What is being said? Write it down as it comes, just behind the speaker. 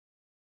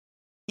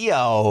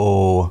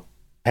Yo.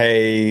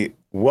 Hey,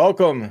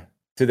 welcome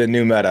to the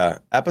new meta,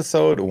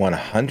 episode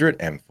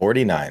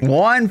 149.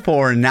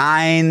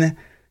 149.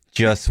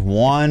 Just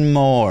one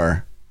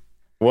more.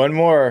 One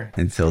more.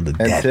 Until the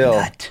Death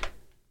Nut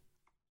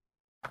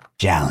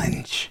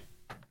Challenge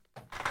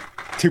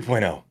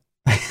 2.0.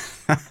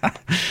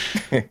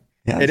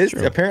 Yeah, it is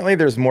true. Apparently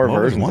there's more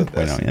versions of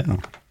this. Yeah.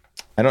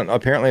 I don't know.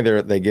 Apparently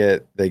they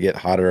get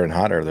hotter and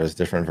hotter. There's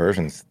different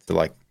versions to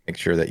like make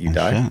sure that you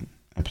die. Shit.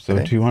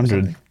 Episode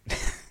 200.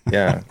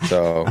 Yeah.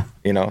 So,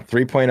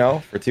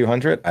 3.0 for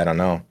 200. I don't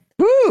know.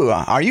 Woo!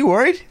 Are you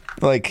worried?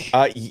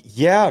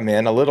 Yeah,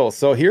 man, a little.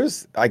 So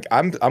here's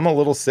I'm a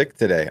little sick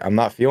today. I'm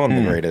not feeling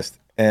the greatest.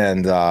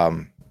 And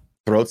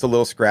throat's a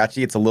little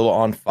scratchy. It's a little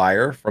on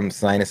fire from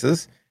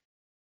sinuses.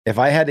 If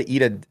I had to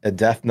eat a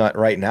death nut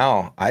right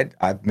now, I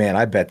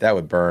bet that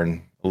would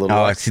burn a little.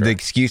 Oh, extra. the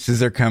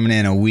excuses are coming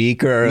in a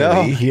week early.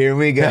 No. Here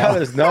we go. No,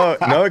 there's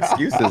no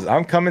excuses.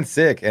 I'm coming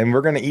sick, and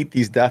we're gonna eat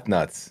these death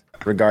nuts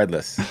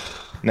regardless.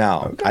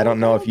 Now, okay. I don't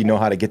know if you know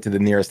how to get to the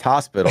nearest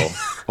hospital,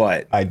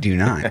 but I do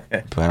not.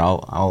 But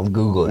I'll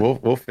Google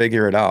it. We'll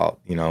figure it out.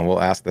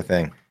 We'll ask the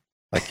thing.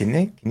 Like,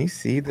 can you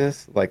see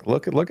this? Like,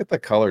 look at the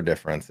color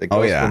difference. It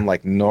goes from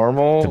like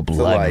normal to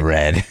blood like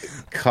red,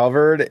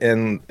 covered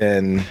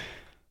in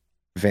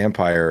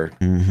vampire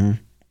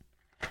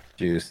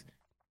juice.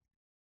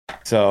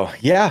 So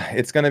yeah,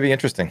 it's gonna be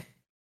interesting.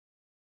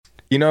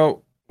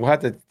 We'll have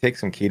to take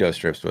some keto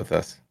strips with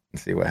us and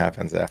see what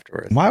happens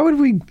afterwards. Why would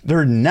we?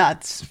 They're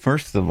nuts,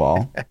 first of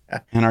all,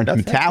 and our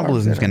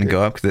metabolism's gonna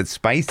go up because it's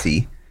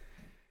spicy.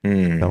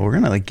 So we're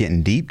gonna get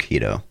in deep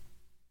keto.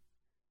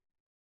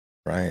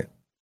 Right.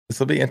 This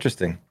will be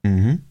interesting.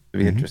 It'll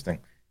be interesting.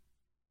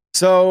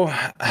 So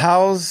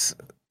how's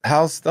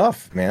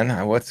stuff,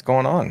 man? What's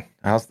going on?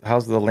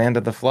 How's the land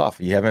of the fluff?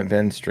 You haven't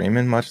been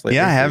streaming much lately?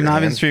 Yeah, I have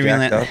not been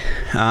streaming.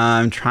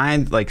 I'm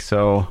trying,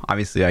 so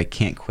obviously I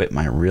can't quit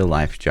my real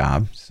life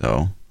job.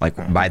 So by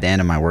the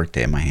end of my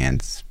workday, my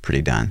hand's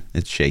pretty done.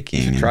 It's shaking.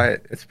 You should try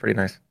it. It's pretty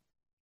nice.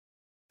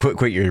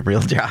 Quit your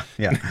real job.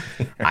 Yeah.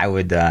 I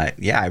would,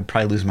 I'd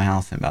probably lose my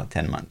house in about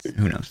 10 months.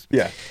 Who knows?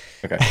 Yeah.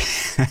 Okay.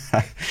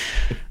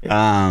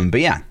 But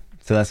yeah,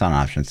 so that's not an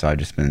option. So I've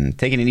just been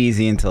taking it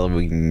easy until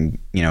we can,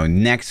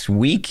 next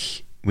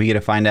week we get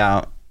to find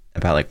out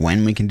about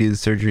when we can do the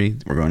surgery.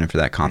 We're going in for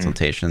that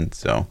consultation.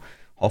 So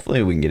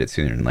hopefully we can get it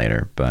sooner than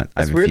later. But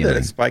it's weird that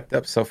it spiked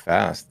up so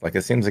fast.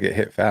 It seems like it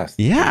hit fast.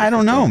 Yeah, I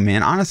don't know,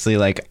 man. Honestly,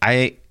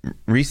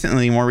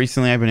 more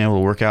recently I've been able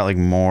to work out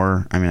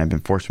more. I mean, I've been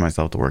forcing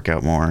myself to work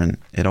out more, and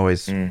it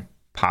always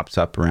pops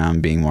up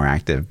around being more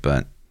active.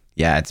 But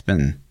yeah, it's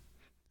been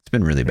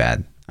really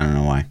bad. I don't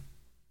know why.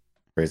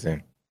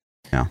 Crazy.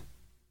 Yeah.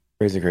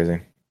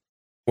 Crazy.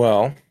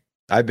 Well,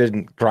 I've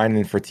been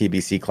grinding for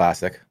TBC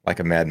Classic like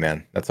a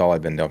madman. That's all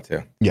I've been up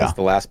to. Yeah. Since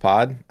the last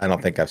pod, I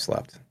don't think I've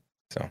slept.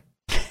 So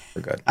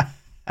we're good.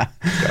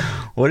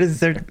 What is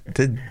there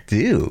to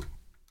do?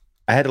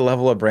 I had to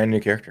level a brand new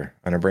character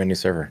on a brand new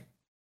server.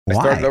 Why? I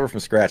started over from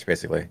scratch,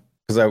 basically,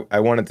 because I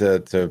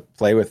wanted to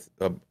play with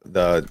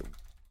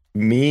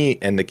me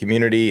and the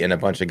community, and a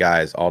bunch of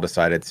guys all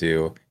decided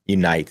to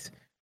unite.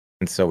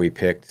 And so we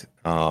picked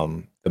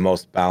the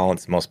most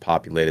balanced, most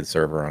populated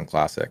server on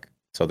Classic.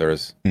 So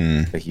there's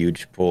a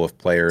huge pool of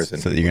players.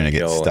 And so you're going to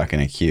get stuck in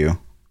a queue?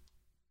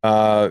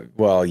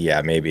 Well,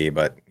 yeah, maybe.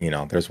 But,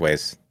 there's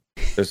ways.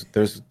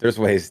 There's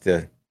ways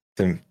to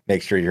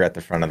make sure you're at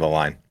the front of the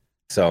line.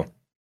 So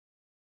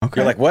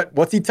you're like,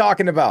 what's he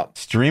talking about?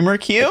 Streamer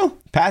queue?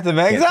 Path of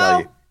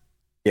Exile?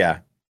 Yeah.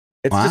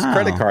 It's just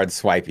credit card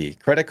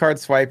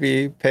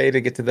swipey. Pay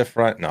to get to the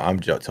front. No, I'm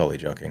totally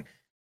joking.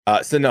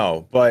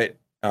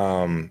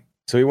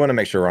 So we want to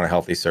make sure we're on a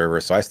healthy server.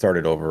 So I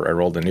started over. I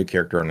rolled a new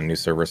character on a new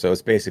server. So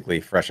it's basically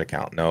fresh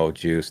account. No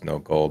juice, no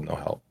gold, no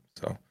help.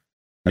 So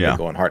I've been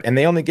going hard. And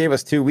they only gave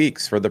us 2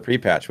 weeks for the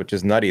pre-patch, which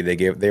is nutty.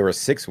 They were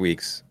 6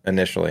 weeks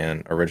initially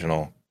in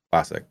original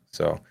Classic.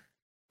 So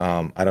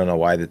I don't know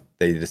why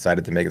they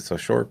decided to make it so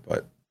short,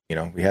 but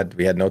we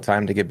had no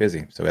time to get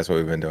busy. So that's what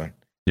we've been doing.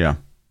 Yeah,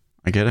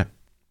 I get it.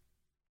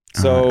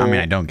 So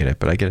I don't get it,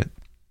 but I get it.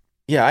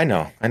 Yeah, I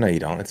know you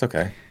don't. It's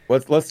okay.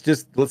 Let's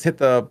hit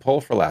the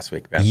poll for last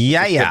week, man.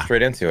 Yeah. Get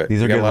straight into it.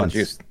 These are good a lot ones. Of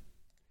juice.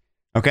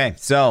 Okay,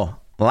 so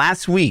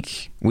last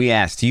week we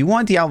asked, do you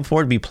want Diablo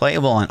 4 to be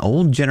playable on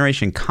old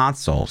generation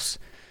consoles?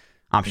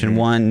 Option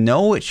 1,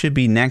 no, it should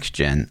be next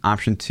gen.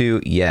 Option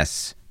 2,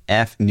 yes,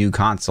 F new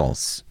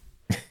consoles.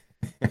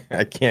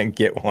 I can't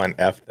get one.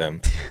 F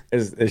them.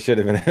 It should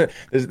have been.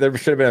 There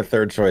should have been a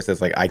third choice.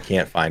 That's I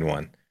can't find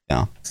one.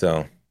 Yeah.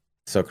 So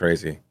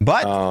crazy.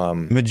 But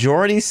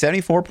majority,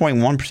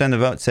 74.1% of the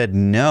vote said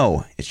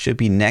no, it should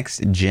be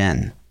next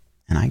gen.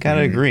 And I gotta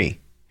agree.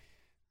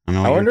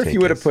 I wonder if you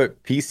would have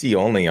put PC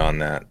only on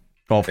that.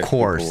 Well, of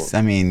course.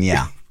 I mean,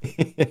 yeah.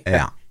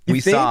 Yeah.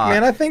 We saw,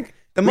 man, I think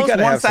the most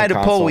one-sided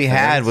poll we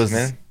had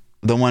was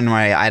the one where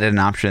I added an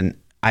option,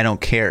 I don't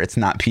care, it's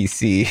not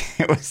PC.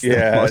 It was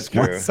the most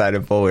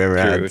one-sided poll we ever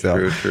had.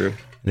 So True.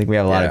 I think we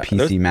have a lot of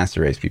PC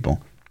master race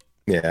people.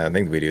 Yeah, I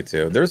think we do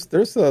too. There's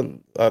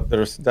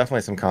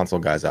definitely some console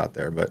guys out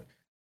there, but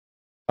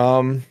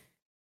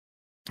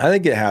I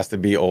think it has to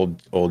be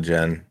old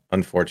gen,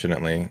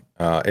 unfortunately.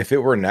 If it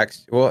were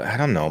next, well, I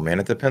don't know, man.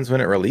 It depends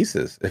when it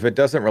releases. If it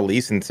doesn't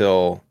release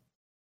until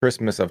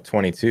Christmas of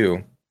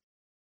 22,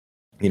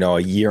 a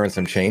year and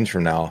some change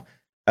from now,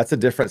 that's a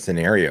different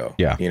scenario.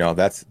 Yeah.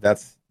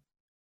 That's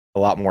a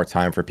lot more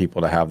time for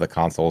people to have the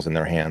consoles in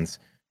their hands.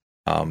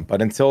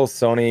 But until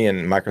Sony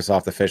and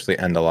Microsoft officially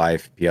end of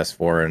life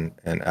PS4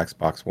 and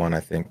Xbox One, I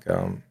think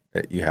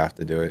you have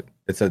to do it.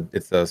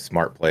 It's a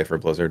smart play for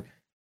Blizzard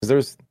because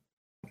there's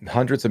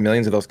hundreds of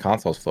millions of those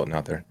consoles floating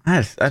out there.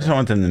 I just don't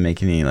want them to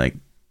make any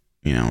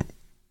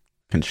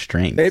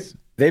constraints.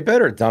 They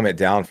better dumb it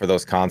down for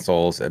those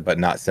consoles, but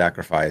not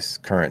sacrifice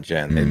current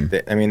gen.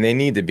 They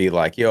need to be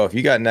like, yo, if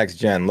you got next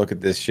gen, look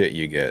at this shit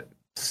you get.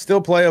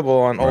 Still playable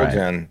on old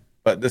gen,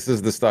 but this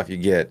is the stuff you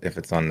get if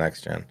it's on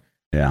next gen.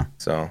 Yeah.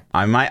 So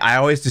I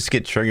always just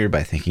get triggered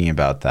by thinking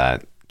about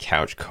that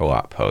couch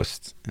co-op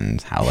post and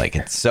how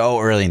it's so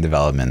early in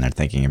development. They're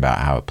thinking about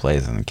how it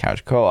plays on the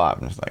couch co-op,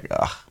 and it's like,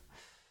 ugh.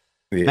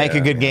 Yeah, make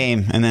a good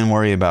game and then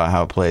worry about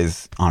how it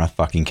plays on a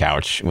fucking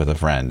couch with a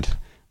friend,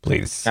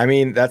 please. I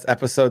mean, that's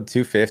episode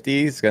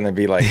 250. It's going to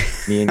be like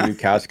me and you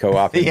couch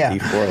co-op in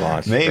D4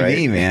 launch.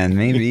 Maybe, right? Man.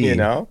 Maybe.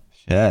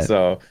 Shit.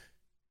 So,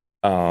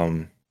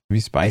 be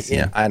spicy.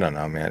 Yeah, I don't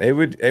know, man.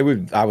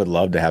 I would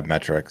love to have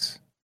metrics.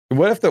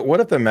 What if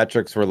the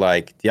metrics were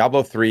like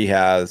Diablo 3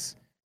 has,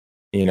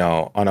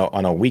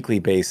 on a weekly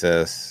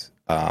basis,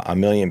 1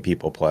 million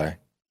people play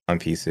on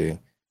PC.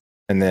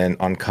 And then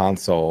on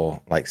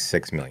console,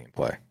 6 million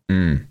play.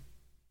 You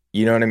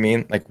know what I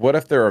mean? What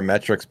if there are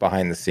metrics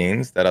behind the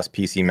scenes that us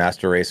PC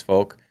Master Race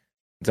folk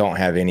don't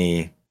have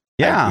any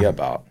idea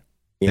about?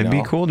 It'd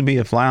be cool to be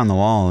a fly on the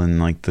wall in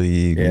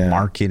the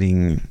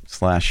marketing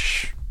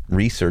 /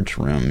 research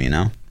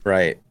room,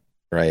 Right.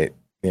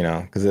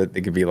 Because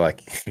it could be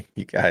like,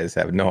 you guys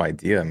have no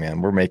idea,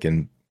 man. We're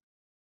making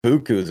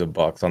bukus of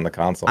bucks on the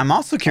console. I'm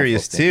also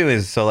curious too,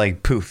 is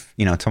poof,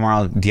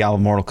 tomorrow Diablo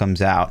Immortal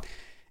comes out.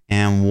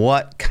 And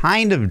what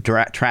kind of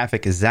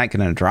traffic is that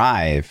going to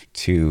drive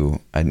to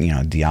a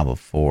Diablo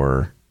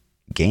 4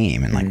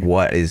 game? And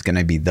what is going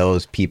to be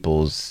those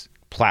people's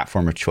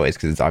platform of choice?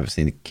 Because it's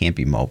obviously it can't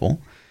be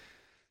mobile.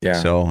 Yeah.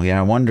 So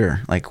I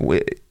wonder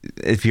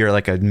if you're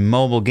a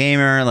mobile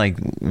gamer,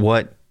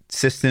 what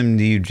system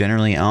do you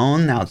generally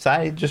own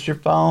outside just your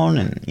phone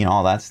and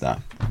all that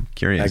stuff? I'm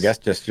curious. I guess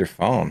just your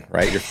phone,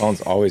 right? Your phone's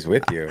always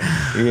with you.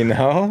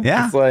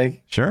 Yeah. It's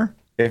sure.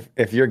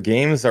 If your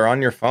games are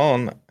on your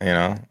phone,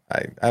 I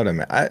would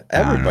imagine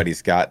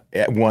everybody's got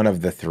one of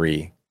the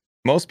three.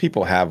 Most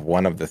people have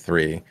one of the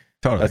three.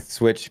 Totally. Let's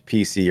switch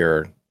PC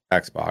or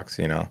Xbox,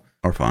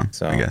 or phone.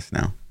 So I guess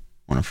now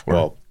 1 of 4.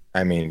 Well,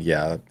 I mean,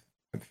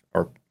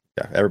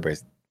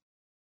 everybody's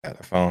got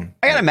a phone.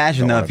 I gotta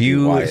imagine though, if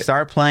you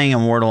start playing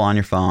Immortal on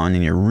your phone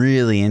and you're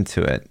really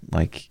into it,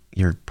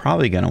 you're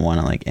probably gonna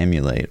want to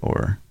emulate,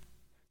 or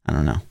I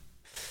don't know.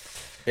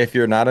 If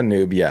you're not a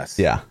noob, yes.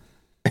 Yeah.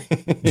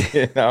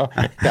 No,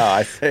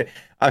 I say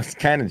I was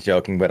kind of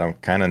joking, but I'm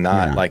kind of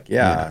not.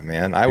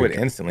 Man, I would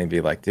instantly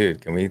be like,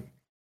 dude, can we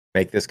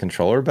make this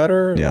controller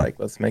better? Yeah.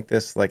 Let's make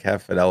this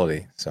have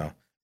fidelity. So,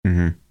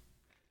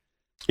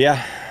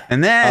 yeah.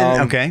 And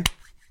then, okay,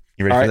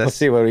 you ready for this? Let's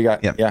see what we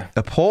got. Yep. Yeah.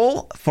 The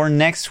poll for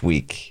next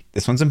week.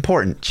 This one's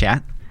important.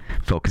 Chat,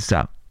 focus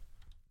up.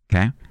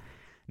 Okay.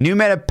 New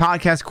Meta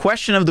Podcast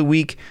question of the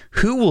week: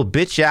 who will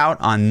bitch out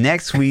on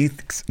next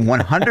week's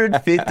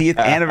 150th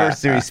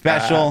anniversary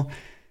special?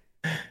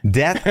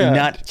 Death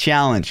Nut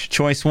Challenge.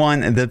 Choice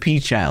 1,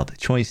 ThaPchild.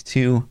 Choice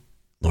 2,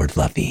 Lord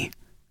Fluffy.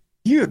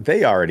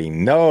 They already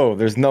know.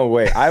 There's no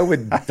way. I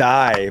would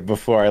die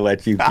before I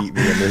let you beat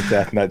me in this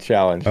Death Nut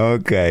Challenge.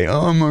 Okay. Oh,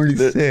 I'm already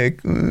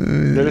sick.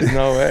 There's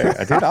no way.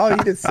 Dude, I'll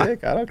eat it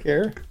sick. I don't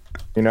care.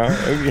 You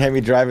have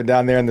me driving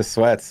down there in the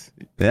sweats.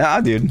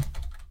 Yeah, dude.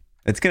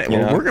 It's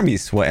we're gonna be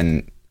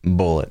sweating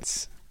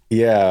bullets.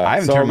 Yeah. I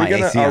haven't turned my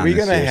AC on this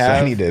year, so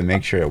I need to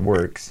make sure it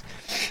works.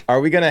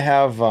 Are we gonna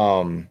have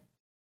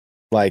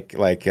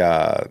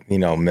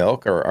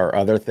milk or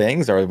other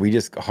things, or we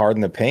just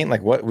harden the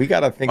paint? What we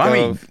gotta think of? I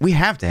mean, we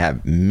have to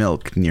have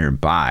milk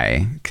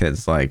nearby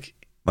because one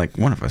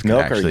of us could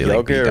milk actually or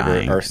yogurt be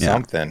dying. or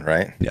something,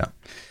 right? Yeah.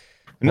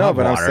 No,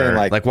 but water.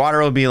 I'm saying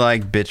water will be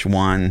bitch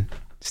 1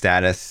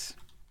 status.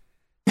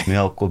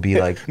 Milk will be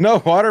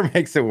no, water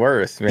makes it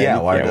worse, man. Yeah,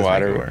 water does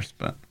make it worse,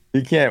 but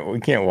we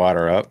can't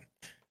water up.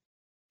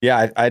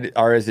 Yeah,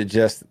 or is it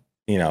just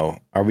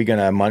are we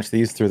gonna munch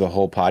these through the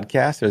whole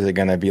podcast, or is it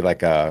gonna be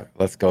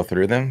let's go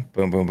through them,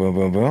 boom, boom, boom,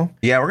 boom, boom?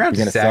 Yeah, we're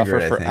gonna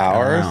suffer for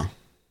hours.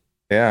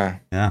 Yeah.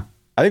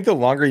 I think the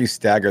longer you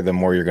stagger, the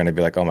more you're gonna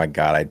be oh my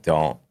god, I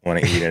don't want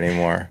to eat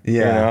anymore.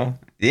 Yeah,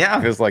 yeah.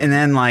 Because and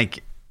then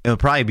it'll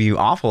probably be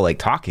awful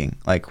talking.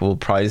 We'll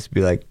probably just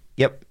be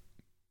yep,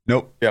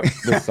 nope, yep,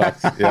 this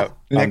sucks. Yep.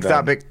 Next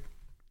topic.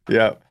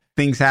 Yep.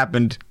 Things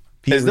happened.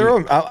 Is there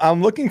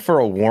I'm looking for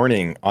a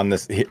warning on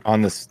this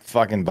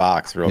fucking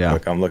box real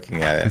quick. I'm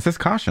looking at it. It says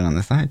caution on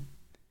the side.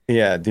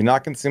 Yeah, do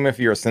not consume if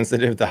you are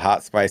sensitive to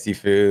hot, spicy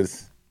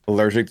foods,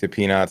 allergic to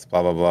peanuts,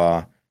 blah, blah,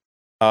 blah.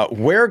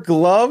 Wear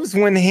gloves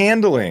when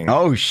handling.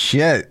 Oh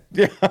shit!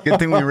 Good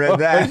thing we read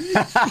that.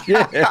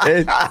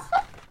 Shit.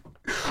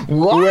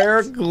 What?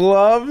 Wear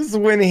gloves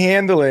when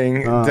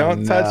handling.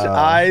 Don't touch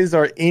eyes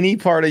or any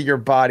part of your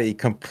body.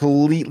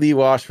 Completely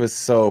wash with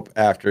soap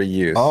after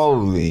use.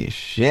 Holy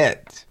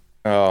shit!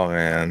 Oh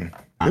man,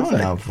 I don't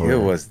know.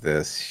 It was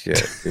this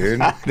shit,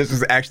 dude. This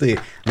was actually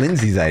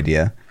Lindsay's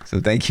idea, so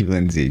thank you,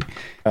 Lindsay.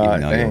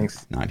 Even though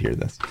thanks. you'll not hear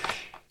this.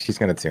 She's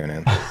gonna tune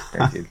in.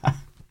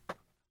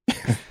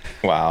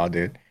 Wow,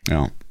 dude.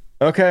 No.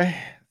 Okay,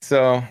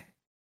 so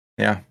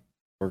yeah,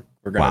 we're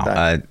gonna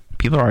die.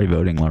 People are already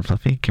voting, Lord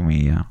Fluffy. Can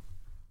we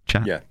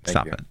chat? Yeah.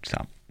 Stop it.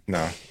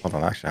 No, hold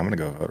on. Actually, I'm gonna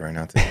go vote right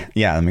now too.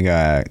 Yeah, let me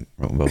go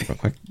vote real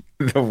quick.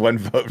 The one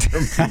vote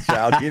from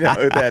ThaPchild. You know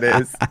who that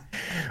is.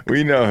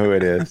 We know who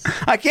it is.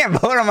 I can't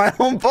vote on my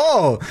own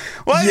poll.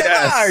 What the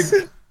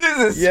fuck?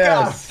 This is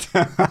scuffed.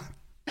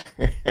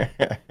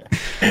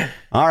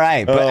 All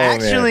right, but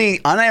actually,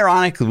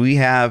 unironically, we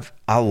have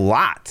a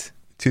lot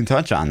to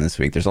touch on this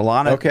week. There's a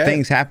lot of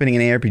things happening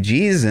in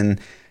ARPGs, and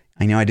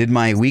I know I did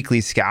my weekly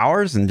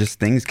scours, and just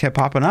things kept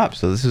popping up.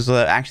 So this is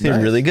actually a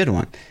really good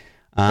one.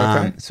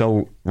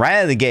 So right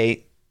out of the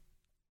gate,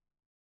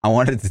 I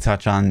wanted to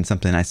touch on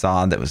something I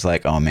saw that was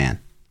like, oh man,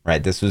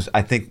 right? This was,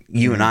 I think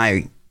you and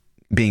I,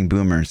 being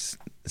boomers,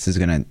 this is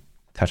gonna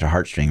touch a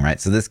heartstring, right?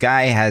 So this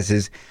guy has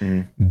his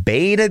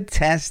beta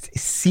test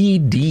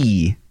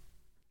CD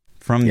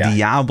from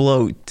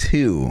Diablo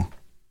 2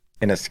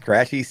 in a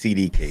scratchy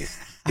CD case.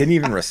 Didn't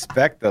even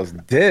respect those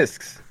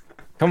discs.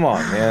 Come on,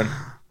 man.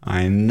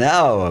 I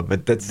know,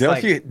 but that's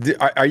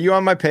are you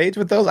on my page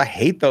with those? I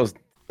hate those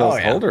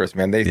holders,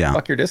 man. They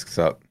fuck your discs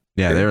up.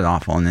 Yeah, they're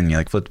awful. And then you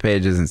like flip the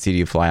pages and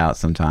CD fly out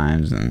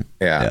sometimes. And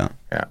yeah.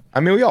 I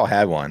mean, we all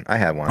had one. I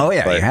had one. Oh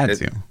yeah, you had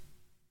to.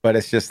 But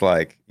it's just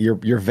like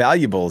your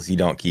valuables you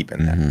don't keep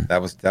in there.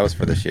 That was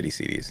for the shitty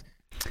CDs.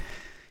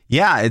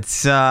 Yeah,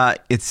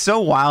 it's so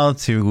wild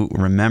to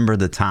remember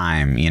the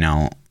time, you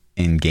know,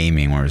 in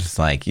gaming where it's just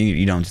like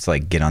you don't just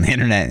like get on the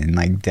internet and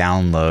like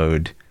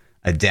download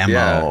a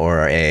demo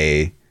or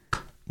a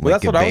well,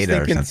 that's what I was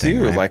thinking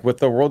too. Right? Like with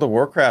the World of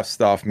Warcraft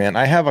stuff, man,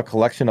 I have a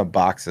collection of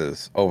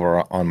boxes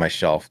over on my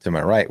shelf to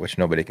my right, which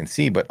nobody can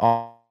see. But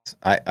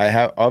I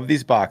have of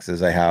these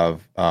boxes, I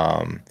have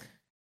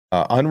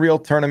Unreal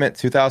Tournament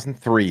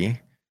 2003,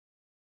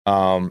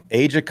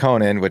 Age of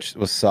Conan, which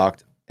was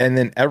sucked, and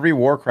then every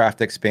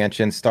Warcraft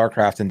expansion,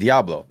 StarCraft, and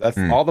Diablo. That's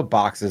all the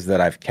boxes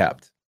that I've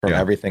kept from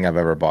everything I've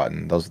ever bought.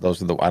 And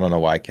those are the I don't know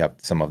why I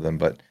kept some of them,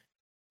 but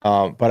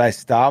I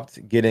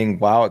stopped getting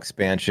WoW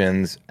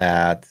expansions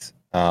at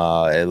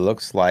it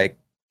looks like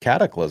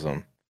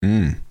Cataclysm.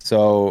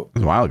 So it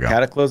was a while ago.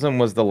 Cataclysm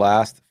was the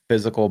last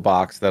physical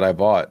box that I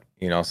bought,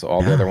 you know, so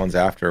all the other ones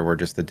after were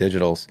just the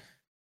digitals.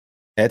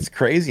 It's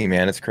crazy,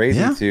 man. It's crazy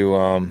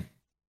to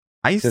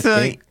I used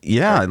to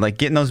like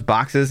getting those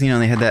boxes, you know,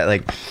 they had that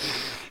like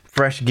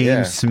fresh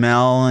game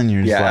smell, and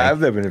you're just like, I've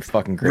been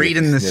fucking great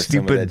reading the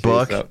stupid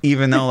book,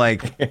 even though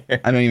like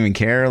I don't even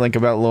care like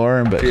about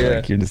lore, but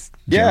like you're just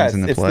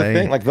in the play. The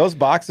thing. Like those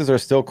boxes are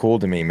still cool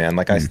to me, man.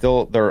 Like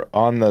they're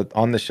on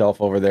the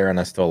shelf over there, and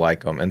I still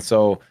like them. And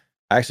so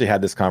I actually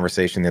had this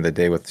conversation the other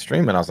day with the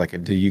stream, and I was like,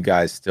 do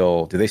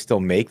they still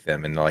make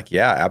them? And they're like,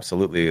 yeah,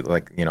 absolutely.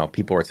 Like, you know,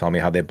 people were telling me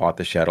how they bought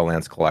the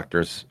Shadowlands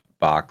Collector's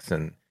box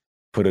and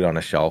put it on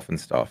a shelf and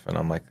stuff, and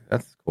I'm like,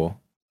 that's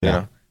cool. You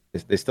know,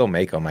 they still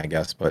make them, I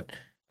guess, but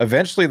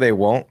eventually they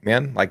won't,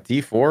 man. Like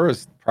D4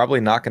 is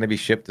probably not going to be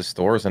shipped to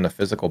stores in a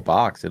physical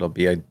box. It'll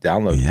be a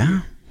download.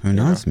 Yeah, who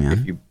knows, man?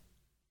 If you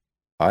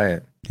buy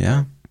it.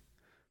 Yeah.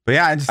 But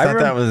yeah, I just thought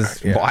that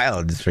was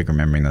wild, just like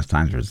remembering those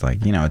times where it's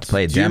like, you know, it's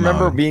played demo. Do you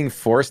remember being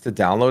forced to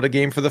download a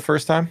game for the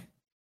first time?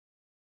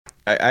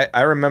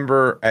 I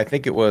remember, I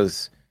think it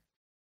was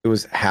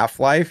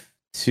Half-Life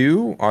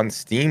 2 on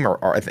Steam,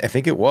 or I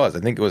think it was. I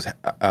think it was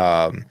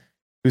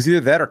either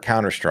that or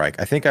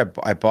Counter-Strike. I think I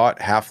bought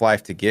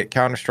Half-Life to get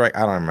Counter-Strike.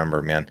 I don't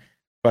remember, man.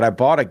 But I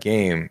bought a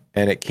game,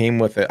 and it came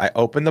with it. I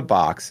opened the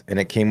box, and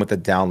it came with a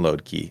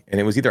download key. And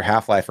it was either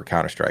Half-Life or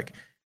Counter-Strike.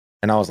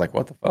 And I was like,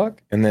 what the fuck?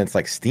 And then it's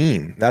like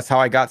Steam. That's how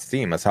I got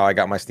Steam. That's how I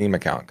got my Steam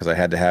account, because I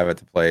had to have it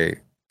to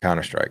play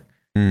Counter-Strike.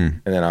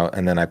 And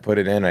then I put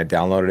it in, I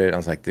downloaded it. And I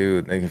was like,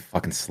 dude, they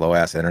fucking slow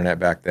ass internet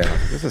back then.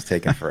 This is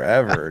taking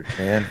forever,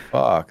 man.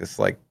 Fuck. It's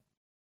like,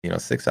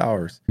 6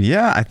 hours.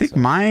 Yeah, I think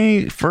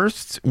my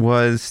first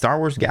was Star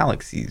Wars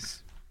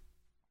Galaxies.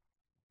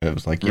 It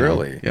was like,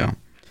 really? You had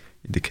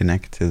to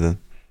connect to the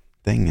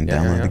thing and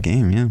download the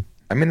game. Yeah.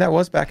 I mean, that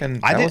was back in.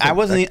 I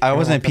wasn't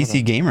a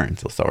PC gamer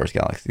until Star Wars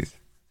Galaxies.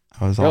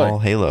 I was all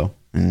Halo.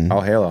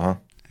 All Halo, huh?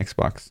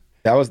 Xbox.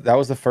 That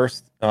was the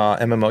first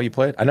MMO you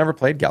played? I never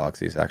played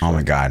Galaxies, actually. Oh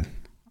my God.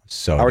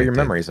 So how are your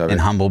memories of it? In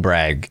humble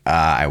brag,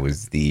 I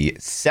was the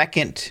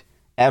second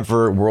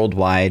ever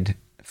worldwide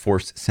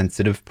force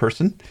sensitive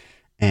person,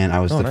 and I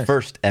was the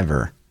first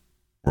ever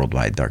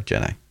worldwide Dark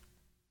Jedi.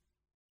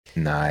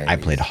 Nice. I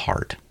played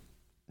hard.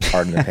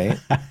 Hard in the paint.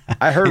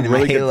 I heard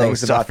really good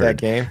things about that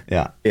game.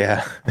 Yeah.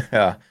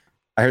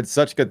 I heard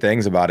such good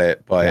things about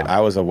it, but Yeah.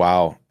 I was a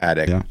WoW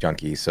addict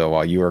junkie. So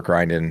while you were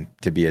grinding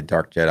to be a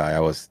Dark Jedi, I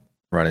was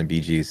running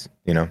BGs,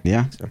 you know?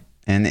 Yeah. So.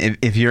 And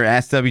if you're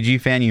an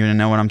SWG fan, you're going to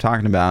know what I'm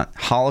talking about.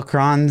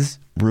 Holocrons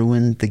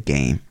ruined the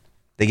game.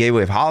 They gave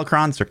away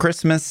holocrons for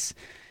Christmas,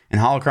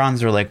 and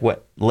holocrons are like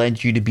what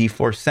led you to be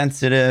force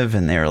sensitive,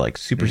 and they're like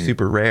super,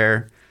 super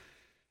rare.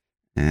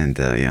 And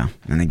and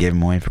they gave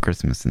them away for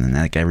Christmas, and then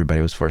like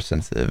everybody was force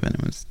sensitive, and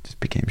it was just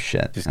became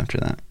shit after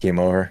that. Game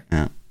over.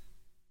 Yeah.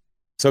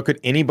 So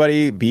could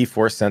anybody be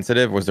force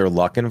sensitive? Was there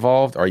luck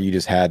involved, or you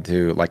just had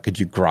to like? Could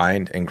you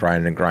grind and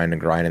grind and grind and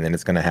grind, and then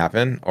it's gonna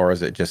happen, or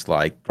is it just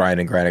like grind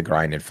and grind and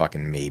grind and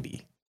fucking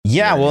maybe?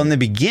 Yeah, well, in the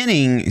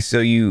beginning, so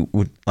you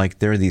would like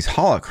there were these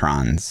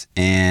holocrons,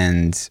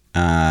 and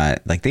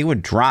like they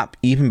would drop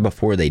even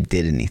before they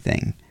did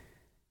anything,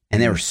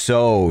 and they were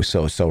so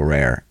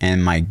rare.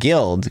 And my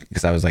guild,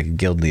 because I was like a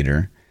guild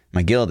leader,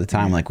 my guild at the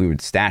time, like we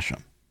would stash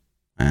them.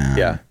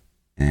 Yeah.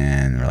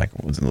 And we're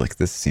like,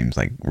 this seems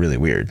like really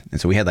weird. And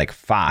so we had like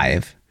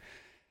 5.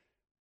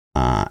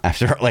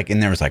 After like,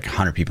 and there was like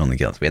 100 people in the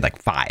guild. So we had like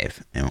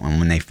 5. And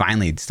when they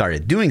finally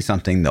started doing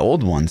something, the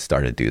old ones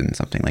started doing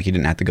something. Like you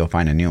didn't have to go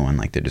find a new one.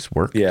 Like they just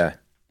worked. Yeah.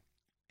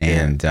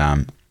 And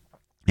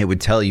it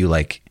would tell you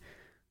like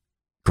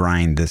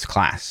grind this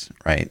class,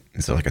 right?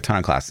 And so like a ton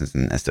of classes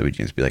in SWG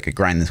would be like a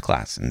grind this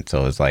class. And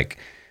so it was like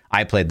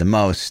I played the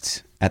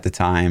most at the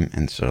time,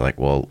 and so like,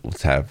 well,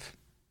 let's have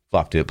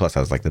Flop do it. Plus, I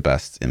was like the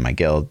best in my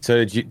guild.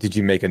 So did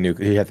you make a new?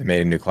 You had to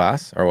make a new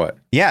class or what?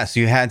 Yeah,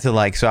 so you had to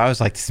like. So I was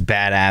like this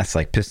badass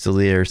like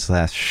pistolier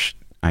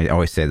 / I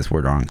always say this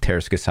word wrong.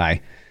 Terraskusai,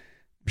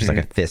 just like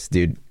a fist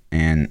dude,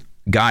 and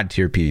god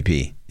tier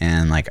PvP.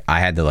 And like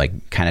I had to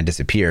like kind of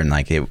disappear. And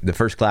like the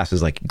first class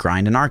was like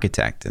grind an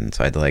architect, and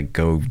so I had to like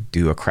go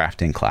do a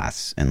crafting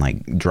class and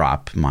like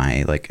drop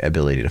my like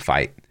ability to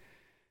fight.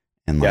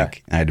 And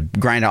like I had to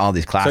grind out all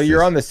these classes. So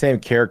you're on the same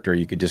character.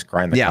 You could just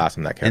grind the class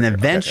on that character. And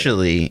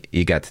eventually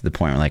you got to the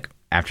point where like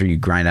after you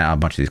grind out a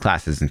bunch of these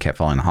classes and kept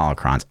following the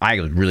holocrons, I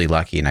was really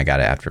lucky and I got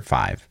it after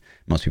 5.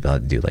 Most people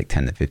had to do like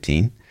 10 to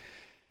 15.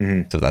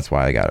 So that's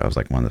why I got it. I was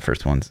like one of the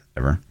first ones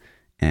ever.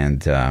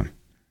 And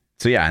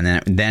so yeah, and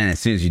then as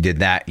soon as you did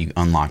that, you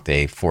unlocked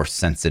a force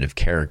sensitive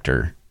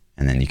character,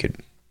 and then you could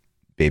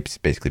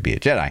basically be a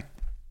Jedi.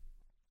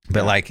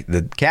 But like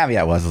the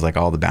caveat was like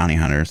all the bounty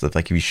hunters that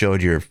like if you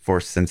showed your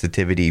force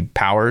sensitivity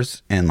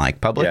powers in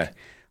like public,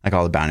 like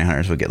all the bounty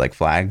hunters would get like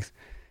flags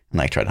and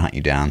like try to hunt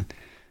you down,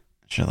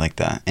 shit like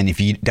that. And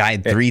if you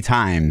died 3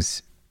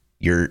 times,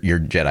 your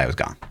Jedi was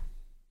gone.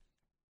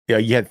 Yeah,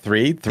 you had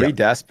 3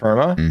 deaths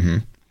perma. Mm-hmm.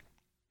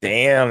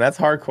 Damn, that's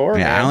hardcore.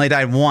 Yeah, man. I only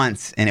died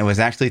once, and it was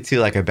actually to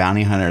like a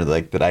bounty hunter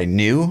like that I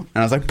knew, and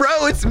I was like,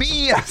 "Bro, it's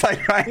me!" I was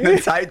like trying to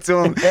type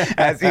to him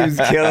as he was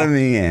killing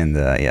me, and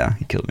yeah,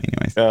 he killed me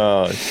anyways.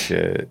 Oh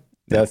shit,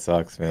 that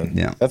sucks, man.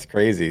 Yeah, that's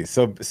crazy.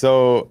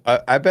 So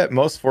I bet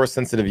most force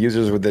sensitive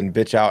users would then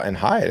bitch out and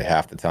hide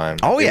half the time.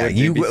 Oh yeah,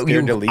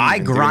 I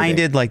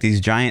grinded like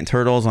these giant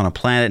turtles on a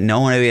planet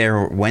no one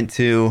ever went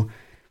to.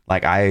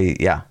 Like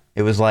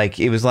it was like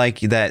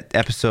that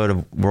episode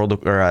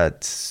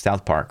of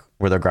South Park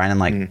where they're grinding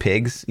like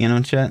pigs, you know,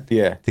 and shit.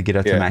 Yeah. To get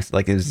up to max.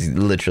 Like it was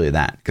literally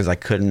that, because I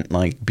couldn't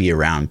like be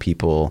around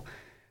people.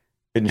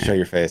 Couldn't show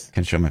your face.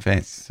 Couldn't show my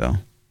face. So.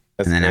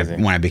 That's and then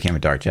crazy. when I became a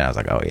Dark Jedi, I was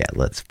like, oh yeah,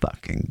 let's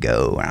fucking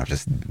go. And I was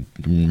just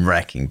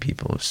wrecking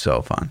people. It was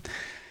so fun.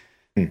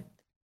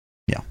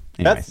 Yeah.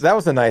 Anyways. That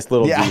was a nice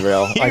little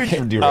derail.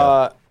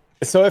 Derail.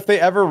 So if they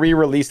ever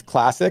re-released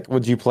Classic,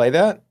 would you play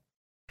that?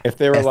 If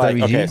they were SWG?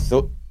 like, okay,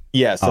 so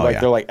yeah, so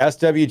they're like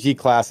SWG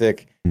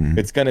Classic,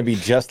 it's gonna be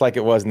just like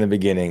it was in the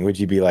beginning. Would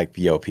you be like,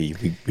 POP,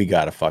 we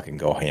gotta fucking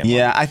go ham?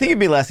 Yeah, I think it'd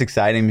be less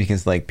exciting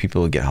because like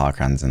people would get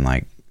holocrons and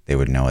like they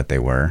would know what they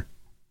were.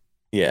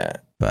 Yeah.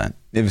 But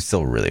it was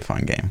still a really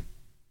fun game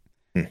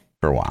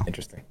for a while.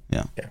 Interesting.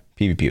 Yeah. Yeah.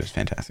 PvP was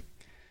fantastic.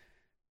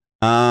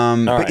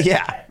 But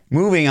yeah,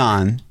 moving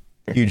on.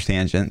 Huge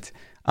tangent.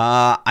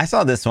 I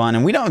saw this one,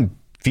 and we don't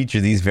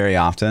feature these very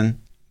often,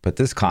 but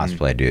this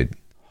cosplay, dude,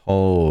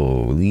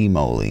 holy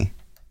moly.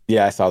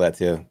 Yeah, I saw that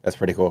too. That's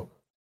pretty cool.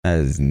 That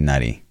is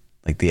nutty.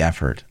 Like the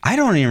effort. I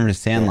don't even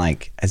understand,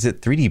 like, is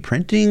it 3D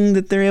printing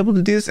that they're able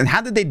to do this? And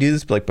how did they do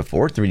this like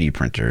before 3D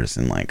printers?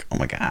 And like, oh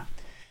my God.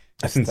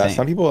 That's insane.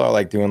 Some people are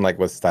like doing like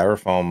with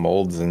styrofoam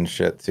molds and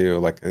shit too,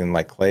 like in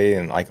like clay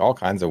and like all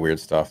kinds of weird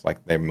stuff.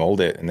 Like they mold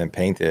it and then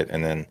paint it,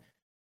 and then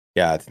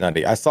yeah, it's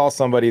nutty. I saw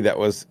somebody that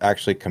was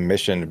actually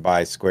commissioned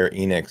by Square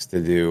Enix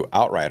to do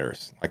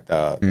Outriders, like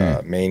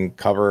the main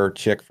cover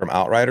chick from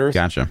Outriders.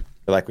 Gotcha.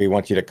 They're like, we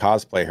want you to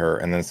cosplay her,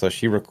 and then so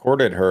she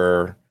recorded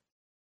her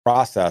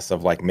process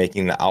of like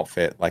making the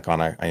outfit like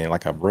on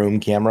a room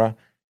camera,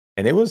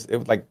 and it was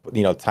like,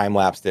 you know, time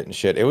lapsed it and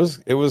shit. It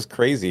was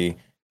crazy.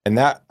 And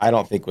that I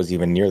don't think was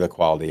even near the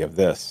quality of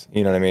this.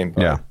 You know what I mean?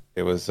 But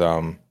it was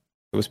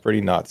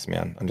pretty nuts,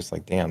 man. I'm just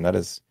like, damn, that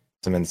is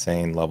some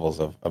insane levels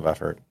of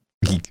effort.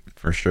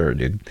 For sure,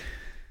 dude.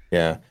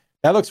 Yeah.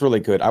 That looks really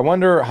good. I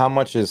wonder how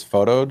much is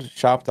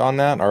photoshopped on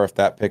that, or if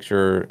that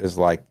picture is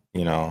like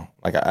you know,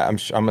 like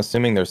I'm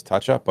assuming there's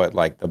touch up, but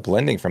like the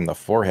blending from the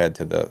forehead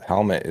to the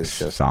helmet is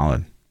just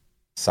solid.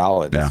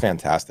 It's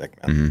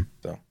fantastic, man. Mm-hmm.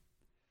 So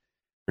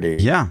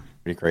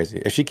pretty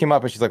crazy. If she came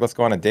up and she's like, let's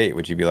go on a date,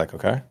 would you be like,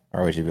 okay?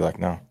 Or would you be like,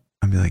 no?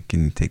 I'd be like,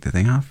 can you take the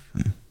thing off?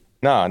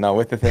 No,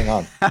 with the thing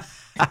on.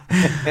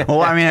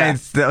 Well, I mean,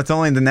 it's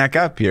only the neck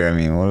up here. I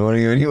mean, what do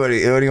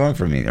you want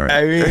from me? Right?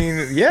 I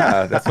mean,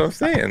 yeah, that's what I'm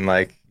saying.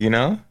 Like, you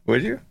know,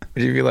 would you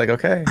be like,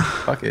 okay,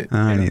 fuck it?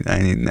 I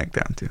need neck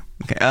down too.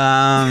 Okay.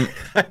 I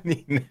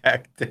need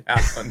neck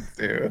down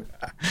too.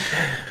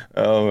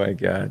 Oh my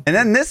god. And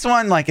then this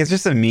one, like, it's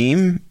just a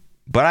meme,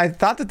 but I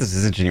thought that this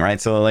is interesting,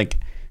 right? So, like,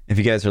 if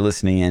you guys are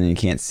listening in and you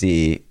can't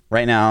see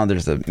right now,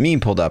 there's a meme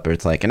pulled up where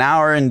it's like an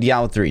hour in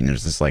Diablo 3, and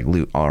there's this like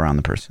loot all around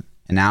the person.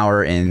 An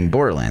hour in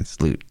Borderlands,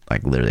 loot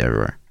like literally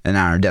everywhere. An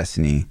hour in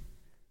Destiny,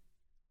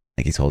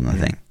 like he's holding the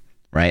thing,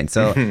 right?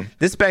 So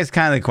this begs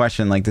kind of the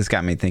question. Like, this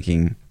got me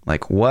thinking,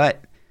 like,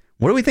 what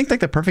do we think like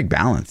the perfect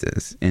balance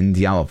is in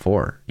Diablo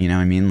 4? You know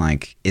what I mean?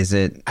 Like, is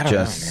it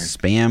just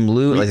spam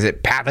loot? Like, is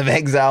it Path of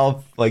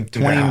Exile? Like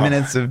 20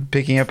 minutes of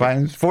picking up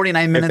items?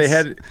 49 minutes? If they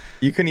had,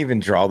 you couldn't even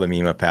draw the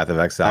meme of Path of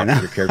Exile.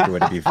 Your character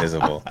wouldn't be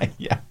visible.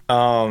 Yeah.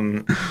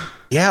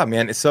 Yeah,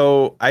 man.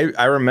 So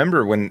I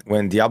remember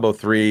when Diablo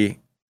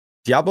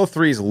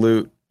 3's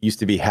loot used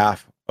to be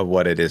half of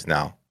what it is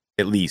now,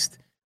 at least.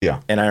 Yeah.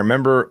 And I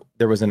remember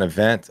there was an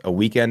event, a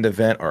weekend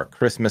event or a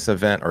Christmas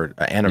event or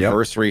an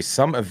anniversary. Yep.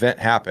 Some event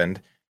happened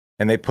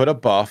and they put a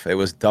buff. It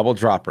was double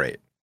drop rate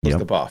was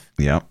the buff.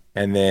 Yep.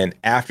 And then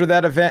after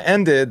that event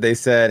ended, they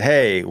said,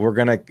 hey,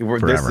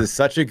 this is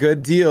such a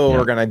good deal. Yep.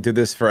 We're going to do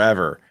this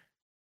forever.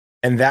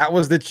 And that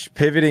was the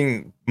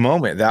pivoting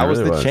moment. That was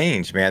the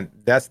change, man.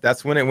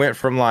 That's when it went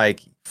from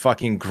like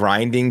fucking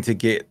grinding to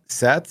get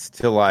sets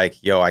to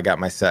like, yo, I got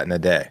my set in a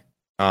day.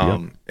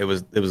 It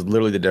was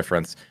literally the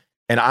difference.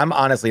 And I'm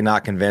honestly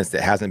not convinced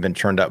it hasn't been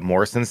turned up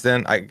more since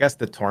then. I guess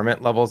the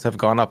torment levels have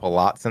gone up a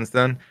lot since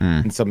then.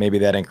 And so maybe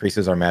that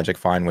increases our magic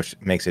find, which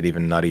makes it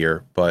even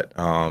nuttier. But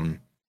I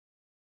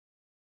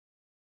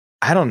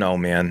don't know,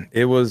 man.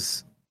 It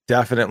was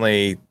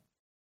definitely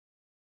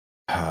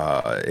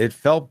it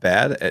felt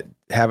bad at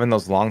having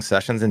those long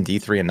sessions in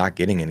D3 and not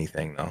getting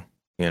anything though,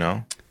 you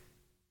know?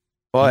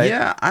 But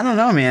yeah, I don't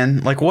know,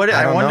 man. Like, what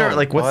I wonder,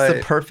 like, what's the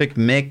perfect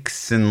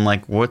mix, and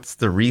like, what's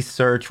the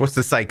research, what's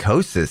the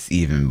psychosis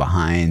even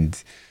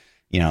behind,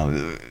 you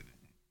know,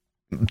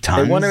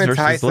 tons. They want to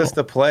entice us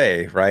to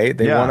play, right?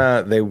 They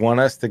want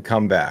us to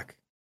come back,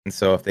 and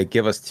so if they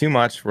give us too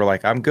much, we're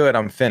like, I'm good,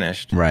 I'm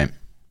finished, right?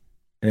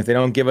 And if they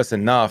don't give us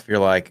enough, you're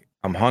like,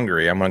 I'm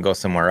hungry, I'm gonna go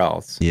somewhere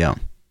else. Yeah.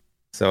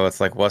 So it's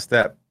like, what's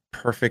that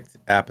perfect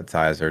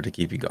appetizer to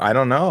keep you going? I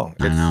don't know.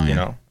 I don't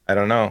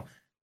know.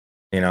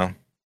 You know.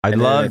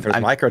 If there's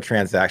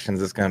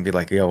microtransactions, it's going to be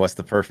like, yo, what's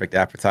the perfect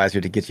appetizer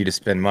to get you to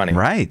spend money?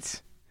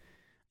 Right.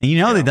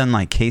 And they've done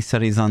like case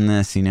studies on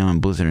this, and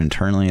Blizzard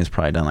internally has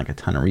probably done like a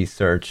ton of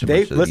research.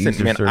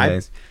 Listen, man,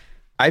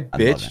 I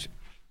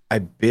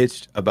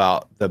bitched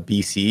about the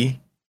BC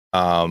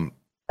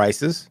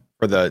prices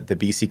for the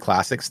BC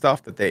Classic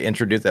stuff that they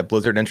introduced, that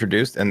Blizzard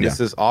introduced. And this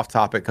is off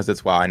topic because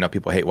it's WoW. I know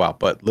people hate WoW,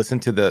 but listen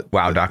to the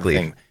WoW Doc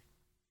League.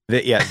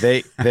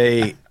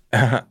 They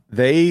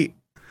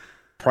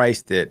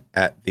priced it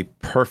at the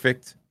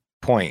perfect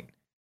point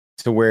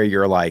to where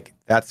you're like,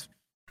 that's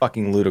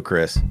fucking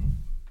ludicrous,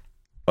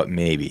 but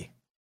maybe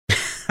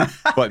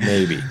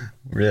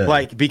really,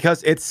 like,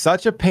 because it's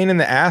such a pain in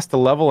the ass to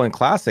level in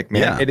Classic,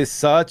 man. It is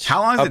such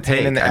how long does it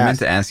take? I meant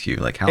to ask you,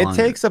 like, how long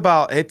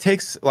it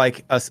takes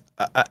like a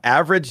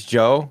average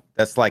Joe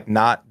that's like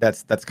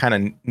that's kind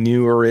of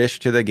newer-ish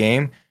to the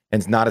game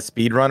and it's not a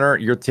speedrunner.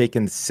 You're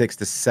taking 6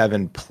 to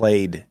 7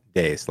 played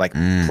days, like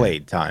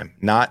played time,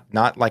 not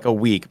like a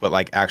week, but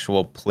like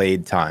actual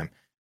played time.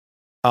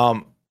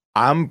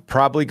 I'm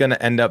probably going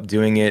to end up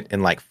doing it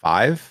in like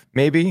 5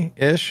 maybe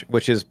ish,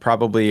 which is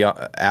probably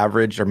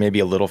average or maybe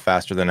a little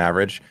faster than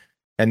average.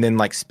 And then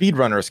like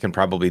speedrunners can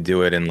probably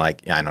do it in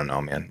like, I don't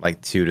know, man,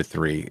 like 2 to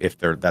 3 if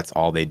that's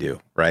all they do,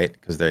 right?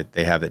 Because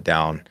they have it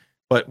down.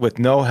 But with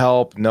no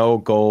help, no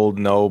gold,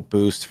 no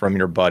boost from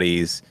your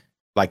buddies,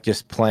 like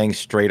just playing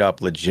straight up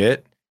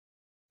legit,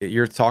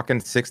 you're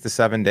talking 6 to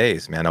 7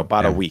 days, man,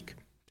 about a week.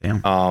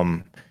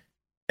 Damn.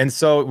 And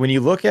so when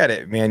you look at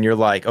it, man, you're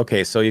like,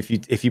 okay, so if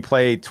you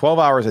play 12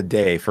 hours a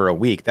day for a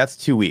week, that's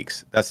 2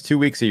 weeks. That's 2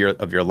 weeks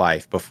of your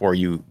life before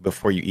you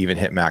even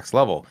hit max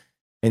level.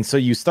 And so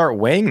you start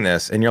weighing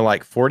this and you're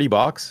like, $40?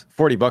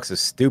 $40 is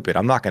stupid.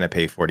 I'm not going to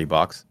pay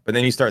 $40. But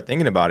then you start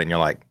thinking about it and you're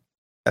like,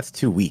 that's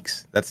 2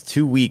 weeks. That's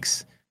 2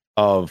 weeks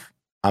of,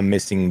 I'm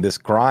missing this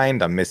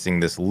grind. I'm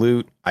missing this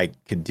loot. I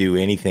could do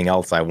anything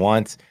else I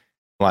want.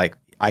 Like,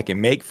 I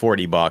can make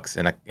 $40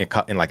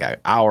 in like an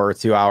hour,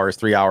 2 hours,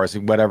 3 hours,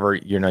 whatever,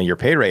 your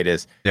pay rate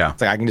is. Yeah.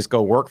 It's like I can just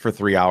go work for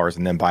 3 hours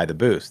and then buy the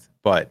boost.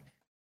 But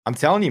I'm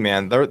telling you,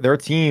 man, their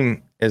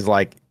team is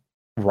like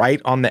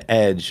right on the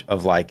edge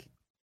of like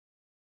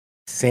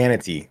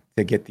sanity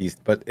to get these,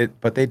 but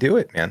they do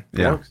it, man.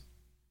 It works.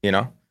 I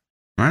know.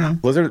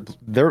 Blizzard,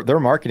 their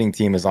marketing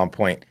team is on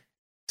point.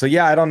 So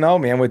yeah, I don't know,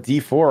 man. With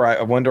D4,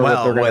 I wonder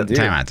what they're going to do.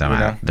 Time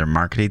out. Their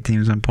marketing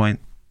team's on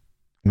point.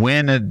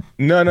 When a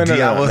no.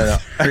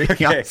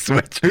 Okay. On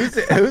Switch. Who's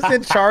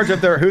in charge of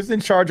their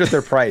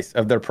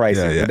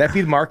pricing? Yeah. Would that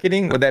be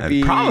marketing? Would that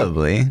be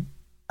probably?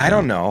 I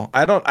don't know.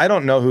 I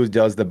don't know who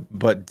does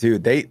but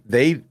dude,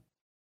 they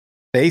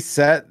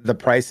set the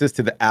prices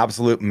to the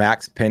absolute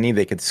max penny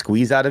they could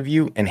squeeze out of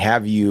you and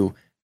have you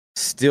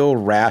still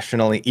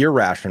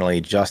irrationally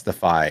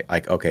justify,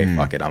 like, okay,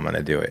 fuck it, I'm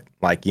gonna do it.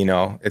 Like, you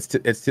know, it's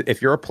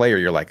if you're a player,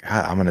 you're like,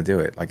 I'm gonna do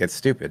it. Like, it's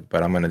stupid,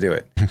 but I'm gonna do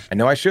it. I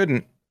know I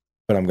shouldn't,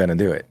 but I'm gonna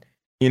do it.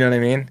 You know what I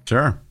mean?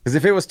 Sure. Because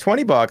if it was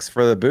 $20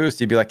 for the boost,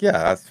 you'd be like, yeah,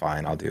 that's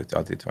fine. I'll do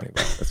 $20.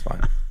 That's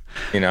fine.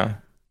 You know?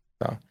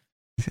 So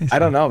I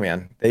don't know,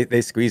 man.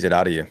 They squeeze it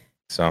out of you.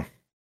 So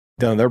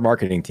their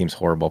marketing team's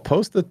horrible.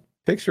 Post the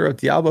picture of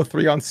Diablo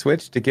 3 on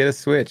Switch to get a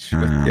Switch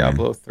with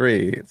Diablo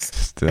 3. It's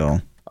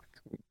still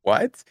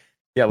what?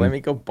 Yeah, let me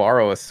go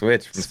borrow a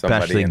Switch from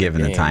somebody. Especially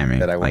given the timing.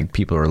 Like,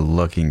 people are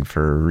looking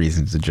for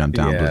reasons to jump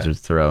down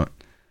Blizzard's throat.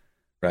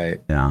 Right.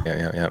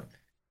 Yeah.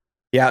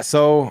 Yeah,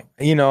 so,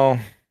 you know,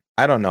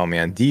 I don't know,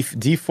 man.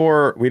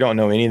 D4, we don't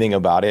know anything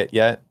about it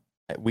yet.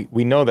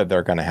 We know that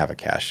they're going to have a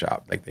cash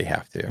shop. Like, they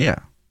have to. Yeah.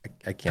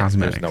 I can't.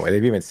 Cosmetics. There's no way.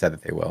 They've even said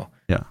that they will.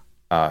 Yeah.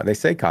 They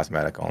say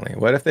cosmetic only.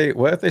 What if they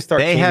start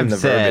they changing have the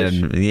said,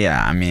 verbiage?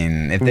 Yeah, I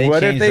mean, if they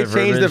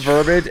change the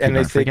verbiage and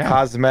they say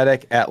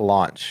cosmetic at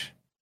launch?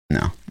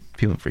 No,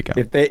 people freak out.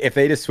 If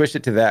they just switch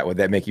it to that, would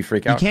that make you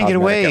freak out? You can't get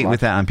away with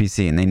that on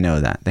PC, and they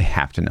know that. They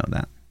have to know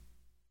that.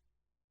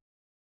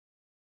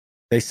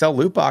 They sell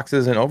loot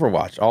boxes in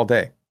Overwatch all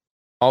day,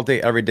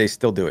 every day.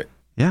 Still do it.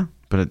 Yeah,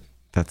 but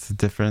that's a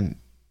different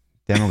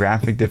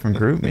demographic, different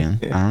group, man.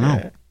 I don't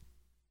know.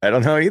 I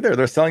don't know either.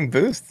 They're selling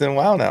boosts in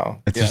WoW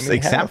now. It's just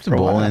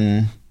acceptable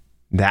in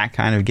that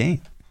kind of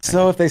game.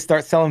 So if they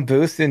start selling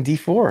boosts in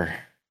D4,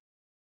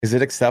 is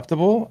it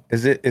acceptable?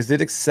 Is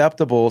it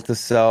acceptable to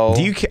sell?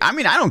 I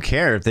mean, I don't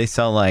care if they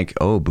sell like,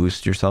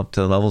 boost yourself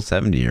to level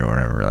 70 or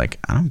whatever. Like,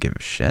 I don't give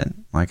a shit.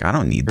 Like, I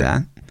don't need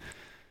that.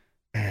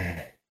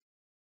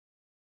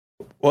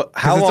 Well,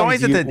 how long? It's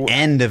always at the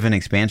end of an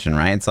expansion,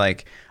 right? It's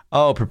like,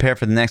 prepare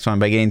for the next one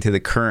by getting to the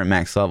current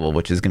max level,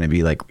 which is going to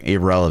be like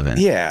irrelevant.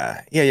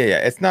 Yeah.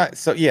 It's not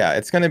so. Yeah,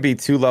 it's going to be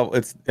 2 level.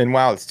 It's in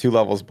WoW. It's 2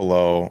 levels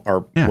below or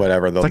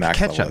whatever the it's like max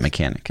a catch-up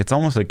mechanic. It's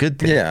almost a good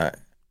thing. Yeah,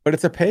 but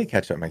it's a pay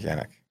catch-up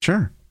mechanic.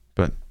 Sure,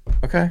 but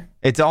okay,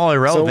 it's all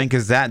irrelevant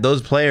because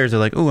those players are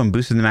like, I'm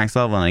boosting the max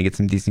level and I get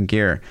some decent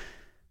gear.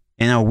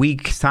 In a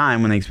week's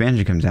time, when the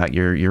expansion comes out,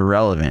 you're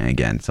relevant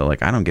again. So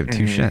like, I don't give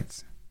two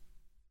shits.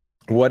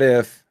 What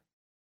if,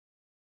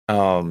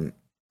 so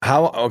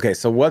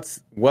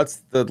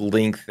what's the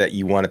length that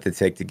you want it to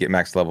take to get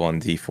max level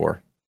on D4?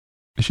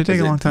 It should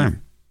take a long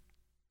time.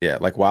 Yeah,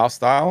 like WoW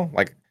style,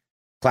 like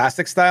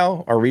classic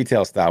style or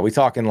retail style? We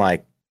talking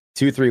like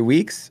 2-3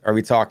 weeks? Are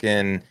we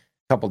talking a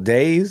couple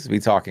days? We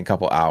talking a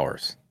couple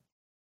hours?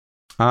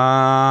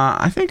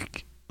 I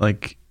think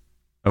like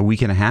a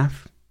week and a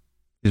half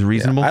is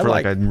reasonable for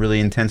like a really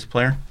intense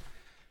player.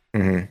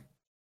 Mm-hmm.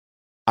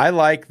 I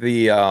like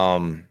the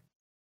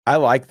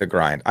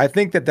grind. I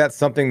think that's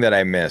something that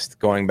I missed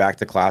going back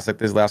to Classic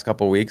these last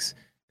couple of weeks,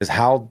 is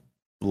how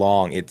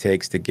long it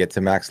takes to get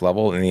to max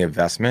level and the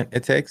investment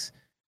it takes.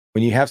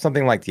 When you have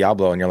something like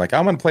Diablo and you're like,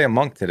 I'm going to play a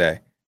monk today.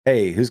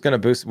 Hey, who's going to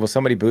boost? Will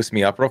somebody boost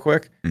me up real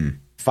quick?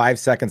 5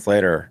 seconds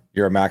later,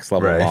 you're a max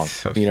level monk.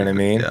 So you know what I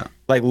mean? Yeah.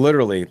 Like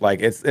literally, like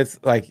it's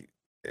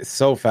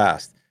so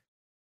fast.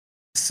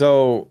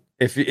 So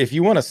if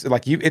you want to,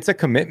 like, it's a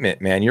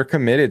commitment, man. You're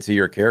committed to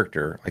your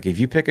character. Like, if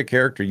you pick a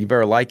character, you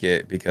better like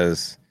it,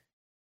 because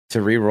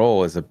to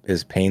re-roll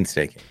is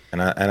painstaking.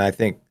 And I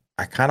think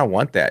I kind of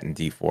want that in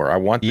D4. I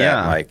want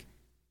that, like,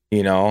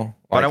 you know.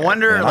 But I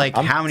wonder,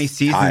 how many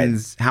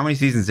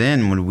seasons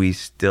in would we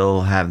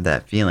still have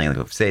that feeling?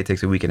 Like, say it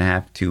takes a week and a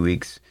half, 2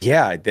 weeks.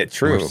 Yeah, that's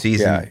true. Or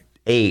season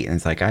 8, and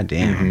it's like, God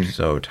damn, I'm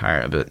so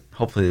tired. But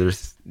hopefully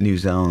there's new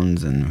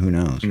zones, and who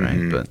knows,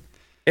 right? But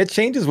it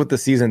changes with the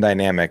season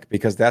dynamic,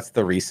 because that's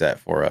the reset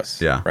for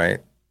us. Yeah. Right.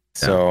 Yeah.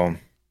 So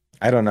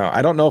I don't know.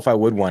 I don't know if I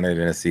would want it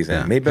in a season.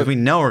 Yeah. Maybe we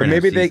know we're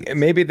gonna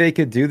maybe they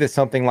could do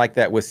something like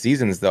that with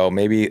seasons, though.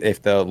 Maybe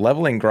if the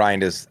leveling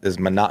grind is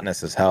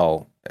monotonous as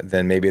hell,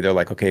 then maybe they're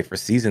like, okay, for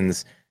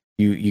seasons,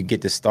 you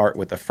get to start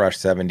with a fresh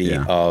 70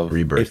 of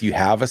Rebirth. If you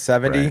have a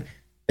 70,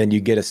 then you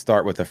get to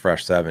start with a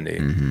fresh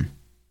 70.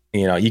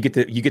 You know, you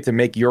get to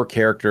make your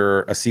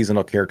character a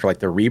seasonal character, like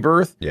the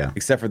Rebirth. Yeah.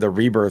 Except for the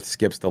Rebirth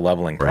skips the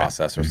leveling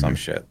process or some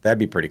shit. That'd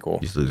be pretty cool.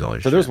 You just lose all your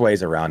shit. There's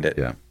ways around it.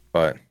 Yeah.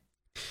 But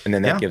and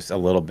then that gives a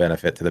little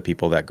benefit to the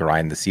people that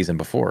grind the season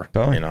before.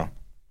 Totally. You know.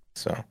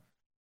 So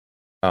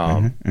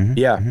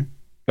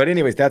But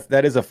anyways,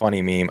 that is a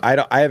funny meme.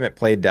 I haven't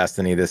played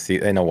Destiny this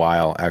season in a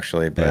while,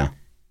 actually, but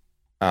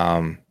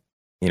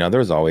you know,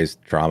 there's always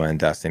drama in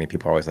Destiny.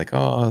 People are always like,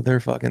 "Oh, they're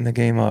fucking the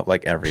game up."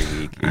 Like every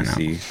week, you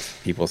see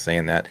people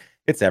saying that.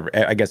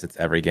 I guess it's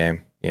every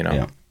game, you know.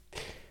 Yeah.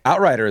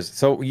 Outriders.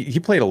 So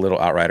you played a little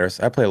Outriders.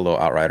 I played a little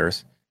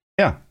Outriders.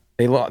 Yeah.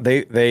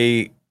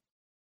 They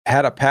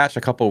had a patch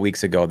a couple of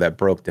weeks ago that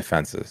broke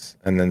defenses,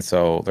 and then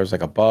so there's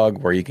like a bug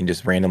where you can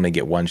just randomly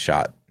get one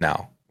shot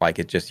now. Like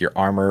it just your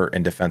armor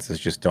and defenses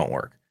just don't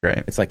work.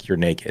 Right. It's like you're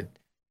naked.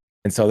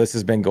 And so this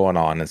has been going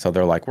on. And so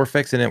they're like, we're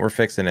fixing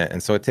it.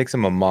 And so it takes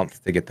them a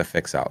month to get the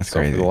fix out. That's so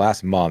crazy. for the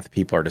last month,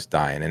 people are just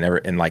dying.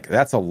 And like,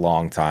 that's a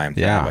long time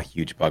to have a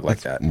huge bug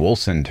like that.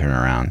 Wilson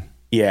turnaround.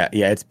 Yeah.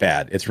 Yeah. It's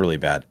bad. It's really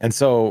bad. And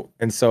so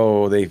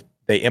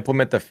they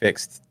implement the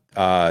fix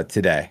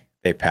today.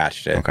 They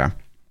patched it. Okay.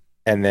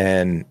 And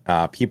then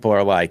people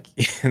are like,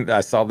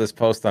 I saw this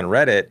post on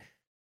Reddit.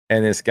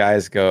 And this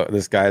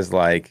guy's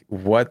like,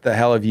 what the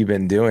hell have you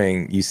been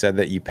doing? You said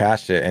that you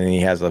patched it. And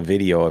he has a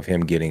video of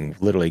him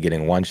literally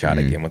getting one shot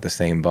again with the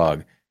same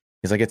bug.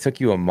 He's like, it took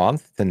you a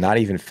month to not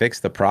even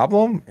fix the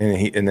problem.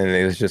 And then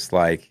it was just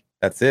like,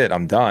 that's it.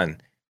 I'm done.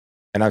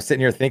 And I'm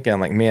sitting here thinking, I'm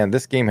like, man,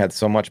 this game had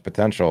so much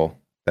potential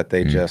that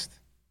they just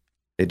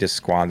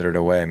squandered it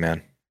away,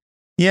 man.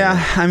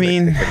 Yeah. I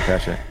mean, they couldn't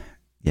patch it.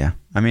 Yeah.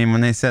 I mean,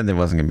 when they said there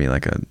wasn't going to be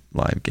like a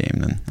live game,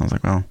 then I was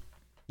like, well,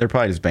 they're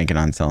probably just banking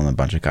on selling a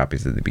bunch of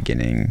copies at the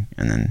beginning,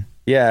 and then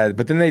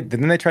but then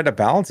they tried to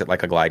balance it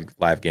like a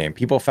live game.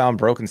 People found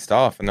broken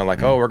stuff, and they're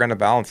like, "Oh, we're going to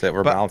balance it.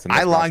 We're balancing."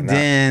 I logged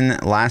in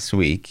last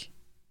week,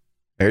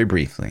 very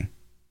briefly,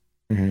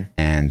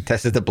 and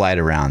tested the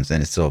blighted rounds,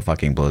 and it still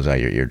fucking blows out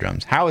your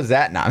eardrums. How is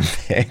that not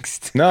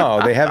fixed?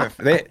 No, they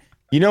haven't.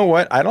 You know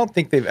what? I don't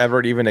think they've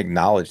ever even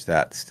acknowledged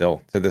that.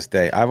 Still to this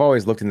day, I've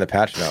always looked in the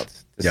patch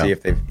notes to see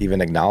if they've even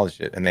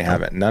acknowledged it, and they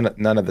haven't.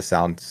 None of the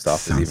sound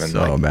stuff is even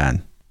so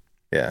bad.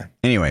 Yeah.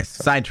 Anyways,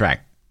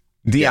 sidetrack.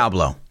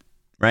 Diablo,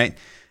 right?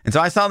 And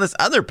so I saw this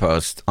other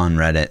post on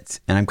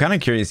Reddit, and I'm kind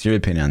of curious your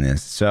opinion on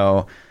this.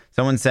 So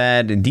someone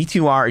said,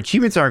 D2R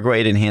achievements are a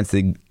great to enhance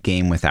the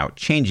game without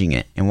changing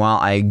it. And while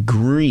I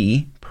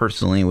agree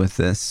personally with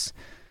this,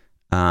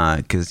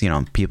 because,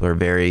 people are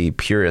very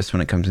purist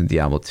when it comes to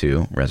Diablo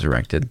 2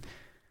 Resurrected,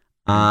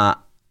 I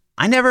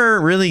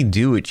never really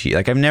do achieve.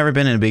 Like, I've never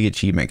been a big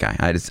achievement guy.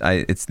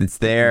 It's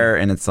there,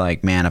 and it's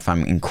like, man, if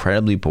I'm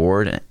incredibly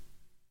bored,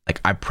 like,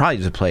 I probably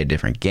just play a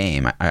different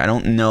game. I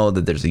don't know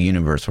that there's a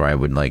universe where I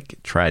would like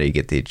try to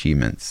get the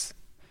achievements.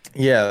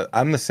 Yeah,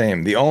 I'm the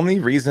same. The only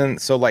reason,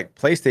 so like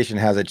PlayStation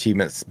has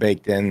achievements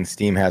baked in,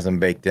 Steam has them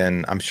baked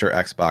in. I'm sure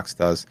Xbox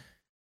does.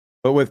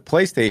 But with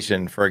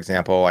PlayStation, for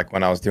example, like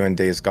when I was doing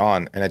Days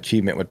Gone, an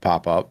achievement would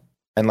pop up.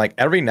 And like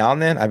every now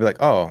and then I'd be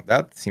like, oh,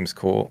 that seems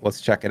cool.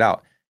 Let's check it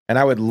out. And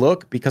I would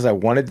look because I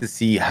wanted to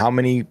see how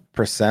many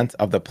 %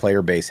 of the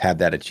player base had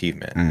that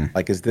achievement.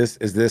 Like, is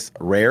this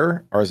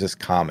rare or is this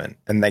common?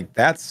 And like,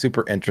 that's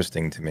super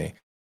interesting to me.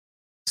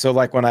 So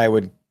like when I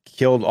would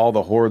kill all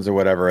the hordes or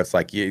whatever, it's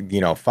like,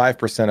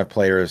 5% of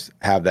players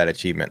have that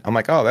achievement. I'm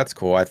like, oh, that's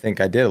cool. I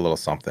think I did a little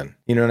something.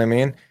 You know what I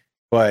mean?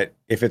 But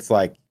if it's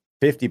like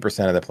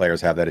 50% of the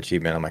players have that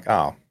achievement, I'm like,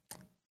 oh,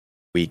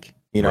 weak.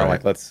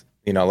 Like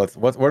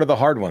what are the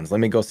hard ones? Let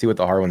me go see what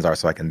the hard ones are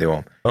so I can do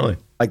them. Totally.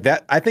 Like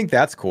that, I think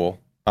that's cool.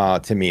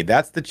 To me,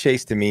 that's the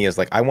chase. To me, is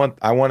like I want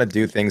to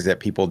do things that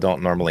people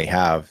don't normally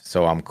have,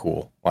 so I'm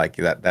cool. Like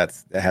that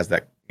has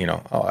that.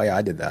 Oh yeah,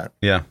 I did that.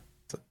 Yeah.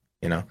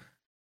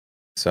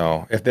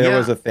 So if there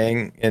was a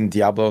thing in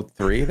Diablo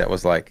 3 that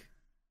was like,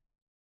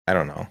 I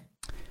don't know,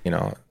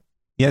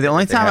 Yeah, the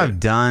only time I've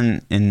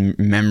done in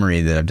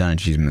memory that I've done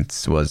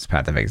achievements was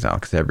Path of Exile,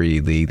 because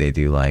every league they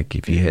do like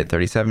if you hit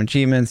 37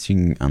 achievements, you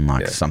can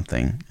unlock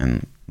something.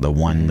 And the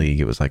one league,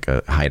 it was like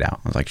a hideout.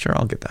 I was like, sure,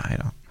 I'll get the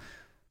hideout.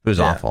 It was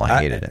awful.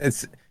 I hated it.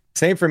 It's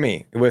same for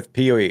me with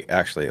PoE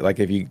actually. Like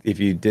if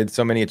you did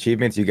so many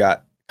achievements, you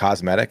got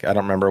cosmetic. I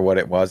don't remember what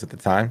it was at the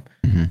time,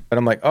 but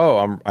I'm like,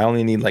 oh, I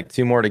only need like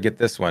 2 more to get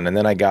this one, and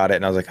then I got it,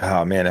 and I was like,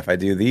 oh man, if I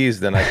do these,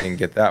 then I can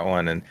get that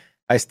one. And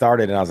I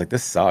started, and I was like,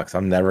 this sucks.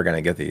 I'm never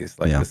gonna get these.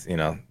 Like this,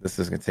 this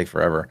is gonna take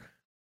forever.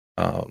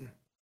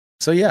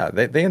 So yeah,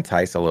 they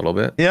entice a little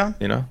bit. Yeah,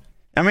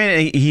 I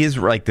mean, he is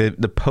like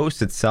the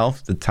post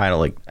itself, the title,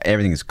 like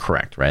everything is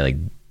correct, right? Like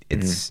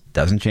it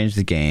doesn't change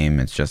the game.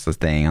 It's just a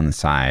thing on the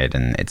side,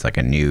 and it's like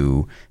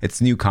new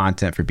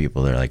content for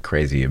people that are like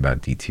crazy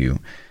about D2.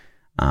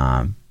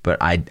 But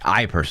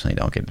I personally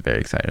don't get very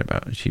excited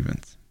about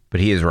achievements. But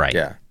he is right.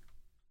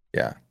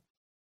 Yeah.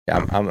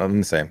 I'm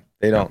the same.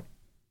 They don't.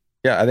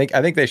 Yeah, I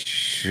think they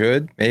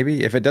should,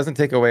 maybe, if it doesn't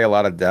take away a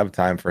lot of dev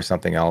time for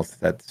something else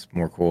that's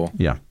more cool.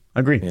 Yeah,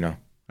 agreed.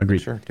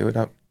 Agreed. Sure, do it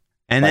up.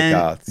 And like,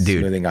 then,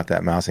 smoothing out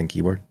that mouse and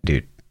keyboard.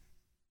 Dude,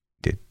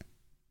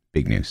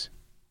 big news.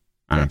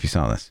 I don't know if you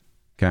saw this.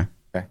 Okay.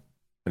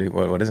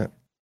 What is it?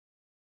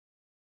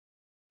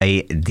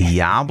 A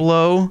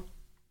Diablo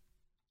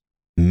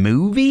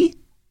movie?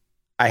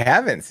 I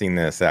haven't seen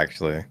this,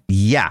 actually.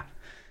 Yeah.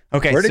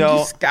 Okay, where did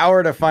you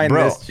scour to find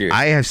this juice?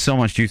 I have so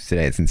much juice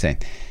today. It's insane.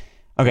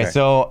 Okay,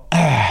 so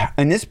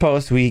in this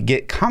post, we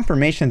get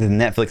confirmation that the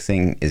Netflix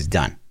thing is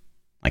done.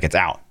 Like, it's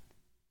out.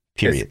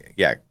 Period.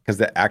 Because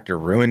the actor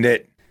ruined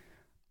it.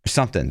 Or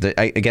something.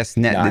 I guess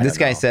this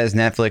guy says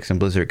Netflix and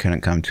Blizzard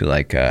couldn't come to,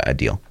 like, a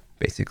deal,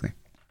 basically.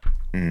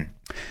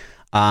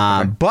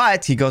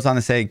 But he goes on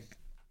to say,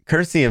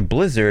 courtesy of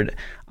Blizzard,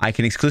 I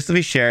can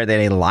exclusively share that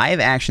a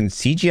live-action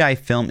CGI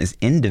film is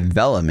in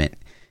development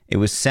It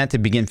was set to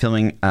begin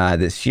filming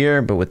this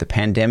year, but with the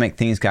pandemic,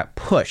 things got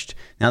pushed.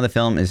 Now the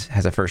film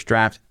has a first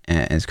draft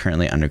and is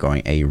currently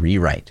undergoing a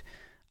rewrite.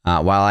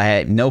 While I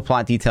had no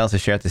plot details to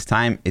share at this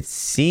time, it's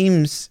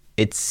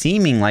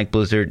seeming like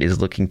Blizzard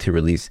is looking to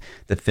release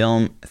the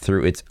film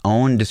through its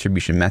own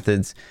distribution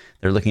methods.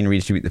 They're looking to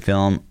redistribute the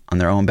film on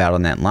their own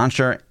Battle.net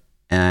launcher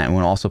and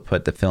will also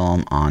put the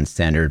film on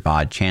standard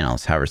VOD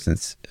channels. However,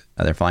 since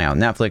they're falling out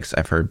with Netflix,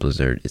 I've heard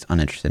Blizzard is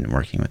uninterested in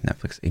working with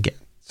Netflix again.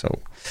 So,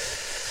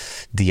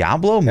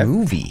 Diablo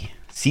movie,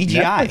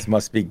 CGI. Netflix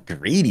must be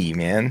greedy,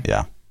 man.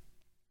 Yeah.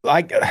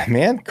 Like,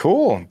 man,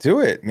 cool. Do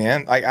it,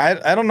 man. Like,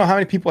 I don't know how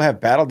many people have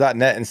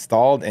Battle.net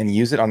installed and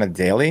use it on a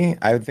daily.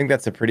 I would think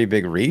that's a pretty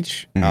big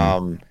reach.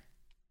 Mm-hmm.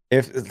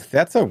 If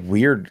that's a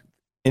weird,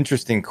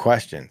 interesting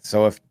question.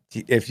 So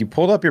if you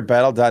pulled up your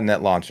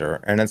Battle.net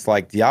launcher and it's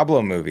like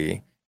Diablo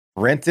movie,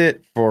 rent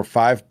it for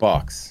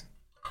 $5,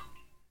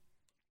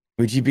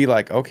 would you be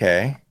like,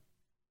 okay?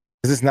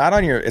 Because it's not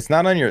on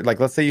your,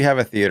 like, let's say you have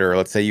a theater, or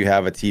let's say you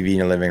have a TV in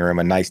your living room,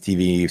 a nice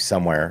TV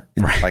somewhere.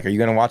 Right. Like, are you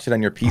going to watch it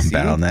on your PC?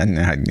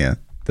 Battle.net, yeah.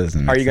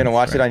 Doesn't are you going to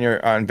watch it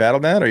on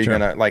Battle.net? Or are you going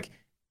to, like,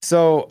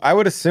 so I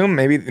would assume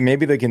maybe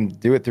they can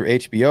do it through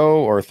HBO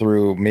or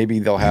through, maybe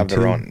they'll have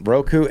their own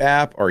Roku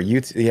app or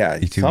YouTube. Yeah.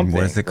 YouTube, something,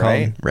 what is it called?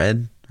 Right?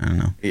 Red? I don't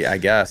know. Yeah, I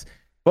guess.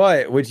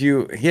 But would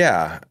you,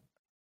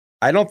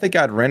 I don't think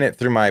I'd rent it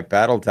through my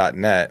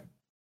Battle.net.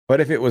 But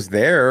if it was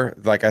there,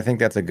 like, I think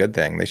that's a good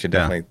thing. They should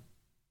definitely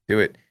do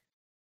it.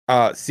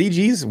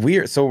 CG's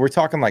weird. So we're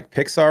talking like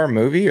Pixar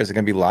movie, or is it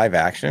going to be live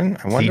action?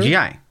 I wonder.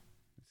 CGI. It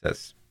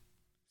says.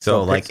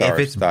 So like Pixar if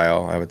it's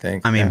style, I would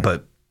think. I mean,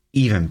 but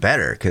even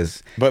better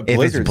because if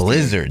it's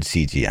Blizzard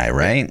CGI,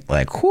 right?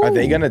 Like, whoo. Are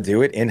they going to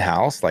do it in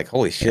house? Like,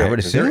 holy shit! I would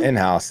assume their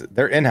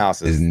in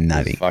house is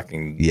nutty, is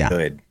fucking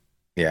good.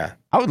 Yeah,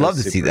 I would love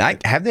to see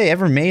that. Have they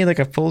ever made like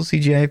a full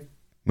CGI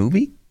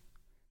movie?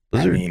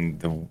 Blizzard? I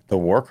mean, the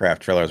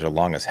Warcraft trailers are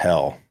long as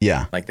hell.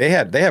 Yeah. Like they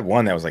had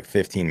one that was like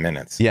 15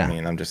 minutes. Yeah. I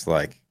mean, I'm just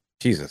like,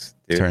 Jesus,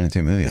 dude. Turned into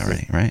a movie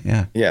already, right?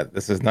 Yeah. Yeah,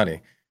 this is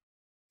nutty.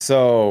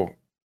 So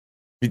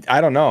I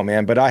don't know,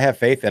 man, but I have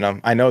faith in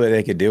them. I know that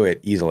they could do it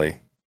easily,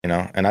 and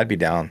I'd be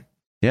down.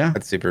 Yeah.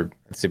 I'd super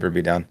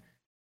be down.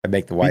 I'd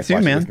make the wife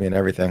watch it with me and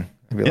everything.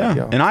 I'd be like,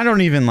 yo. And I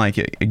don't even like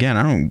it. Again,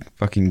 I don't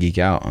fucking geek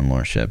out on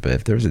lore shit, but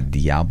if there's a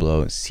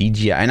Diablo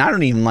CGI, and I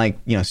don't even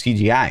like,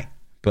 CGI,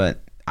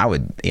 but I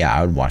would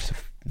watch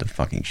the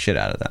fucking shit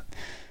out of that.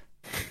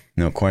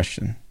 No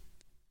question.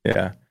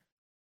 Yeah.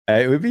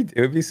 It would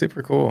be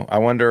super cool. I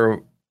wonder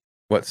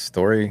what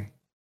story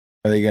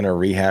are they going to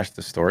rehash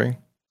the story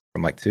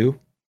from like 2?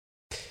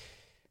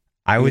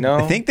 I would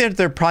think that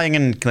they're probably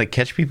going to like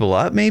catch people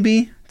up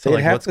maybe. So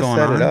like what's going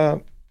on? It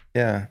up.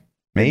 Yeah.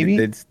 Maybe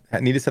they'd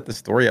need to set the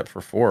story up for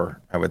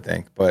 4, I would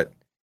think, but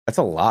that's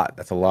a lot.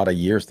 That's a lot of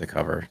years to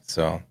cover.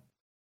 So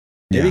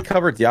maybe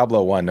cover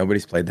Diablo 1.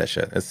 Nobody's played that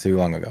shit. It's too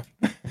long ago.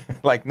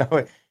 Like, no,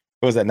 what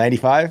was that,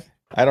 95?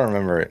 I don't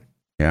remember it.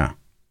 Yeah.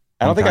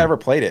 I don't think I ever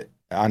played it,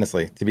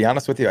 honestly. To be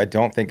honest with you, I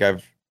don't think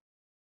if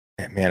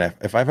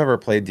I've ever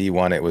played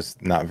D1, it was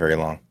not very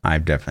long. I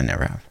definitely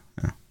never have.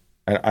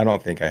 Yeah. I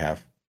don't think I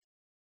have.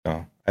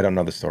 No, I don't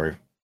know the story.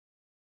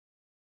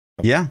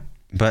 Yeah,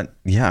 but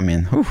I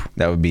mean,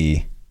 that'd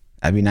be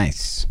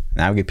nice.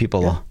 That would get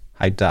people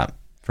hyped up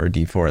for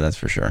D4, that's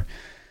for sure.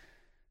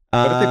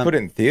 But if they put it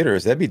in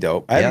theaters, that'd be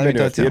dope. I haven't been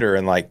to a theater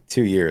in like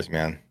 2 years,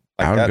 man.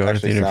 Like, I would that go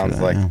actually to theater sounds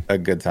for that, like a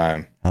good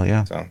time. Hell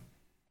yeah. So,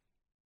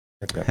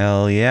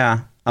 hell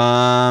yeah.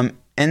 And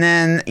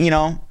then,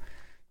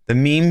 the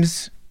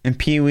memes in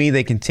PoE,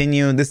 they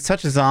continue. This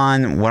touches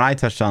on what I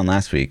touched on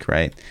last week,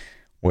 right?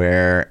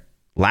 Where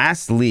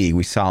last league,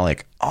 we saw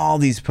like all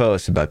these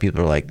posts about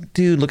people are like,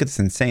 dude, look at this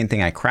insane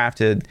thing I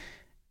crafted.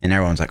 And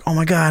everyone's like, oh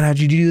my God, how'd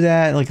you do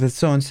that? Like, that's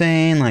so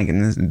insane. Like,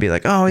 and this would be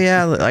like, oh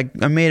yeah, like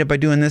I made it by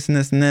doing this and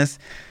this and this.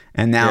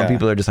 And now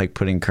people are just like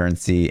putting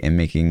currency and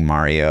making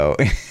Mario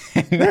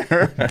in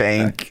their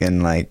bank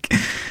and like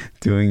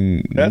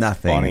doing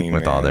nothing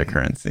with all their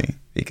currency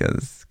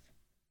because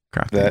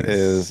crafting. That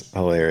is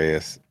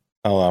hilarious.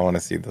 Oh, I want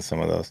to see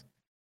some of those.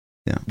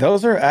 Yeah.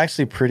 Those are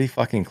actually pretty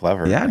fucking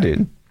clever. Yeah, man.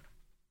 Dude.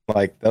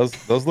 Like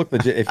those look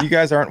legit. If you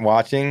guys aren't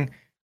watching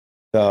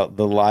the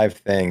live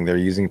thing, they're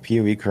using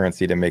PoE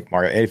currency to make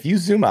Mario. And if you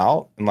zoom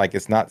out and like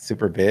it's not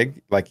super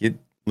big, like it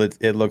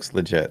looks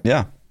legit.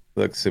 Yeah. It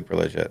looks super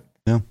legit.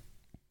 Yeah.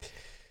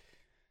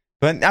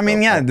 But I mean,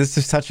 this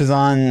just touches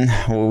on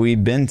what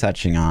we've been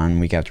touching on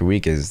week after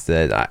week is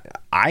that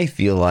I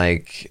feel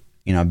like,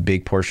 a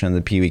big portion of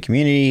the PoE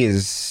community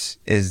is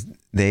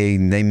they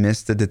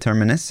missed the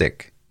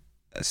deterministic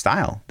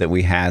style that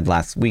we had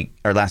last week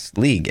or last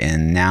league,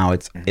 and now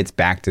it's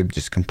back to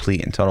just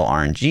complete and total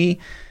RNG.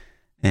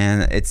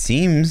 And it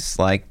seems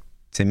like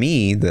to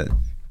me that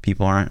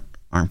people aren't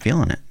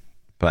feeling it.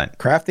 But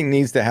crafting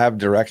needs to have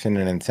direction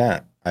and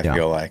intent. I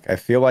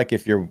feel like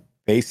if you're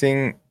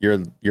basing your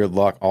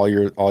luck, all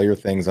your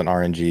things on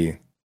RNG,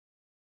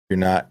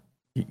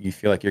 you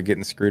feel like you're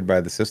getting screwed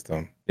by the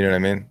system. You know what I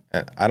mean?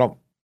 I don't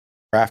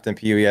craft in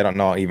PoE. I don't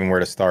know even where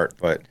to start,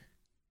 but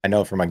I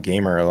know from a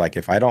gamer, like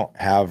if I don't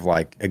have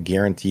like a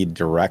guaranteed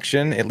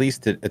direction, at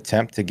least to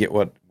attempt to get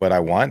what I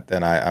want,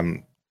 then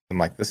I'm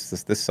like,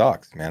 this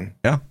sucks, man.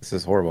 Yeah. This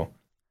is horrible.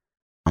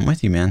 I'm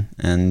with you, man.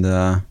 And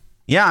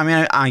yeah, I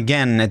mean,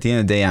 again, at the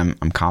end of the day, I'm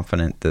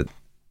confident that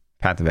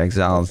Path of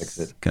Exile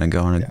is going to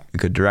go in a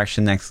good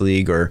direction next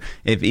league, or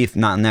if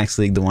not next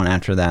league, the one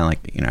after that,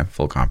 like, you know,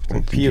 full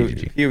confidence.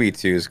 PoE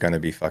 2 is going to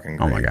be fucking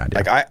great. Oh my God. Yeah.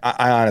 Like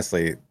I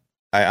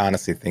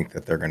honestly think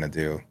that they're going to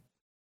do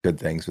good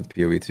things with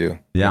PoE 2.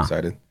 Yeah. I'm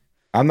excited.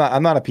 I'm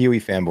not a PoE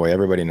fanboy.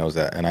 Everybody knows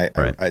that. And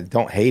I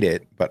don't hate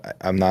it, but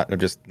I'm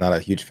just not a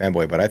huge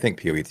fanboy, but I think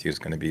PoE 2 is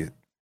going to be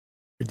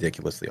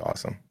ridiculously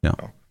awesome. Yeah.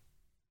 So.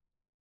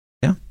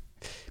 Yeah.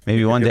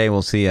 Maybe one day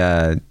we'll see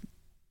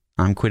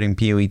I'm quitting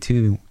PoE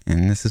 2,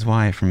 and this is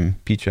why from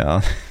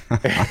ThaPchild on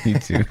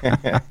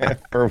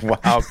YouTube. For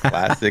WoW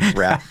Classic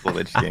Wrath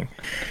Village King.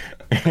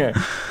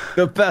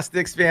 The best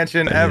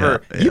expansion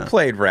ever. Yeah. You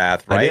played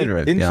Wrath, right?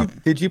 I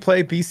did, Did you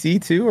play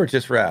BC too, or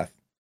just Wrath?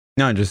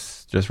 No,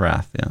 just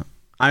Wrath, yeah.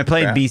 I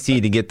played Wrath.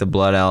 BC to get the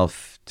Blood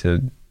Elf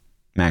to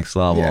max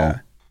level,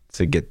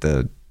 to get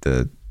the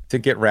to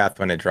get Wrath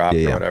when it dropped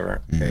or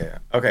whatever. Mm-hmm. Yeah.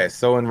 Okay,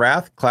 so when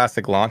Wrath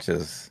Classic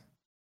launches,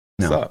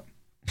 what's up?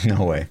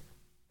 No way.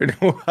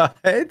 What?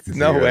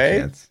 No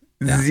way.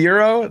 Yeah.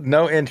 Zero?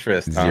 No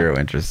interest. Zero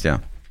interest, yeah.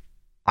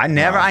 I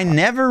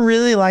never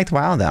really liked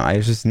WoW though. I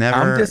was just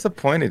never. I'm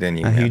disappointed in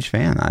you. Huge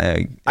fan.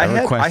 I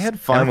had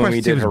fun when we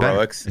did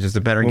heroics. It's just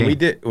a better game.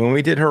 When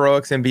we did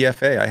heroics in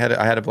BFA, I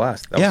had a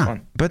blast. That was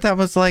fun. But that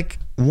was like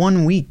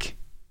 1 week,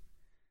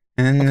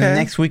 and then the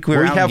next week we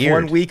have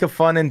 1 week of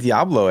fun in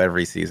Diablo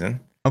every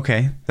season.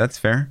 Okay, that's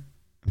fair.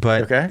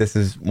 But this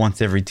is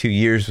once every 2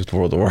 years with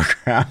World of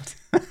Warcraft.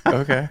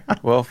 Okay.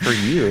 Well, for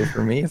you,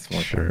 for me, it's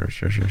more. Sure.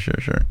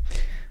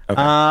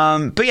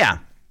 Okay. But yeah.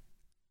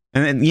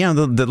 And then, you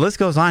know, the list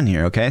goes on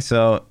here, okay?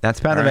 So that's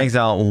Path of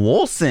Exile.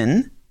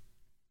 Wolcen,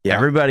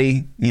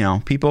 everybody, you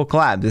know, people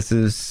collab. This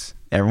is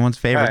everyone's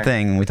favorite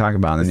thing we talk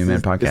about in the New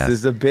Man podcast. This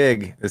is a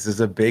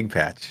big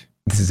patch.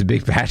 This is a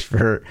big patch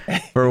for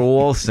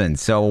Wolcen.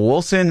 So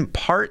Wolcen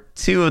part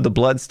 2 of the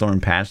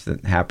Bloodstorm patch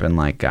that happened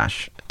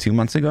 2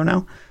 months ago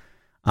now.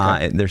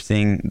 They're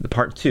seeing the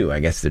part 2. I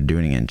guess they're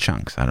doing it in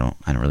chunks. I don't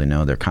really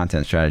know their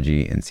content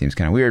strategy, and it seems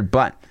kind of weird,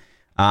 but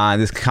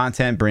this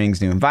content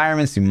brings new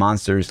environments, new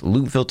monsters,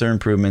 loot filter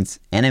improvements,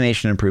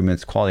 animation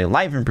improvements, quality of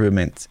life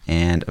improvements,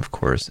 and of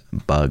course,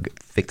 bug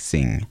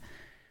fixing.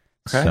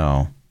 Okay.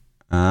 So,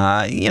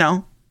 you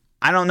know,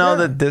 I don't know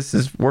that this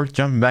is worth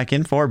jumping back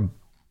in for,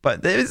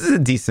 but this is a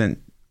decent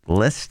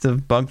list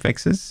of bug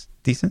fixes.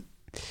 Decent.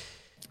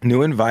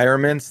 New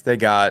environments. They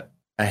got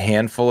a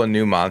handful of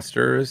new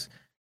monsters.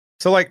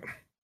 So, like,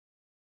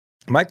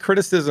 my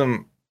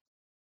criticism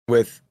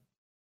with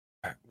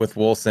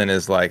Wolcen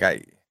is like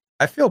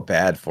I feel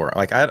bad for him.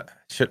 Like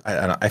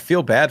I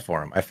feel bad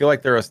for him. I feel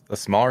like they're a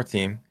smaller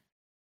team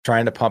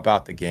trying to pump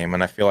out the game,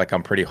 and I feel like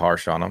I'm pretty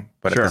harsh on them.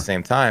 But at the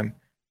same time,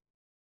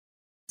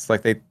 it's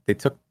like they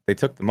took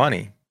the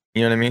money.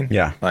 You know what I mean?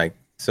 Yeah. Like,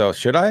 so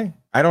should I?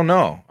 I don't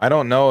know. I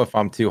don't know if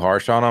I'm too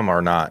harsh on them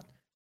or not.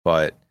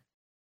 But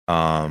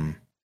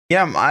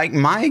yeah,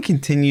 my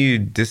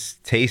continued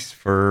distaste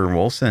for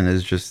Wolcen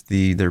is just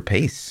their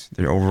pace.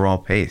 Their overall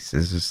pace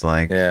is just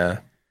like, I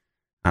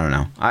don't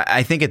know.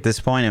 I think at this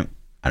point,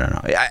 I don't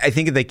know. I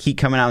think if they keep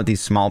coming out with these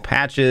small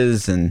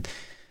patches, and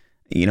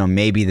you know,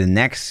 maybe the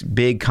next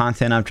big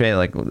content update,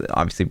 like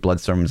obviously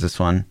Bloodstorm was this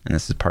one, and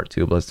this is part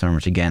 2 of Bloodstorm,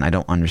 which again, I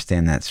don't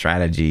understand that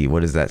strategy.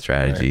 What is that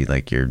strategy? Right.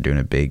 Like you're doing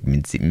a big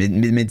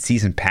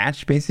mid-season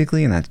patch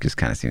basically, and that just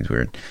kind of seems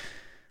weird.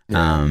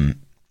 Yeah.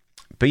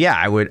 But yeah,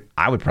 I would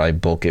probably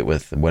bulk it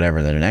with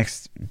whatever the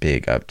next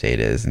big update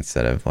is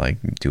instead of like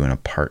doing a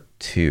part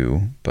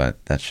 2.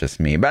 But that's just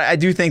me. But I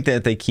do think that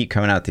if they keep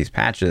coming out these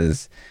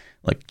patches,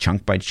 like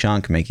chunk by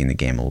chunk, making the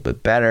game a little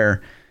bit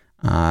better,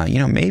 you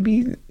know,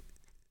 maybe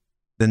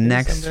the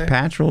next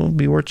patch will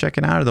be worth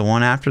checking out, or the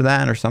one after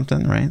that, or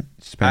something, right? It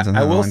just depends on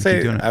how long you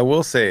keep doing it. I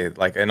will say,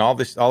 like, in all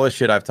this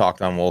shit I've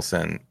talked on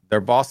Wolcen,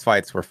 their boss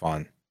fights were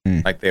fun.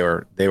 Like they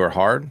were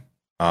hard.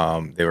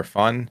 They were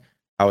fun.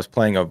 I was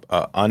playing a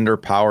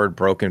underpowered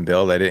broken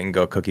build. I didn't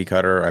go cookie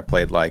cutter. I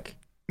played like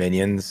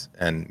minions,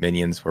 and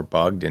minions were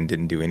bugged and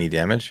didn't do any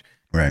damage.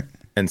 Right.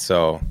 And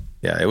so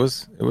it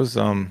was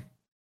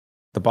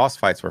the boss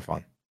fights were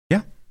fun.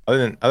 Yeah.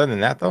 Other than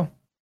that, though.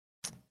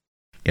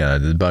 Yeah,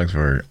 the bugs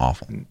were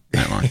awful.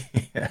 Yeah,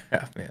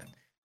 man.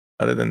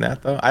 Other than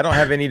that, though, I don't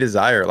have any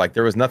desire. Like,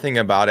 there was nothing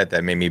about it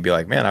that made me be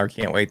like, man, I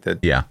can't wait to.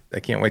 Yeah.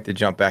 I can't wait to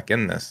jump back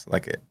in this.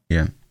 Like it.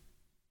 Yeah.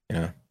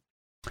 Yeah.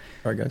 All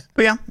right, guys.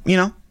 But yeah, you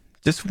know,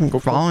 just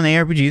following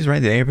ARPGs,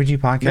 right? The ARPG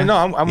podcast. No,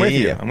 I'm with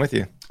you. I'm with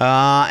you.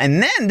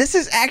 And then this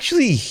is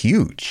actually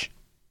huge,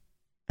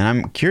 and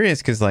I'm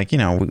curious because, like, you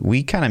know,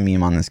 we kind of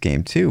meme on this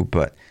game too,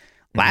 but.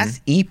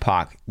 Last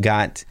Epoch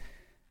got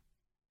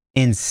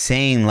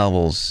insane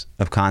levels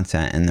of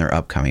content in their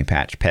upcoming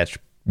patch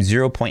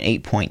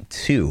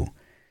 0.8.2.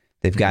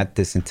 They've got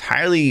this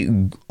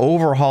entirely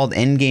overhauled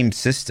endgame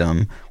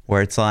system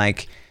where it's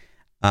like,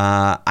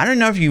 I don't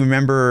know if you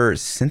remember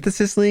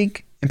Synthesis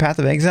League in Path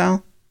of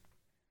Exile.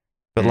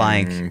 But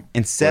like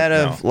instead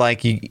of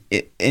like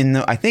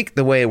I think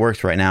the way it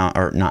works right now,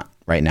 or not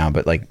right now,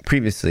 but like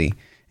previously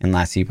in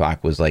Last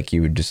Epoch was like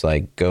you would just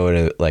like go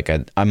to like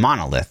a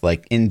monolith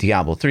like in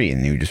Diablo 3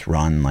 and you just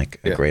run like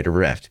a greater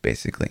rift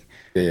basically.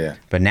 Yeah.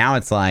 But now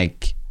it's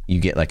like you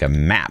get like a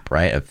map,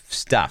 right, of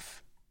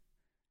stuff.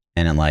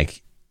 And then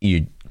like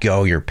you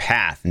go your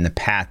path, and the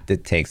path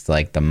dictates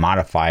like the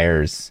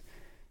modifiers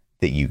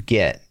that you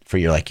get for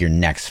your like your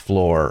next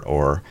floor,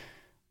 or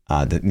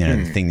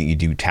the thing that you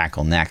do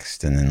tackle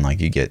next, and then like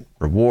you get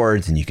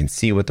rewards and you can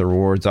see what the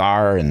rewards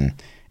are, and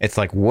it's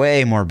like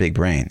way more big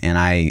brain. And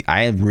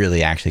I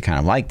really actually kind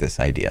of like this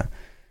idea.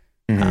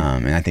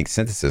 And I think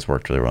Synthesis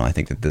worked really well. I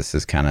think that this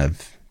is kind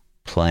of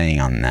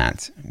playing on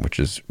that, which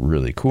is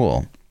really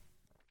cool.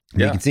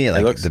 You can see it,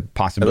 like the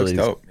possibilities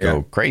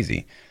go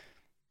crazy.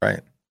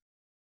 Right.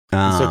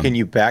 So can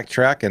you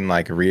backtrack and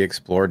like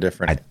re-explore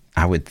different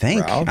I would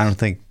think. routes? I don't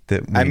think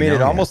that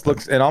it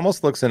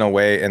almost looks in a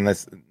way, and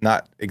that's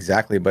not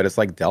exactly, but it's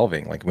like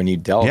delving. Like when you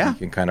delve, you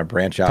can kind of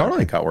branch out and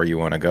pick out where you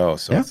want to go.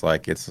 So it's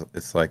like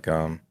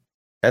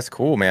that's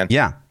cool, man.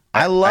 Yeah.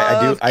 I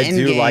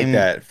do like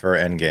that for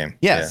endgame.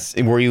 Yes.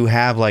 Where you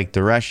have like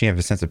direction, you have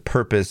a sense of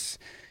purpose.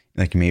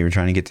 Like maybe you're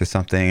trying to get to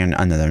something in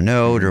another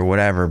node or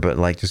whatever, but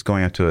like just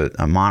going up to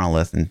a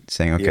monolith and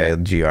saying, okay,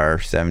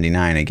 GR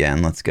 79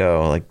 again, let's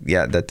go. Like,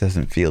 that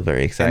doesn't feel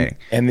very exciting.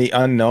 And the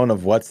unknown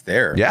of what's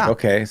there. Yeah. Like,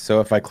 okay, so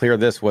if I clear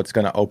this, what's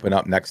going to open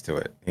up next to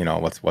it? You know,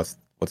 what's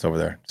over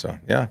there? So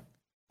yeah,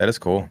 that is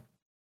cool.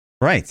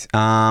 Right.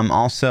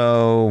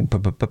 Also,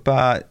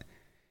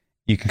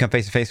 you can come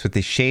face to face with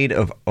the Shade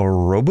of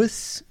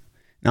Orobus,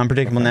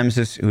 non-predictable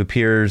nemesis who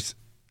appears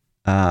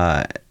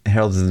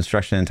heralds the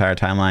destruction of the entire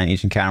timeline.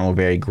 Each encounter will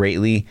vary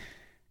greatly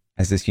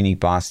as this unique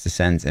boss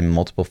descends in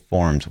multiple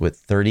forms with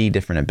 30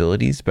 different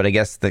abilities. But I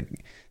guess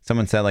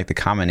someone said like the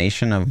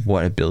combination of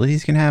what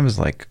abilities can have is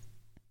like,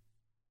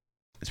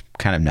 it's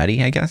kind of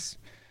nutty, I guess.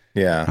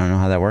 Yeah. I don't know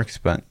how that works,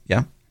 but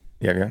yeah.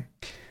 Yeah.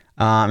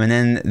 And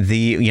then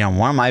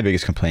one of my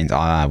biggest complaints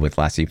with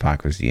Last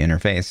Epoch was the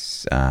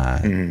interface.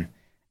 And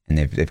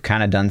they've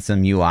kind of done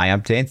some UI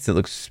updates. It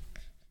looks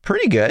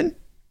pretty good.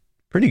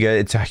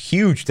 It's a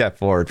huge step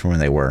forward from where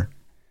they were.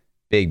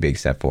 Big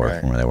step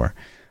forward from where they were.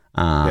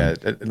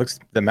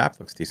 The map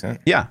looks decent.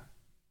 Yeah.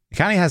 It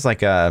kind of has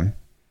like a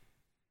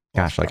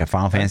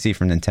Final Fantasy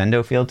from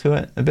Nintendo feel to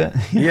it a bit.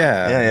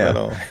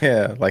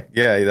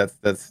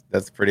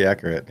 That's pretty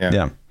accurate.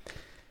 Yeah.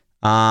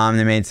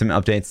 They made some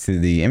updates to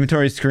the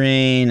inventory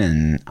screen,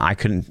 and I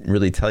couldn't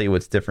really tell you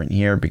what's different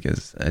here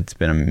because it's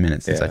been a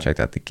minute since I checked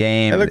out the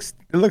game. It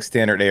looks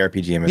standard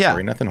ARPG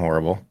inventory, nothing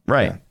horrible.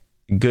 Right.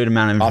 Good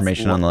amount of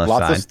information on the left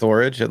side. Lots of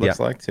storage, it looks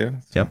like, too.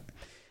 So. Yep.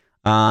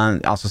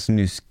 Also some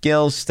new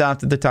skills stuff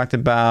that they talked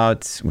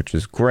about, which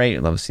is great. I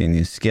love seeing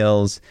new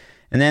skills.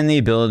 And then the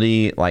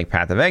ability, like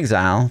Path of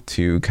Exile,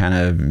 to kind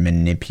of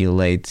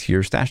manipulate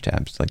your stash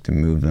tabs, like to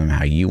move them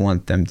how you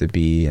want them to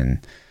be and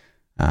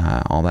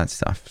all that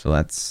stuff. So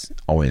that's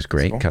always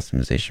great. That's cool.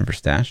 Customization for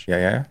stash.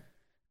 Yeah.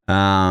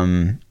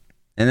 And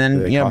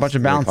then, a bunch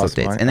of balance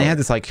updates. And they had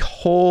this like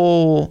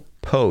whole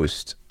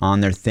post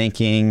on their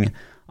thinking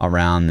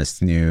around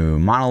this new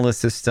monolith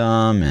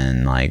system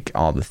and like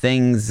all the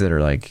things that are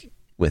like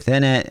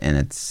within it, and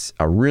it's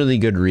a really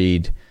good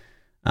read.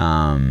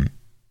 And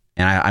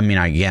I mean,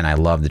 again, I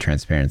love the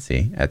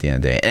transparency at the end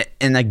of the day.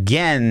 And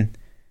again,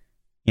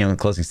 my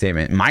closing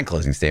statement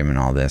in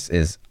all this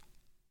is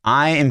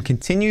I'm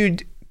continuing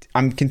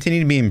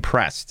to be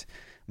impressed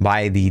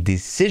by the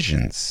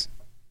decisions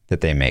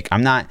that they make.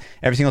 I'm not,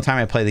 every single time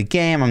I play the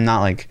game, I'm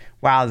not like,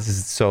 wow, this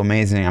is so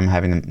amazing, I'm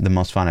having the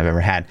most fun I've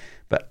ever had.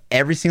 But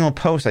every single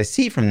post I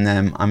see from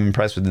them, I'm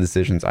impressed with the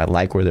decisions. I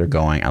like where they're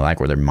going. I like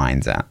where their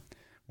mind's at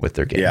with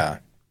their game.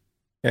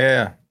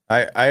 Yeah.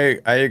 I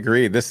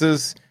agree.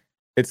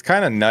 It's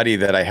kind of nutty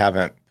that I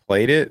haven't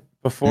played it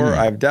before.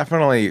 I've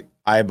definitely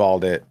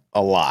eyeballed it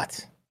a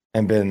lot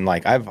and been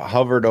like, I've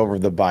hovered over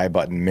the buy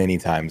button many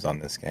times on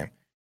this game,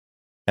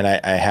 and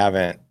I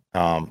haven't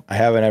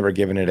ever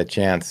given it a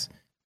chance.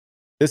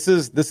 This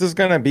is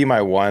gonna be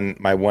my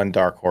one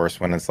dark horse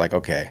when it's like,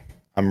 okay,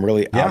 I'm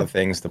really out of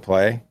things to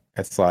play.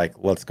 It's like,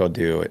 let's go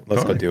do it.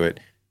 Go do it.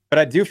 But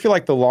I do feel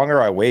like the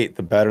longer I wait,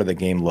 the better the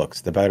game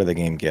looks, the better the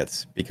game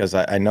gets. Because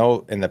I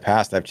know in the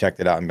past I've checked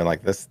it out and been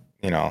like, this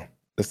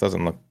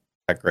doesn't look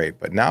that great.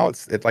 But now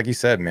it's like you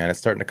said, man, it's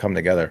starting to come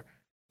together.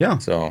 Yeah.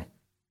 So,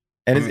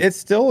 and it's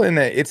still in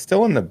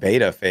the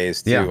beta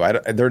phase too. Yeah.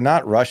 They're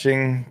not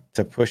rushing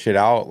to push it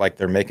out. Like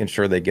they're making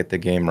sure they get the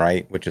game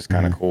right, which is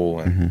kind of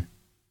cool. And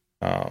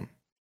I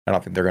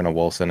don't think they're gonna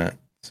Wilson it.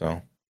 So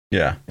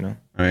yeah, I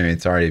mean,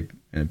 it's already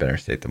in a better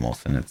state than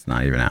Wilson. It's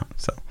not even out.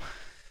 So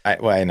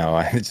I know.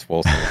 I just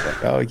Wilson was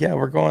like, oh yeah,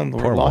 we're launching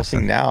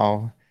Wilson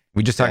now.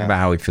 We just talked about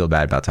how we feel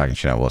bad about talking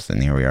shit on Wilson.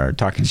 Here we are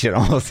talking shit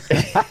on Wilson.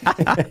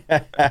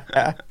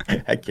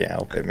 I can't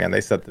help it, man.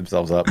 They set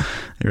themselves up.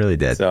 They really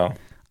did. So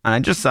I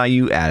just saw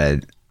you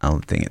added a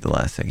thing at the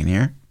last second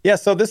here. Yeah,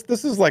 so this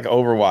is like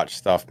Overwatch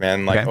stuff,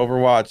 man. Like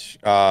Overwatch,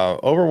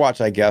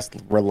 I guess,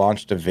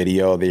 relaunched a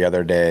video the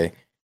other day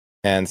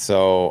And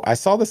so I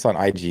saw this on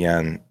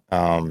IGN,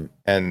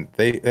 and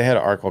they had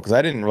an article because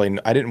I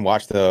didn't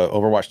watch the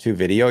Overwatch 2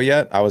 video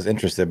yet. I was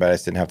interested, but I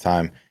just didn't have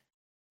time.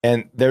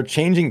 And they're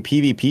changing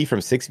PvP from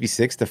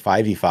 6v6 to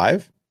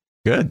 5v5.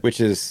 Good. Which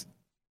is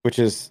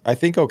I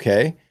think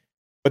okay,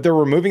 but they're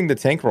removing the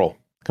tank role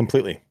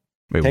completely.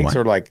 Wait, tanks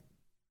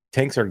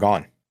what? are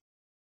gone.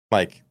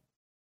 Like,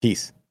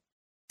 peace,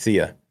 see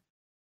ya.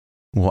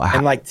 Well,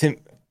 and like Tim.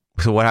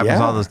 So what happens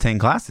to all those 10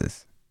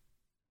 classes?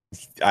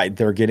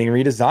 They're getting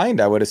redesigned,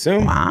 I would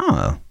assume.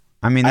 Wow.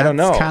 I mean, I don't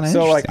know.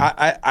 So like,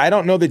 I I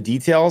don't know the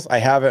details. I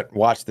haven't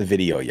watched the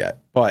video yet,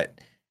 but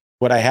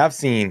what I have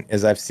seen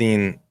is I've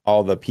seen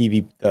all the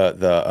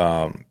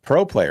the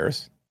pro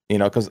players. You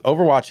know, because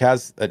Overwatch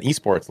has an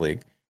esports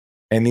league,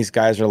 and these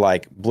guys are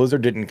like,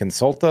 Blizzard didn't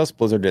consult us,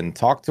 Blizzard didn't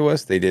talk to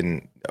us,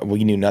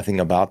 we knew nothing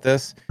about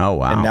this. Oh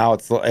wow! And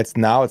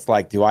now it's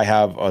like, do I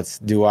have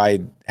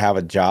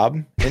a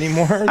job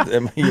anymore?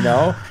 You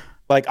know,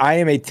 like I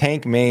am a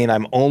tank main.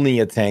 I'm only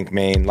a tank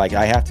main. Like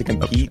I have to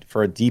compete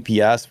for a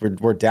DPS.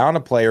 We're down a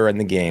player in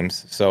the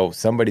games, so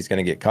somebody's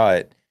gonna get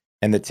cut,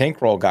 and the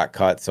tank role got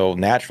cut. So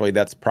naturally,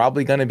 that's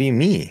probably gonna be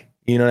me.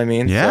 You know what I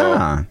mean?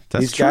 Yeah, so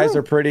that's these true.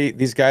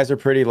 These guys are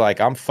pretty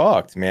like, I'm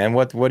fucked, man.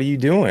 What are you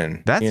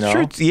doing? That's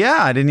true. Yeah,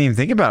 I didn't even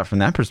think about it from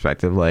that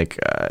perspective. Like,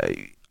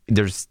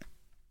 there's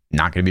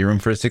not going to be room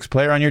for a 6th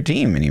player on your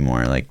team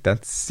anymore. Like,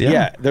 that's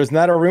there's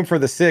not a room for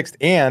the 6th,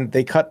 and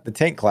they cut the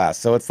tank class.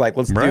 So it's like,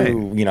 let's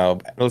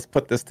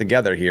put this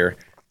together here.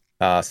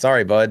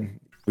 Sorry, bud.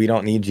 We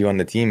don't need you on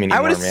the team anymore.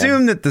 I would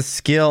assume that the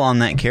skill on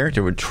that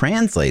character would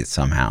translate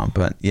somehow,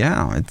 but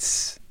yeah,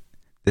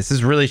 this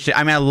is really.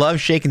 I mean, I love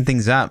shaking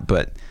things up,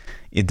 but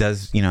it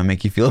does,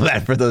 make you feel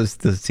bad for those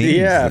teams.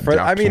 Yeah,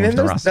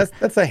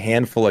 that's a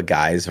handful of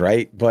guys,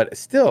 right? But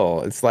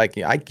still, it's like,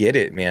 I get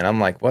it, man. I'm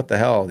like, what the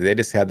hell? They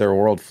just had their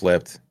world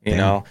flipped. You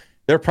know,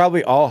 they're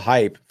probably all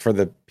hype for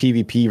the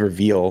PvP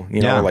reveal.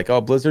 You know, like, oh,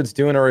 Blizzard's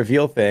doing a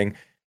reveal thing,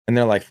 and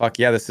they're like, fuck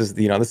yeah, this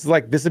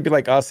would be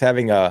like us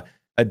having a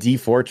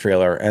D4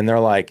 trailer, and they're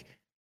like,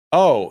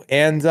 oh,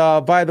 and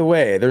by the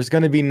way, there's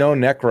going to be no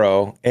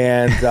Necro,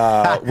 and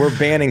we're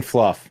banning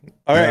Fluff.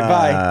 All right,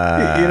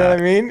 bye. You know what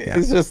I mean? Yeah.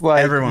 It's just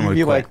like, everyone would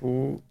quit.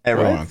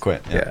 Everyone would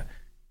quit. Yeah.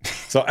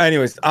 So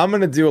anyways, I'm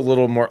going to do a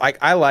little more.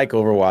 I like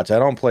Overwatch. I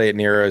don't play it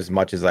near as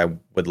much as I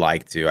would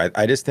like to.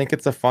 I just think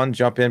it's a fun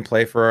jump in,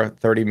 play for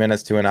 30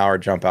 minutes to an hour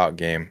jump out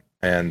game.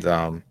 And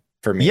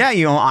for me.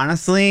 Yeah,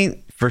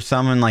 honestly, for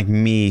someone like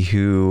me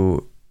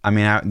who... I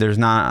mean, there's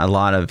not a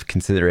lot of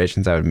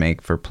considerations I would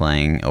make for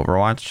playing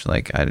Overwatch.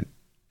 Like, it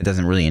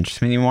doesn't really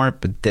interest me anymore,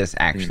 but this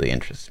actually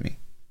interests me.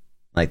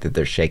 Like, that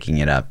they're shaking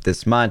it up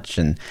this much.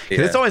 And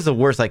it's always the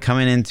worst, like,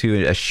 coming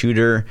into a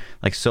shooter,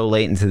 like, so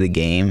late into the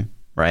game,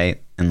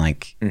 right? And,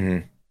 like,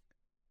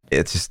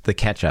 it's just, the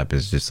catch-up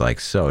is just,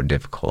 like, so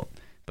difficult.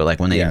 But, like,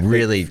 when they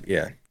really,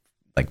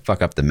 like,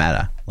 fuck up the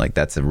meta, like,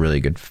 that's a really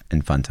good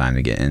and fun time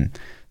to get in.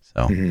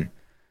 So,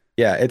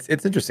 yeah, it's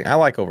interesting. I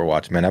like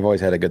Overwatch, man. I've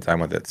always had a good time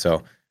with it.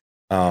 So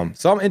I'm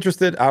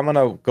interested. I'm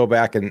gonna go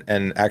back and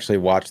actually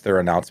watch their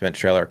announcement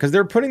trailer, because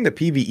they're putting the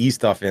PvE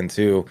stuff in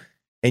too.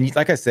 And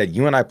like I said,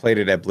 you and I played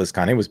it at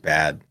BlizzCon. It was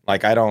bad.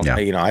 Like, I don't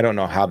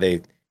know how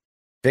they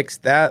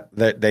fixed that.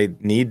 That they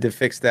need to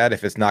fix that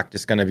if it's not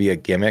just going to be a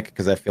gimmick,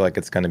 because I feel like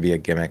it's going to be a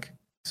gimmick.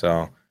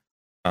 So,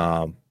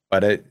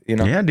 but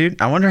yeah,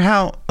 dude. I wonder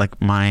how,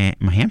 like, my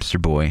hamster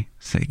boy.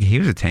 So he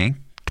was a tank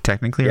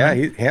technically. Yeah,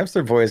 right?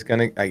 Hamster boy is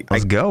gonna.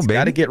 Let's go, baby.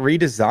 Got to get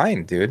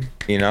redesigned, dude.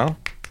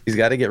 He's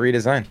got to get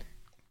redesigned.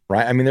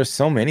 Right, I mean, there's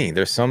so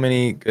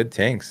many good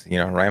tanks.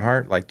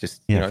 Reinhardt, like,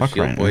 just fuck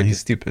Shield Ryan, Boy. man. He's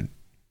stupid.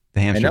 The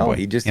hamster boy.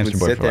 He just hamster would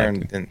boy sit there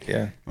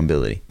and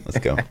mobility. Let's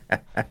go.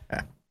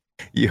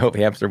 You hope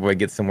Hamster Boy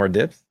gets some more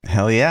dips.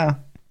 Hell yeah.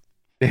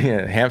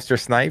 Yeah, hamster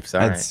snipes.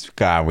 All right.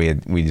 God,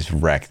 we just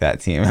wrecked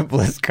that team at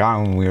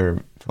BlizzCon when we were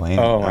playing.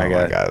 Oh my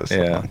god, it was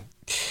so fun.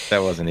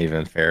 That wasn't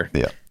even fair.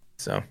 Yeah.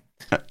 So,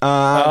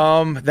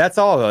 that's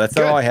all though. That's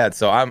all I had.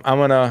 So I'm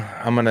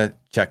gonna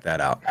check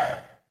that out.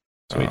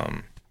 Sweet.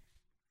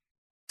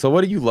 So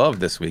what do you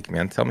love this week,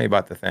 man? Tell me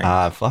about the thing.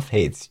 Fluff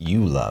hates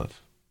you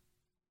love.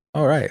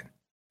 All right.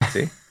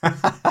 See,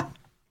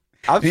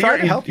 I'm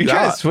trying to help you. You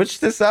trying to switch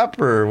this up,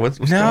 or what's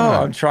no? Going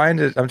on?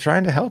 I'm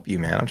trying to help you,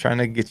 man. I'm trying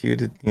to get you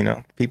to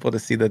people to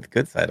see the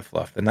good side of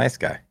Fluff, the nice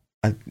guy.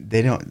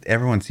 They don't.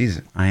 Everyone sees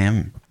it. I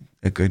am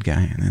a good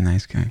guy and a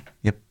nice guy.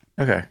 Yep.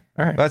 Okay.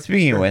 All right. But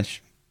speaking of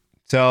which,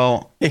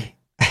 so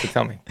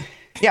tell me.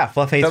 Yeah,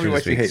 Fluff hates tell me what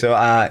this week. You hate. So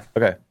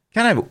okay.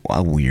 Kind of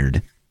a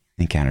weird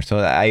encounter. So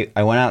I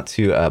went out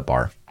to a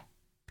bar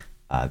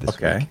this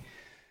week.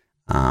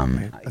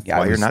 That's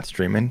why you're not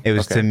streaming. It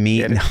was to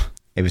meet. No,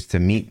 it was to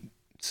meet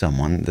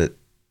someone that,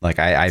 like,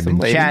 I've been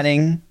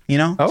chatting,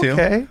 too.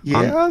 Okay.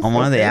 Yeah. On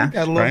one of the apps,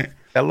 right?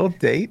 Got a little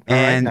date.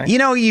 And nice.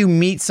 You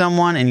meet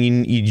someone and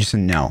you just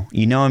know.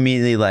 You know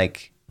immediately,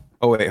 like.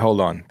 Oh wait, hold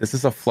on. This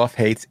is a Fluff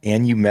hates,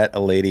 and you met a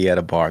lady at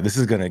a bar. This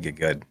is gonna get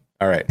good.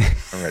 All right,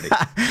 I'm ready.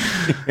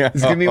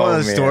 It's gonna be one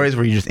of those stories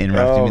where you just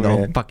interrupt me the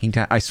whole fucking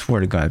time. I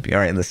swear to God. All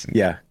right, listen.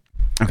 Yeah.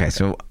 Okay,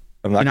 so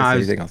I'm not gonna say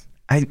anything else.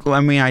 I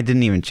mean, I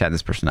didn't even chat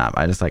this person up.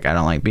 I just like, I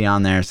don't like be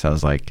on there. So I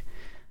was like,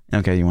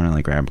 okay, you want to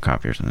like grab a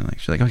coffee or something? Like,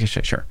 she's like, okay,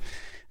 sure.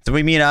 So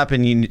we meet up,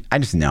 and I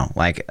just know,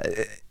 like,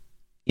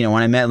 you know,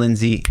 when I met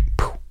Lindsay,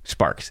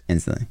 sparks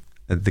instantly.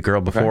 The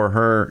girl before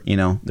her, you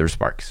know, there's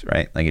sparks,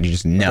 right? Like, you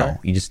just know.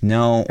 You just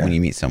know when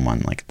you meet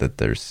someone, like, that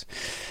there's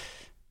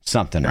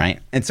something, right?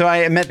 And so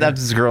I met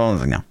this girl, and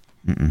I was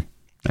like, no.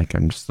 Like,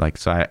 I'm just like,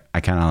 so I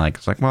kind of like,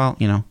 it's like, well,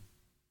 you know,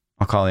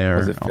 I'll call you.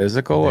 Was it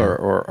physical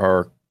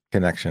or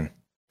connection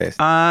based?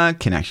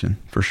 Connection,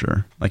 for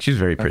sure. Like, she's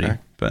very pretty,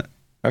 but.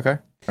 Okay.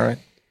 All right.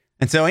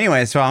 And so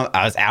anyway, so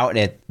I was out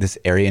at this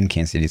area in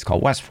Kansas City. It's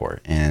called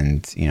Westport.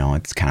 And, you know,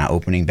 it's kind of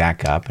opening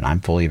back up, and I'm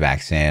fully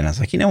vaccinated. And I was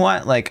like, you know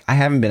what? Like, I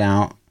haven't been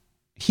out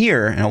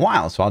here in a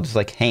while. So I'll just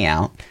like hang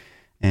out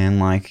and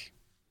like,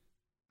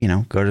 you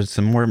know, go to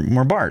some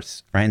more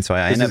bars. Right. And so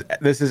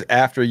this is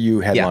after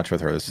you had lunch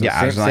with her. So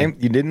same,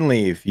 you didn't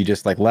leave. You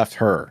just like left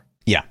her.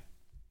 Yeah.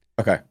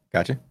 Okay.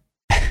 Gotcha.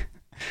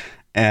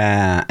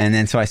 And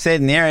then so I stayed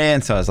in the area.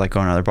 And so I was like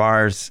going to other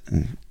bars.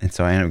 And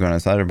so I ended up going to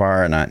this other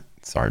bar, and I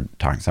started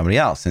talking to somebody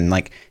else. And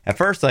like at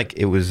first, like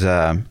it was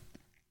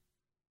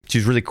she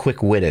was really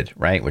quick-witted,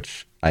 right,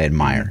 which I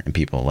admire in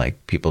people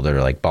that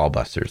are like ball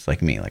busters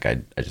like me. Like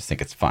I just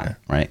think it's fun,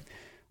 right?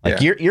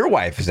 Like your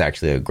wife is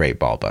actually a great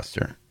ball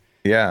buster.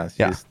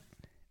 She's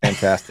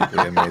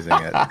fantastically amazing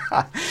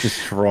at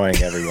destroying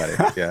everybody.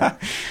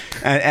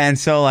 And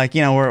so like,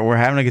 you know, we're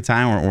having a good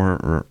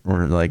time.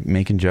 We're like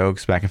making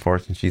jokes back and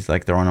forth, and she's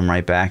like throwing them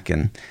right back.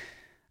 And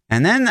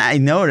then I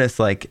noticed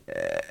like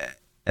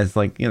as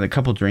like, you know, a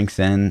couple drinks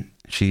in,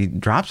 she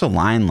drops a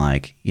line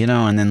like, you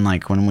know, and then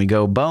like when we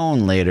go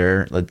bone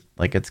later,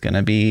 like it's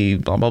gonna be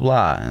blah blah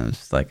blah. And it was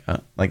just like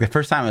the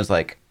first time I was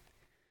like,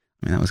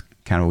 I mean, that was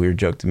kind of a weird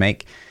joke to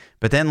make,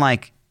 but then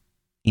like,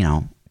 you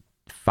know,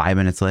 5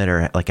 minutes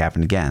later, it like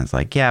happened again. It's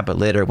like, yeah, but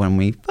later when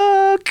we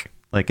fuck,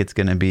 like it's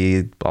gonna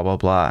be blah blah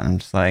blah. And I'm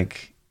just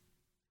like,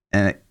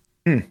 and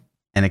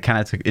it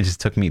kind of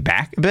just took me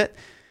back a bit,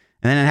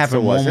 and then it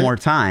happened one more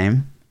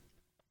time.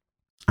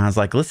 I was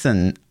like,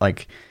 listen,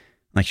 like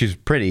she was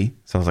pretty.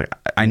 So I was like,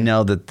 I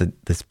know that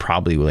this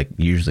probably like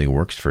usually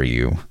works for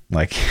you.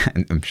 Like,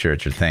 I'm sure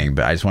it's your thing,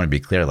 but I just want to be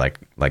clear. Like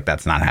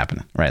that's not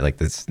happening, right? Like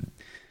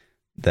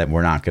that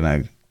we're not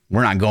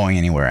going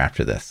anywhere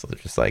after this. So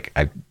it's just like,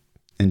 I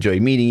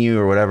enjoyed meeting you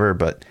or whatever,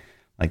 but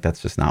like,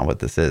 that's just not what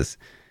this is.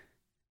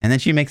 And then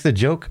she makes the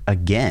joke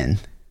again.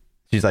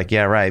 She's like,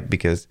 yeah, right.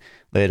 Because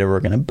later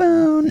we're going to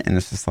bone. And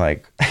it's just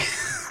like,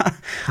 I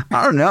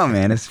don't know,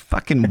 man. It's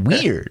fucking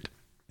weird.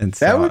 And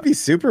so, that would be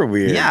super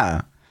weird.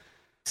 Yeah.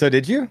 So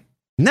did you?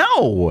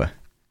 No.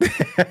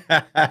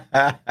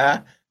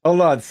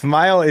 Hold on.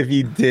 Smile if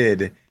you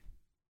did.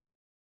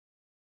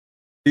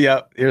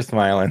 Yep, you're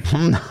smiling.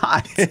 I'm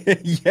not.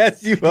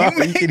 Yes, you are. You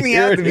make me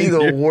out to be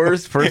the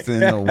worst person in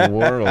the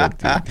world,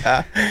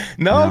 dude.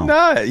 No, I'm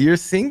not. You're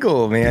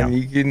single, man. No.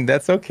 You can.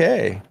 That's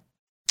okay.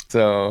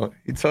 So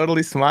you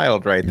totally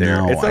smiled right there.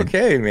 No, it's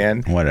okay,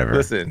 man. Whatever.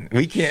 Listen,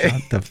 we can't.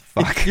 Shut the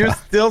fuck You're up.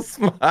 Still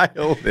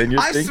smiled, and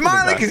you're. I'm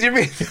smiling because you're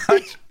being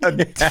such a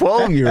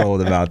 12-year-old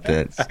about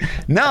this.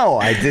 No,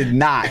 I did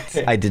not.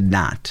 I did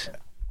not.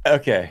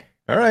 Okay.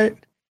 All right.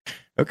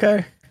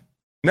 Okay.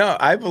 No,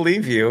 I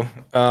believe you.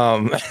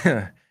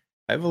 I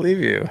believe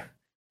you.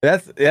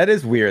 That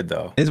is weird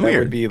though. It's weird. I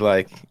would be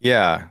like,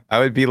 yeah, I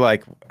would be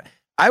like,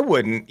 I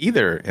wouldn't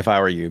either if I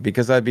were you,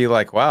 because I'd be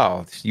like,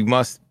 wow, you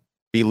must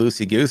be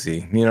loosey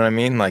goosey. You know what I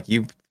mean? Like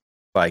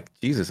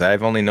Jesus,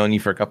 I've only known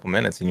you for a couple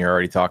minutes, and you're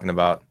already talking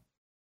about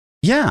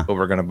what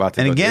we're about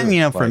to. And again, do.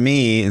 You know, for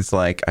me, it's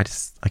like I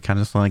kind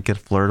of just want to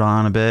get flirt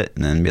on a bit,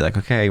 and then be like,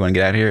 okay, you want to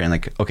get out of here, and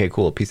like, okay,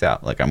 cool, peace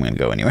out. Like I'm gonna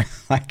go anyway.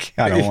 Like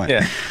I don't want.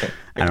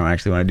 I don't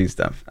actually want to do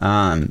stuff.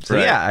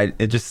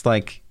 It just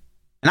like,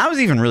 and I was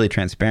even really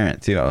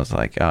transparent too. I was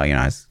like, oh, you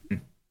know, I was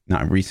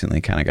not recently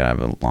kind of got out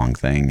of a long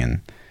thing,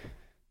 and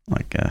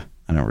like, I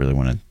don't really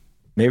want to.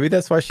 Maybe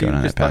that's why she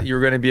just thought you were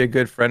going to be a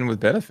good friend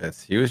with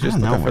benefits. He was just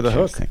looking for the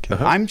hook.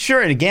 I'm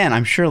sure, and again,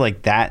 I'm sure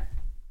like that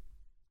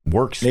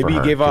works. Maybe for her,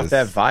 you gave off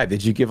that vibe.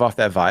 Did you give off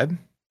that vibe?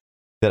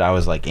 That I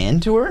was like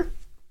into her?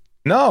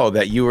 No,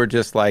 that you were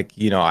just like,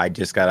 you know, I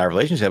just got our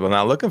relationship. I'm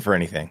not looking for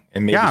anything.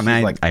 And maybe she's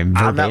like, I'm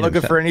not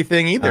looking for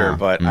anything either,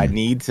 but I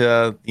need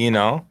to, you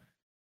know.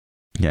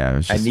 Yeah, it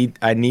was just,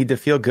 I need to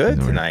feel good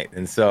tonight.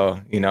 And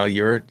so, you know,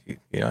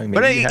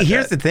 but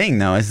here's the thing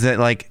though, is that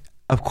like,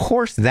 of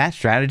course that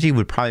strategy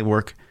would probably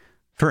work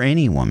for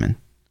any woman,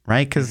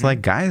 right? Because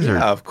like guys are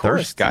of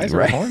course thirsty, guys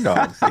right? are horn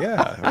dogs.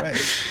 Yeah, right.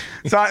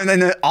 So and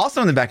then also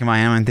in the back of my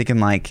mind, I'm thinking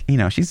like, you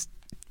know, she's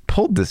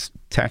pulled this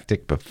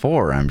tactic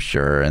before, I'm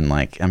sure, and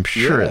like I'm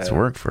sure it's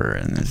worked for her,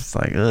 and it's just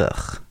like,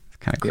 ugh, it's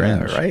kind of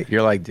cringe. Yeah, right.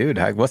 You're like, dude,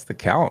 what's the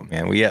count,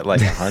 man? We at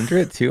like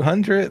 100,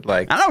 200?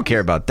 Like, I don't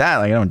care about that.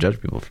 Like, I don't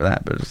judge people for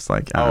that, but it's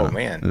like,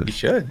 man,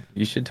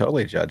 you should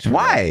totally judge.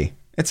 Why? That.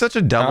 It's such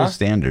a double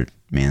standard,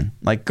 man.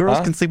 Like, girls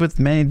can sleep with as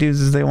many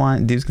dudes as they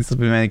want, dudes can sleep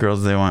with as many girls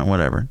as they want,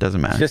 whatever,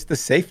 doesn't matter. Just the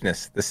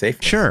safeness.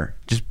 Sure,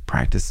 just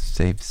practice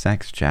safe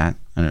sex, chat.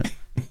 I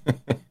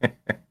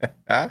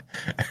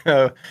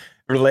don't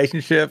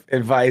Relationship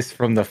advice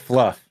from the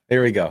fluff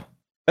There we go.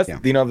 That's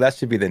that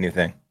should be the new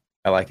thing.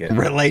 I like it.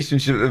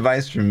 Relationship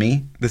advice from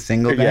me, the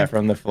single guy. Yeah,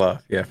 from the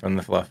fluff. Yeah, from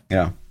the fluff.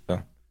 Yeah.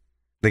 So.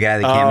 The guy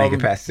that can't make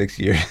it past 6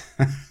 years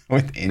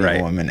with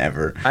any woman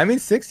ever. I mean,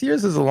 6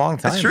 years is a long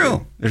time. That's true.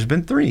 Dude. There's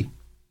been 3.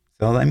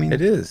 So, I mean.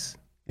 It is.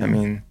 Yeah. I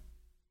mean,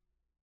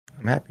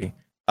 I'm happy.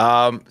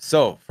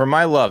 So, for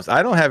my loves,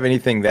 I don't have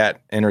anything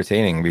that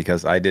entertaining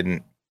because I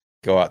didn't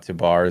go out to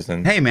bars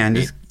and. Hey, man,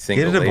 just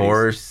get a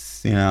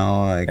divorce, ladies.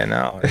 I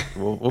know.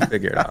 We'll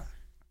figure it out.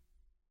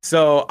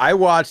 So I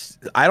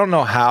don't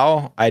know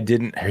how I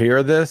didn't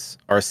hear this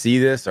or see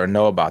this or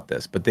know about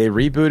this, but they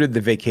rebooted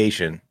the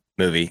Vacation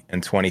movie in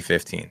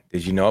 2015.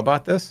 Did you know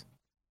about this?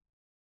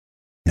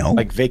 No.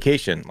 Like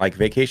Vacation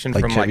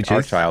from Chevy Chase?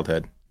 Our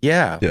childhood.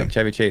 Yeah, like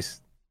Chevy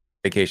Chase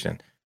Vacation.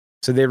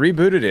 So they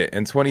rebooted it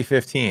in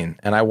 2015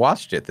 and I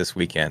watched it this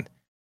weekend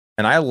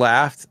and I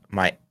laughed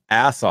my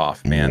ass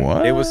off, man.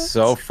 What? It was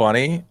so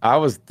funny. I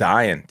was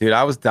dying, dude.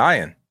 I was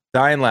dying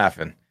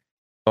laughing.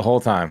 The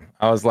whole time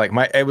I was like,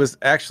 my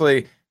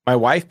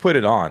wife put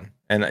it on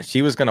and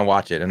she was going to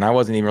watch it. And I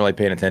wasn't even really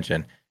paying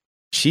attention.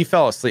 She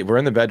fell asleep. We're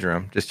in the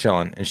bedroom just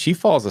chilling and she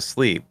falls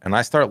asleep. And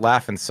I start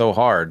laughing so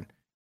hard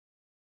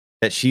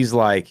that she's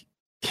like,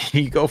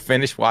 can you go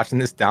finish watching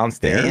this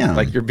downstairs? Damn.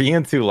 Like you're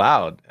being too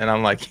loud. And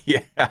I'm like,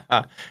 yeah,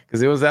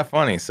 because it was that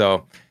funny.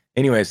 So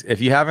anyways, if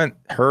you haven't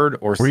heard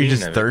or seen it. Were you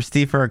just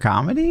thirsty for a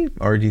comedy?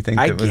 Or do you think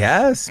I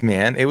guess,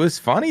 man. It was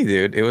funny,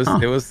 dude. It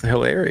was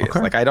hilarious.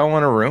 Okay. Like, I don't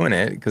want to ruin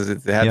it because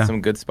it had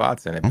some good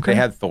spots in it. Okay. They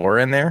had Thor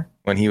in there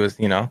when he was,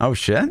 Oh,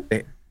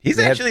 shit. He's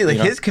actually,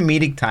 his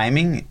comedic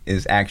timing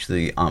is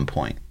actually on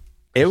point.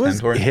 It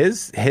was,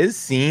 his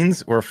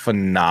scenes were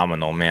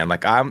phenomenal, man.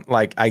 Like,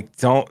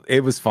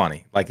 it was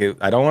funny. Like,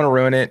 I don't want to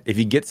ruin it. If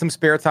you get some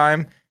spare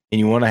time and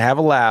you want to have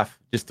a laugh,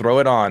 just throw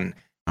it on.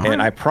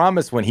 And I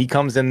promise when he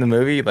comes in the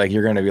movie, like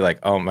you're gonna be like,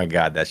 "Oh my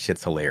god, that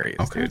shit's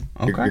hilarious, dude!"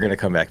 You're gonna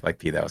come back like,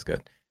 "P, that was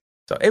good."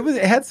 So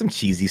it had some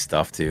cheesy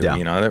stuff too. Yeah.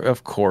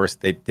 Of course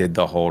they did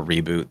the whole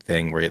reboot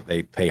thing where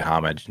they pay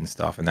homage and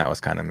stuff, and that was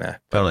kind of meh.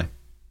 Totally.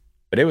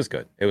 But it was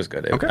good. It was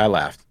good. I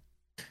laughed.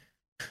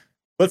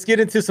 Let's get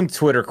into some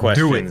Twitter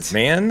questions,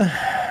 man.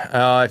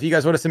 If you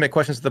guys want to submit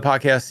questions to the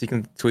podcast, you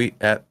can tweet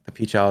at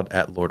ThaPchild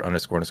at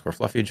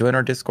Lord__Fluffy. Join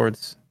our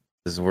Discords.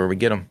 This is where we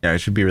get them. Yeah, it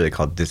should be really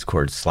called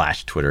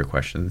Discord/Twitter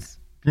questions.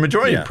 The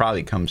majority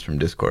probably comes from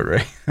Discord,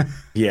 right?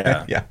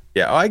 Yeah.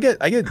 Oh, I get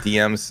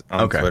DMs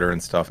on Twitter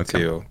and stuff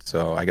too.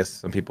 So I guess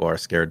some people are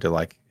scared to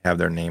like have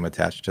their name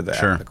attached to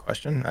the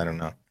question. I don't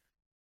know.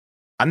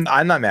 I'm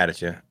not mad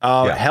at you.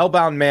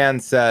 Hellbound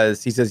Man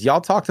says, y'all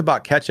talked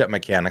about catch-up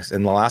mechanics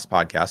in the last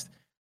podcast.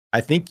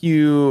 I think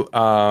you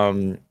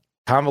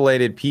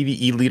convoluted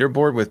PvE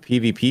leaderboard with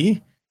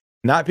PvP.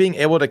 Not being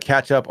able to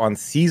catch up on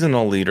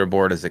seasonal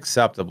leaderboard is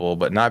acceptable,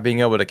 but not being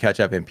able to catch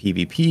up in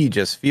PvP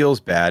just feels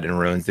bad and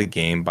ruins the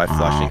game by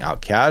flushing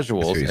out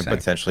casuals and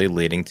potentially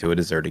leading to a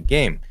deserted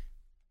game.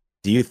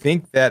 Do you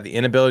think that the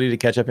inability to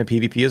catch up in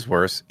PvP is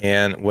worse?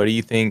 And what do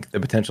you think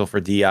the potential for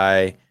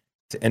DI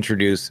to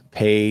introduce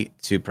pay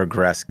to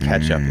progress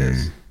catch up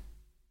is?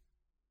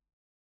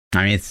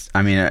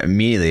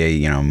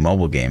 Immediately,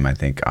 mobile game, I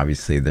think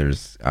obviously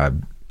there's a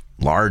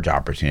large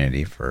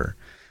opportunity for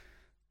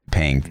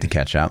paying to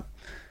catch up.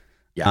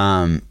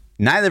 Yeah.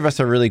 Neither of us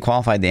are really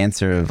qualified to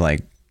answer of like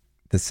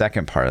the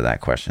second part of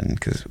that question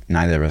because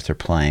neither of us are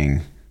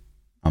playing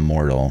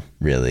Immortal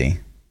really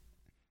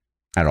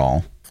at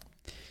all.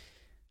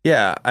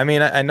 Yeah,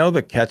 I know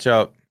the catch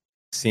up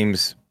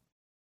seems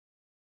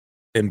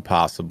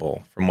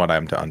impossible from what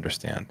I'm to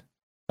understand.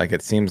 Like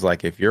it seems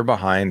like if you're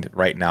behind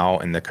right now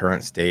in the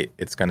current state,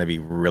 it's going to be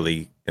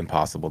really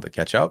impossible to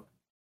catch up.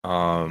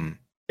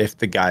 If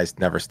the guys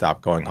never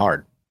stop going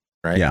hard,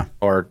 right? Yeah.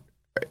 Or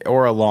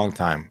a long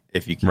time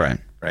if you can.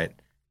 Right.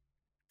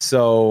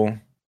 So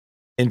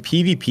in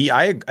PvP,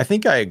 I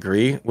think I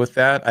agree with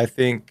that. I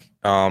think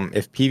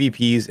if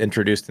PvP is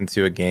introduced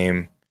into a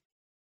game,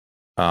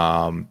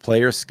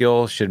 player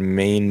skill should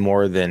mean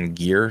more than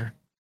gear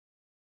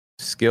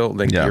skill,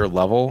 gear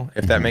level,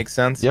 if that makes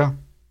sense. Yeah.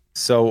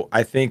 So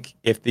I think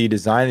if you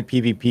design the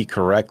PvP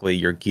correctly,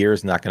 your gear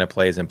is not going to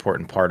play as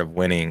important part of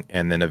winning,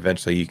 and then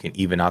eventually you can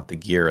even out the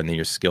gear, and then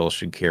your skill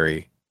should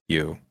carry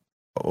you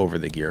over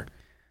the gear.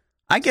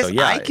 I guess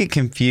I get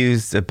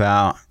confused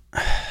about.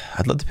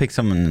 I'd love to pick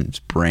someone's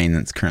brain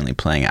that's currently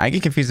playing it. I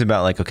get confused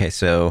about like, okay,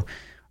 so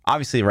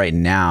obviously right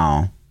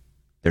now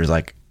there's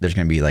going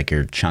to be like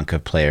your chunk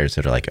of players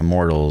that are like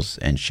Immortals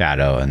and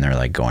Shadow, and they're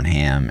like going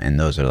ham, and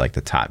those are like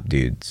the top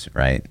dudes,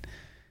 right?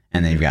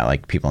 And then you've got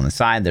like people on the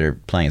side that are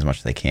playing as much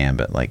as they can,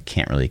 but like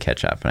can't really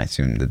catch up. And I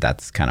assume that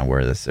that's kind of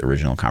where this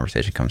original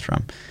conversation comes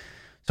from.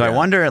 So I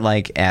wonder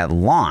like at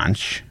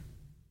launch,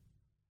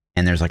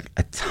 and there's like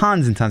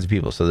tons and tons of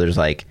people. So there's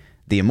like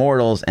the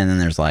Immortals, and then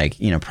there's like,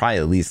 probably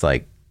at least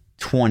like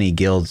 20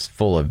 guilds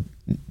full of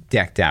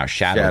decked out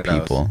shadows.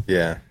 People.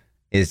 Yeah.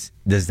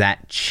 Does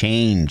that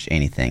change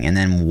anything? And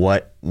then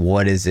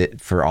what is it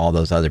for all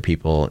those other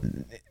people?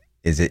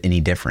 Is it any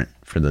different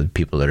for the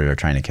people that are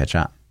trying to catch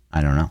up?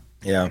 I don't know.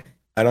 Yeah,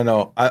 I don't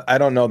know. I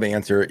don't know the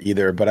answer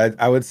either, but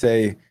I would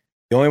say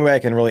The only way I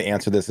can really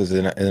answer this is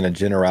in a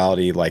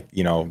generality, like,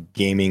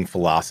 gaming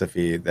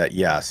philosophy, that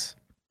yes,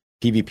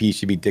 PvP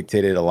should be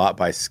dictated a lot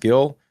by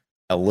skill,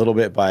 a little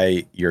bit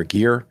by your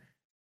gear.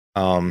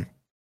 And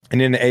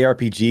in an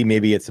ARPG,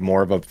 maybe it's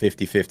more of a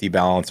 50-50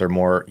 balance, or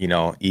more,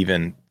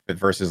 even,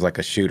 versus like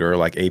a shooter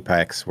like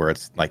Apex, where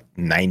it's like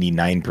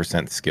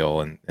 99%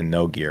 skill and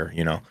no gear,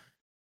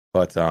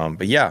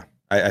 But yeah,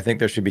 I think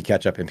there should be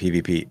catch up in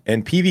PvP.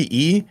 And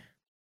PvE,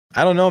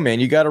 I don't know, man.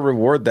 You got to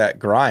reward that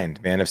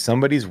grind, man. If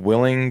somebody's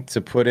willing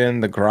to put in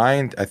the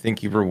grind, I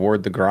think you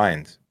reward the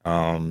grind.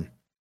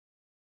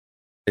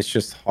 It's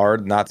just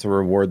hard not to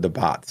reward the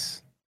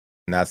bots.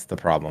 And that's the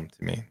problem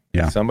to me.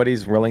 Yeah. If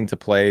somebody's willing to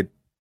play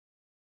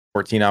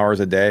 14 hours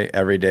a day,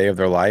 every day of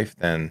their life,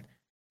 then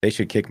they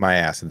should kick my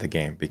ass at the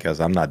game, because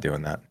I'm not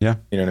doing that. Yeah.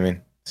 You know what I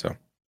mean? So,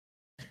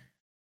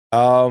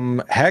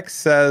 Hex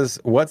says,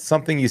 what's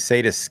something you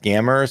say to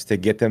scammers to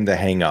get them to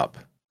hang up?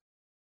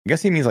 I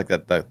guess he means like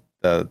the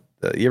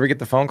you ever get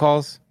the phone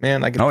calls?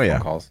 Man, I get the phone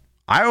calls.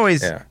 I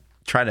always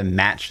try to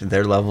match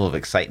their level of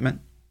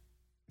excitement.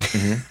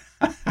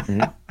 Mm-hmm.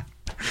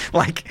 Mm-hmm.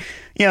 Like,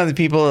 the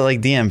people that like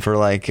DM for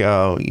like,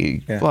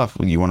 Fluff,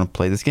 you want to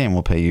play this game?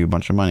 We'll pay you a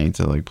bunch of money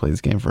to like play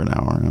this game for an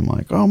hour. And I'm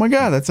like, oh my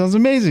God, that sounds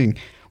amazing.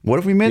 What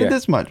if we made it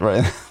this much?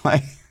 Right?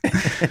 Like,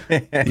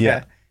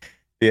 yeah.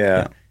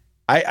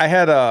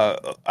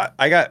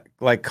 I got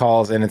like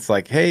calls, and it's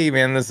like, hey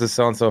man, this is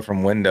so-and-so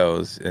from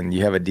Windows, and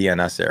you have a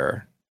DNS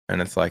error. And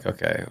it's like,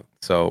 okay.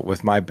 So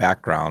with my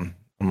background,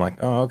 I'm like,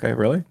 oh, okay,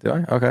 really? Do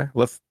I? Okay,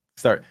 let's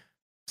start.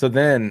 So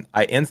then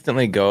I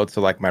instantly go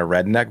to like my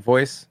redneck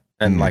voice,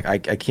 and like, I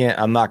can't,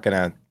 I don't want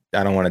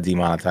to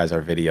demonetize our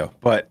video,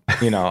 but I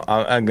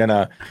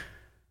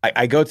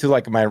go to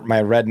like my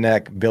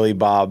redneck Billy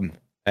Bob,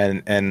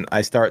 and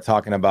I start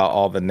talking about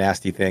all the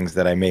nasty things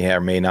that I may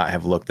or may not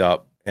have looked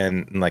up,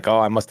 and like,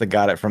 oh, I must have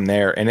got it from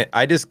there. And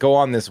I just go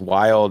on this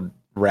wild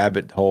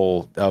rabbit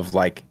hole of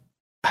like,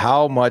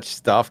 how much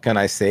stuff can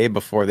I say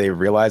before they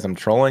realize I'm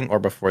trolling, or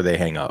before they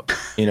hang up?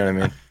 You know what I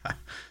mean?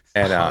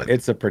 And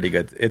it's a pretty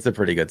good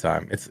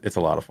time. It's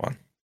a lot of fun.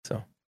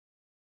 So,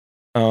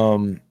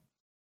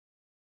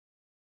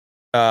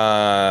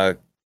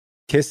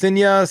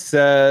 Kissinya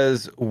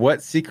says,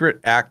 what secret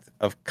act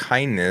of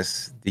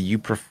kindness do you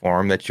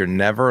perform that you're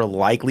never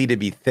likely to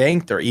be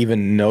thanked or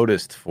even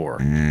noticed for?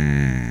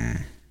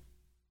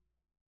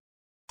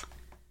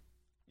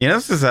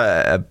 This is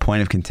a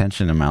point of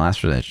contention in my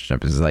last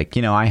relationship. Is like,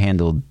 I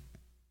handled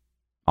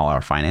all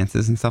our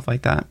finances and stuff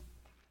like that.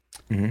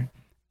 Mm-hmm.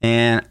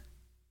 And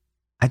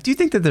I do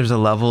think that there's a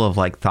level of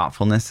like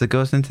thoughtfulness that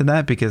goes into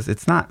that, because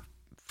it's not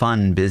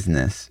fun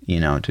business,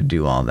 to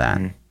do all that.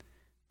 Mm-hmm.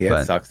 Yeah,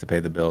 but it sucks to pay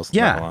the bills.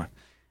 Yeah.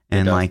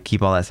 And like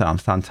keep all that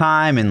stuff on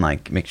time, and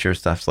like make sure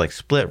stuff's like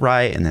split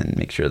right, and then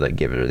make sure that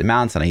give her the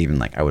amounts. And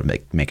I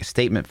would make a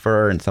statement for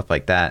her and stuff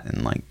like that.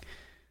 And like,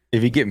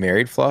 if you get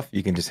married, Fluff,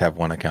 you can just have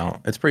one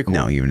account. It's pretty cool.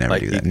 No, you never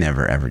do that.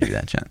 Never ever do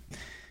that, Chet.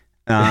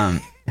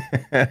 But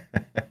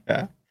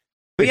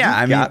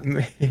yeah,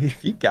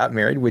 if you got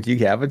married, would you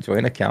have a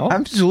joint account?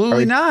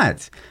 Absolutely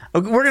not.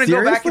 We're going to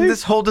go back in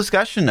this whole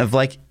discussion of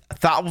like,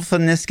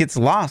 thoughtfulness gets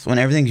lost when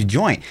everything's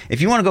joint. If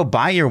you want to go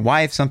buy your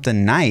wife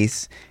something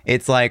nice,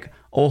 it's like,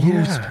 oh,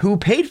 who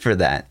paid for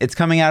that? It's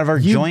coming out of our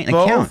joint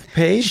account.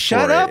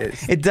 Shut up.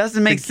 It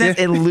doesn't make sense.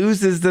 It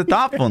loses the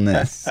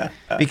thoughtfulness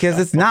because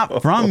it's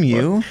not from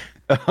you.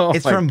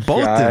 It's from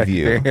both of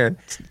you. Man.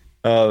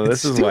 Oh,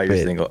 this is why you're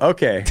single.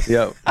 Okay.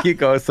 Yeah. Keep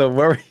going. So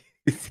where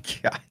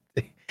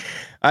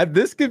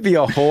this could be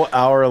a whole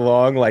hour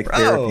long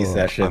therapy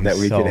session that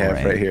we could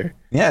have right here.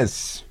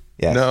 Yes.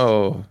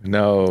 No,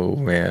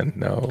 man.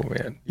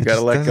 You got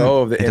to let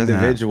go of the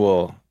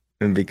individual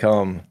and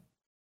become.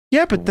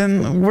 Yeah, but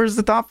then where's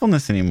the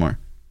thoughtfulness anymore?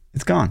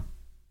 It's gone.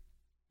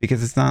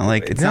 Because it's not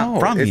like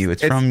not from you.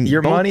 It's from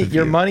your both money. Of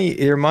your you.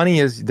 money. Your money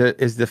is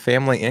the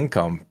family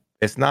income.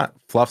 It's not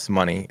Fluff's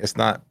money. It's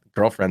not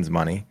girlfriend's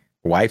money,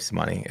 wife's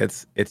money.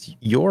 It's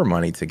your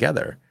money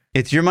together.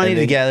 It's your money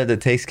together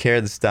that takes care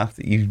of the stuff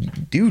that you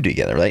do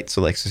together, right?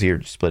 So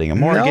you're splitting a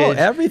mortgage. No,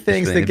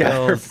 everything's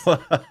together.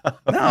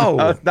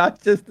 No, it's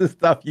not just the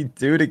stuff you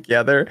do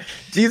together.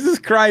 Jesus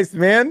Christ,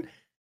 man.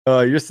 Oh,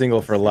 you're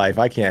single for life.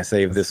 I can't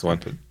save this one.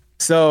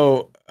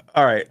 So,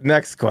 all right,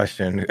 next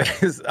question.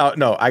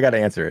 No, I got to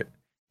answer it.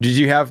 Did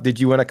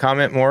you want to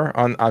comment more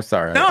on? I'm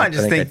sorry. No, I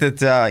just think that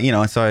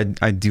so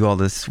I do all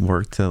this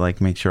work to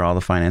make sure all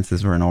the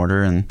finances were in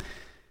order, and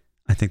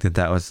I think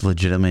that was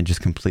legitimately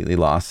just completely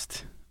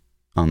lost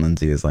on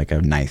Lindsay as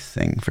a nice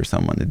thing for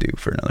someone to do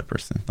for another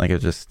person. You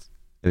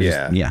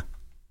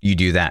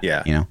do that.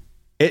 Yeah,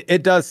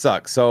 it does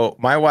suck. So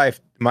my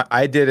wife,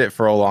 I did it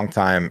for a long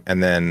time,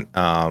 and then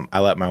I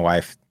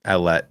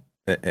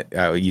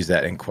use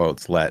that in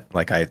quotes.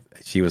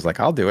 She was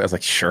like, I'll do it. I was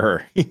like,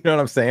 sure. You know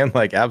what I'm saying?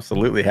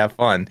 Absolutely, have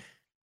fun.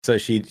 So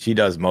she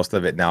does most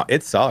of it now.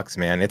 It sucks,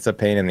 man. It's a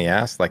pain in the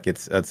ass.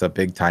 It's a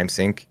big time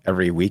sink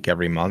every week,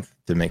 every month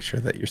to make sure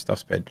that your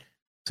stuff's paid.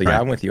 So yeah,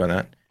 right. I'm with you on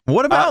that.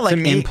 What about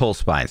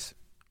impulse buys,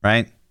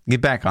 right?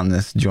 get back on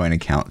this joint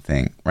account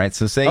thing, right?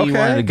 So say you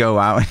wanted to go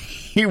out and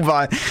you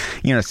bought,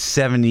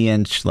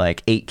 70-inch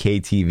like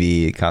 8K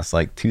TV. It costs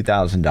like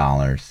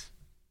 $2,000.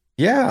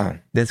 Yeah.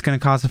 That's going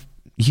to cause a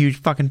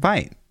huge fucking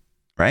fight,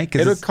 right?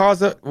 It would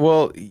cause it'd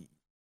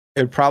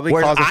probably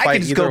cause a fight. I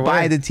could just go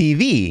buy the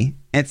TV.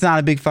 And it's not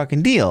a big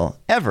fucking deal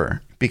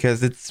ever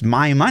because it's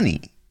my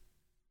money.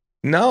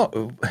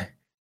 No,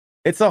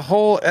 it's a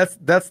whole.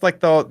 That's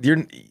like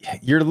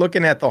you're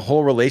looking at the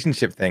whole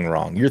relationship thing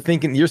wrong.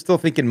 You're still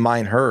thinking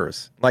mine,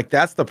 hers. Like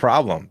that's the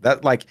problem.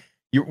 That like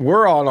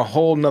we're on a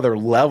whole nother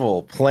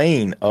level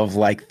plane of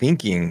like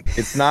thinking.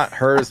 It's not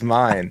hers,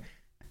 mine.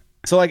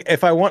 So like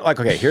if I want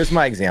okay, here's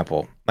my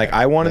example. Like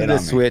I wanted the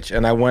Switch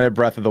and I wanted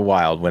Breath of the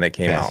Wild when it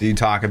came out. So you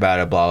talk about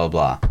it, blah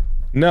blah blah.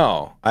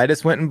 No, I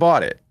just went and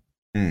bought it.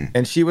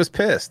 And she was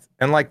pissed,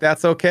 and like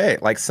that's okay.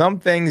 Like some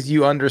things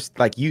you understand,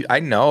 like I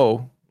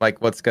know like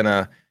what's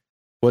gonna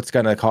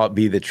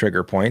be the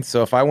trigger point.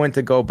 So if I went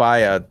to go buy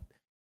a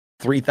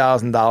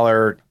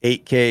 $3,000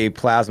 8K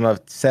plasma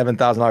 $7,000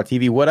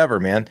 TV, whatever,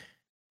 man.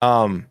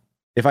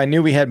 If I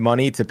knew we had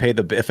money to pay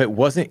if it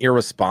wasn't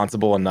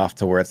irresponsible enough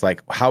to where it's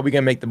like, how are we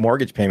gonna make the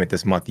mortgage payment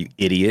this month, you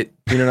idiot?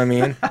 You know what I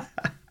mean?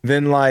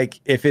 Then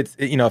like if it's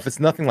if it's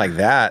nothing like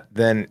that,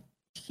 then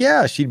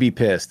yeah, she'd be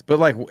pissed. But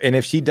like, and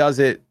if she does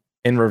it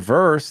in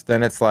reverse,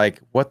 then it's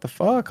like, what the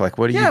fuck? Like,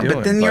 what are you doing? Yeah,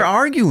 but then you're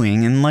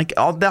arguing, and like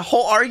that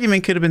whole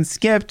argument could have been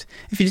skipped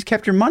if you just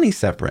kept your money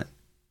separate.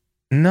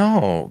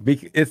 No,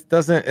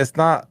 it's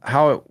not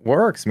how it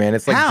works, man.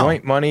 It's like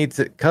joint money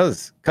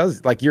cause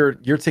like you're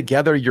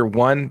together,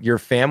 you're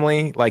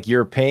family, like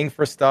you're paying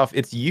for stuff.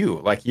 It's you,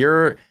 like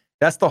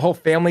that's the whole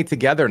family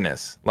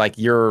togetherness. Like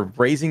you're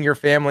raising your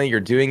family,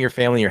 you're doing your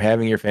family, you're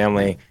having your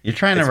family. You're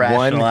trying to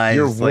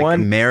rationalize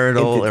one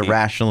marital entity.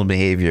 Irrational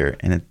behavior,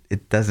 and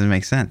it doesn't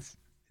make sense.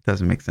 It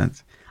doesn't make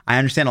sense. I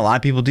understand a lot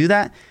of people do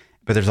that,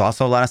 but there's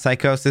also a lot of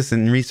psychosis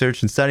and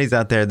research and studies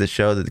out there that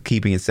show that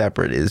keeping it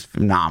separate is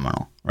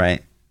phenomenal,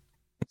 right?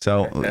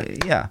 So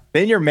yeah.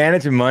 Then you're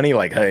managing money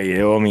like, hey,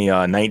 you owe me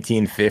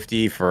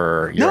 $19.50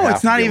 for your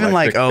it's not even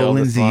like, oh,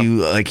 Lindsay,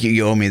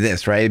 you owe me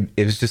this, right?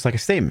 It was just like a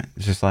statement.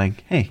 It's just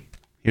like, hey,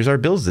 here's our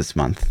bills this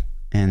month,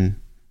 and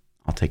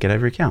I'll take it out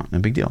of your account. No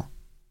big deal.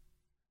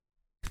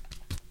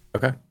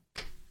 Okay.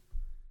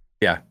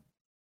 Yeah.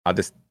 I'll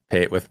just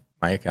pay it with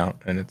my account,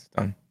 and it's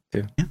done,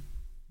 too. Yeah.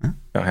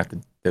 Don't have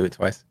to do it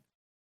twice.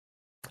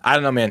 I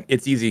don't know, man.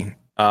 It's easy.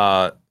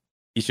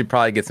 You should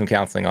probably get some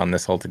counseling on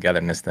this whole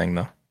togetherness thing,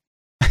 though.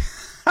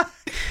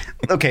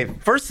 Okay,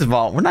 first of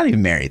all, we're not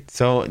even married,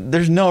 so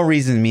there's no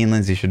reason me and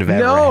Lindsay should have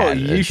ever had a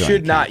you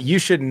should not. account. You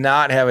should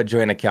not have a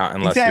joint account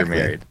unless you're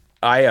married.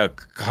 I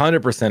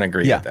 100%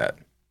 agree with that.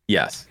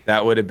 Yes,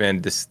 that would have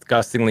been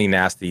disgustingly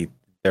nasty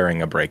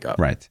during a breakup.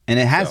 Right, and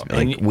it has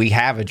been. Like, we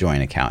have a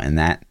joint account in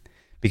that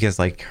because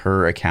like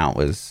her account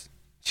was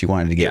she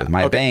wanted to get with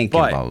my bank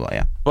and blah blah blah.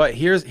 Yeah. But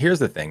here's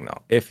the thing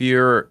though. If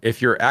you're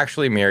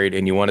actually married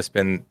and you want to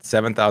spend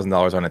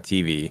 $7,000 on a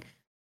TV, I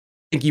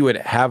think you would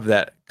have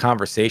that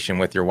conversation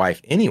with your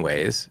wife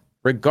anyways,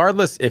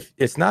 regardless. If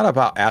it's not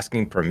about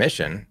asking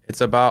permission,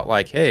 it's about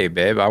like, hey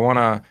babe, I want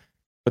to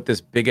put this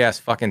big ass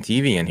fucking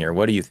TV in here,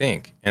 what do you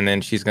think? And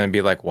then she's going to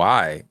be like,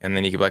 why? And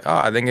then you could be like,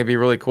 oh, I think it'd be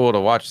really cool to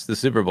watch the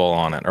Super Bowl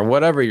on it, or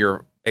whatever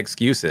your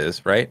excuse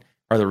is, right?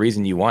 Or the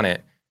reason you want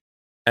it.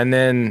 And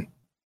then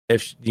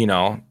if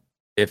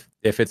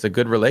it's a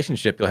good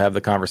relationship, you'll have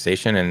the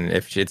conversation, and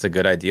if it's a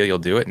good idea, you'll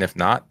do it. And if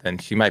not, then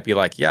she might be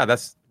like, yeah,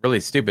 that's really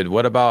stupid.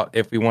 What about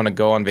if we want to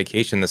go on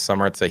vacation this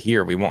summer to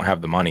here? We won't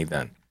have the money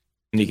then.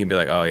 And you can be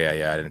like, oh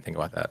yeah, I didn't think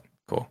about that.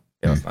 Cool.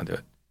 Yeah, let's not do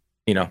it.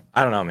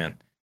 I don't know, man.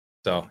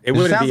 So it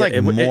sounds like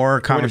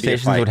more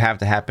conversations would have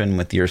to happen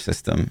with your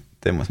system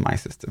than with my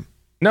system.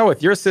 No,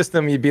 with your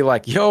system, you'd be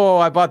like, yo,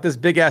 I bought this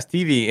big ass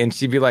TV. And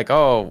she'd be like,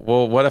 oh,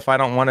 well, what if I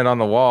don't want it on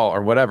the wall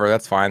or whatever?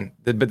 That's fine.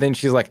 But then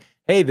she's like,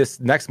 hey,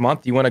 this next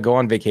month, you want to go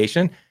on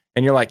vacation?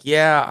 And you're like,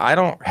 yeah, I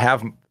don't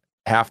have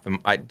half them.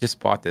 I just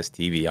bought this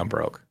TV. I'm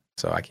broke,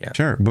 so I can't.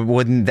 Sure. But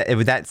wouldn't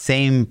that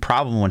same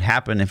problem would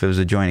happen if it was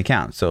a joint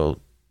account? So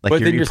like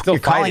you're still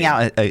calling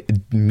out a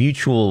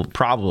mutual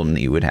problem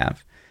that you would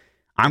have.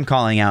 I'm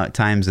calling out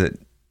times that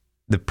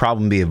the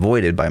problem be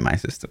avoided by my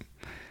system.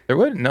 There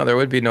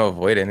would be no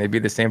avoiding. It'd be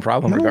the same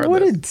problem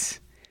regardless.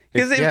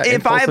 Because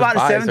if I bought a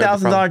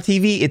 $7,000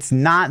 TV, it's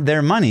not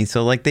their money,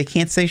 so like they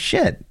can't say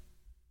shit.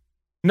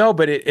 No,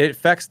 but it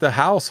affects the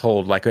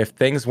household. Like if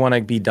things want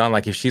to be done,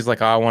 like if she's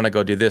like, oh, I want to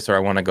go do this or I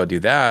want to go do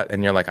that,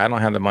 and you're like, I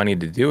don't have the money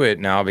to do it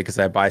now because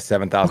I buy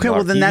 $7,000. Okay,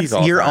 well then that's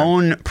your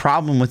own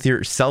problem with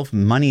your self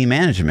money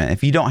management.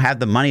 If you don't have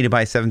the money to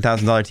buy a $7,000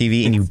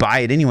 TV and you buy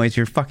it anyways,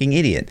 you're a fucking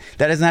idiot.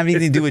 That doesn't have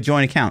anything to do with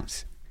joint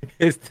accounts.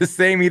 It's the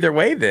same either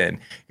way then,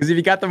 because if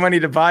you got the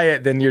money to buy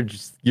it, then your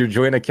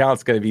joint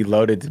account's going to be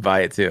loaded to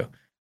buy it too.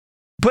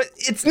 But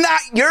it's not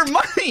your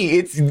money.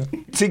 It's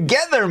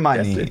together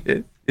money. Yes, it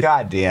is.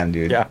 God damn,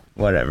 dude. Yeah.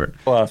 Whatever.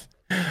 Plus.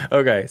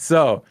 Okay,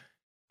 so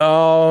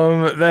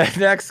the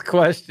next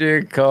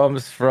question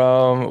comes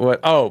from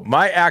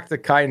my act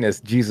of kindness.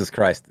 Jesus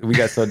Christ. We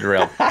got so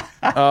derailed.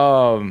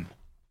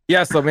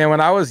 Yeah, so man, when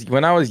I was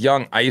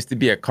young, I used to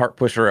be a cart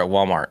pusher at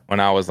Walmart. When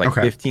I was like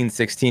 15,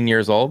 16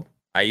 years old,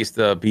 I used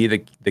to be the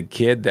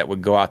kid that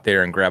would go out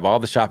there and grab all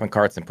the shopping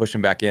carts and push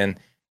them back in.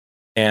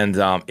 And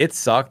it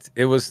sucked.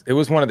 It was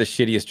one of the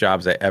shittiest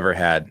jobs I ever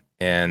had.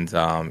 And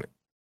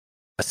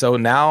so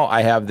now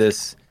I have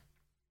this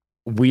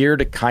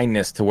weird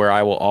kindness to where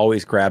I will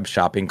always grab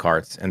shopping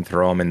carts and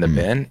throw them in the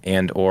bin,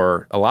 and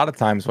or a lot of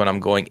times when I'm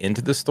going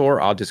into the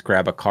store, I'll just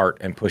grab a cart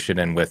and push it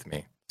in with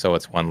me. So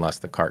it's one less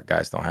the cart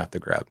guys don't have to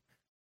grab.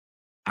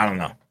 I don't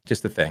know.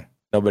 Just a thing.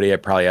 Nobody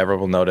probably ever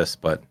will notice,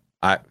 but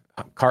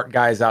cart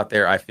guys out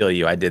there, I feel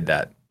you. I did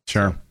that.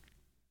 Sure.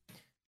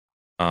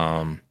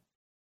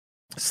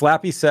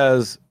 Slappy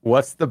says,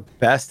 "What's the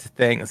best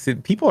thing?" See,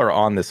 people are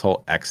on this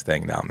whole X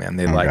thing now, man.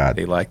 They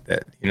like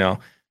that, you know.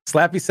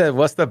 Slappy said,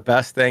 "What's the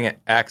best thing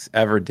X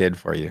ever did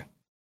for you?"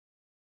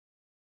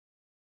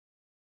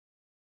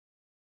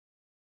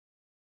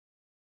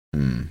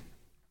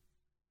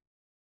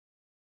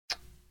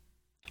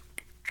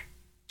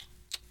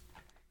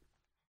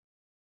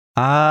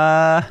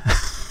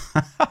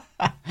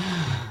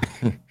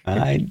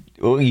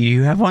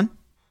 You have one?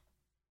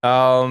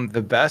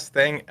 The best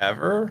thing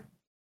ever?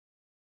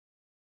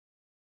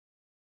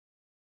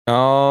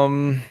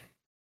 Man,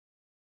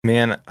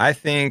 I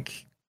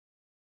think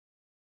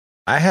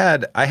I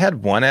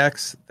had one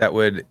ex that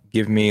would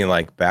give me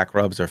like back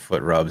rubs or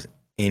foot rubs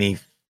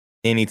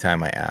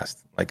anytime I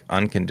asked, like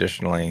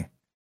unconditionally,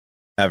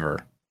 ever.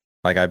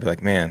 Like I'd be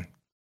like, "Man, can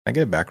I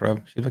get a back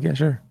rub?" She'd be like, "Yeah,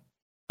 sure."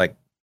 Like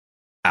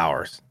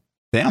hours.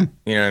 Damn.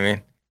 You know what I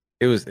mean?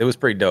 It was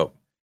pretty dope.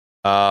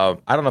 I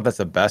don't know if that's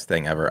the best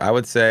thing ever. I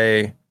would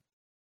say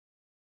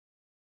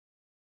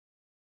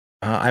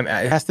it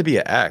has to be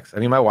an X. I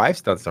mean, my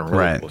wife's done some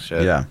really cool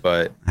shit. Yeah,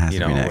 but you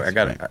know,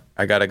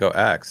 I gotta go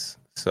X.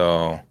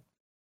 So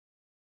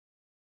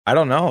I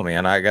don't know,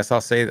 man. I guess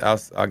I'll say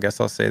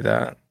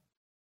that.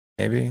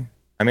 Maybe.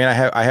 I mean,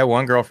 I had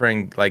one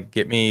girlfriend like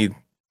get me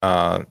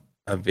a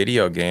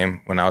video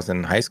game when I was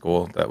in high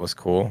school that was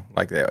cool,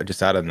 like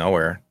just out of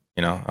nowhere.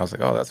 You know, I was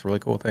like, "Oh, that's really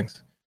cool.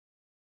 Thanks."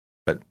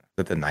 But is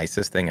it the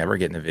nicest thing ever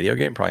getting a video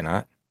game? Probably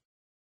not.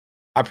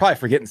 I'm probably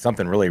forgetting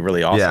something really,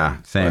 really awesome. Yeah,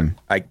 same.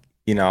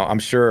 You know, I'm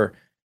sure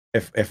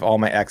if all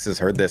my exes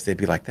heard this, they'd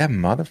be like, "That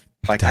mother,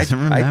 like, doesn't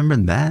remember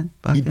that.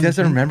 He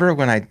doesn't remember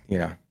when I, you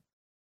know."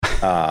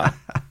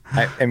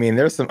 I mean,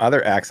 there's some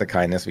other acts of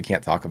kindness we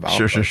can't talk about.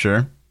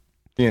 Sure.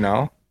 You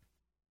know.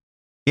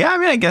 Yeah, I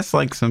mean, I guess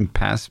like some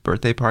past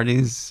birthday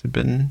parties have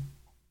been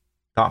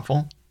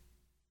thoughtful.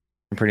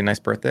 Pretty nice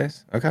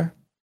birthdays. Okay.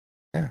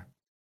 Yeah.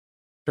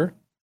 Sure.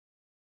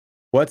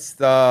 What's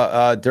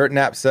the Dirt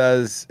Nap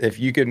says, if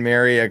you could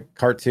marry a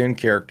cartoon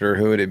character,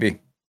 who would it be?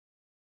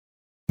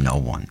 No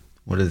one.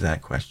 What is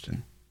that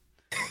question?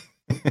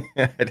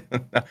 I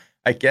don't know.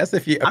 I guess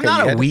if you... Okay, I'm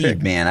not a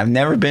weeb, man. I've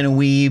never been a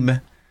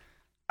weeb.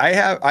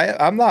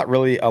 I'm not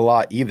really a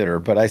lot either,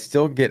 but I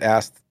still get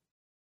asked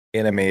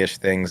anime-ish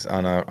things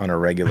on a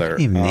regular... I can't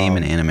even name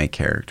an anime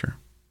character.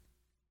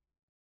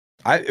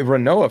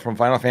 Renoa from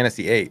Final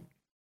Fantasy VIII.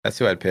 That's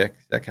who I'd pick.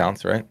 That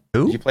counts, right?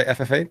 Who? Did you play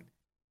FF8?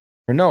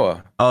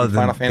 Renoa. Oh,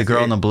 the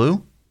girl in the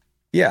blue?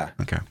 Yeah.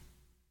 Okay.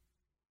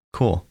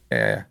 Cool.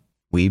 Yeah.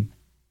 Weeb.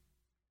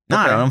 No,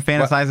 I don't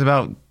fantasize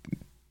about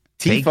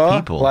fake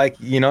people. Like,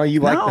 you know, you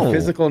like the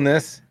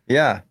physicalness.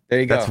 Yeah, there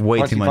you go. That's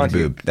way too much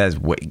boob. That's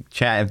way...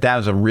 Chad, if that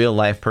was a real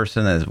life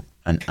person, that's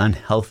an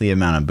unhealthy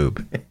amount of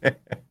boob.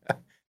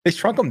 They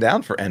shrunk them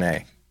down for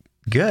NA.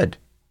 Good.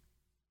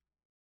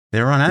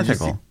 They were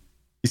unethical.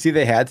 You see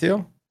they had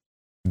to?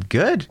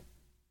 Good.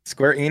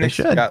 Square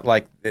Enix got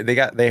like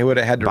they would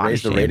have had to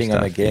raise the rating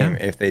on the game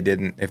if they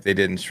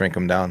didn't shrink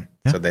them down.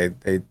 Yeah. So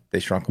they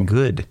shrunk them.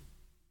 Good.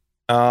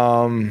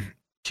 All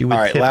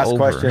right, last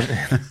question.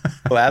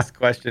 Last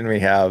question we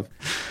have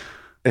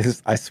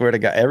is, I swear to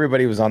God,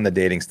 everybody was on the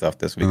dating stuff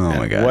this week. Oh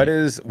my God. What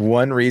is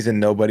one reason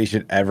nobody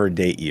should ever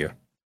date you?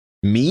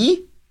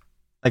 Me?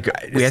 Like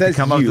we have to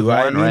come up with one,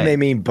 I mean, right? They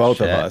mean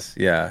both of us.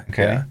 Yeah.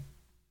 Okay. Yeah.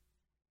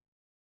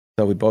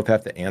 So we both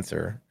have to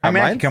answer. I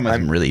mean, I can come with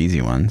some really easy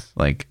ones.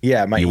 Like,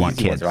 yeah, my you easy want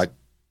kids. Ones are like,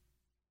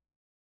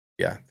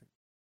 yeah.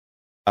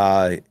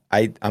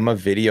 I'm a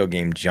video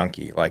game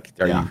junkie. Like,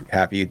 are you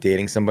happy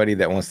dating somebody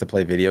that wants to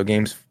play video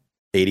games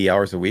 80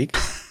 hours a week?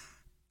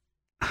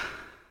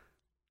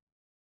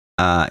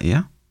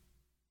 Yeah.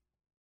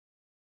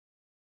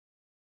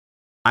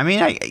 I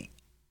mean,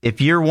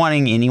 if you're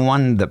wanting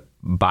anyone that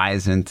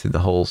buys into the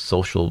whole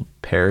social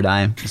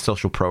paradigm,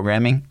 social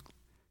programming,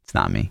 it's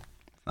not me.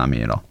 It's not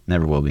me at all.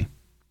 Never will be.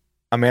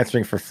 I'm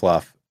answering for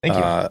Fluff. Thank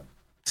you.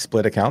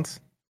 Split accounts?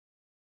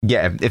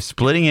 Yeah, if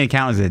splitting an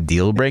account is a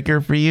deal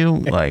breaker for you,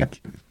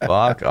 like,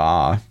 fuck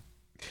off.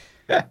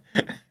 If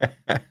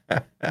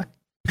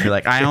you're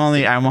like, I'm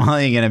only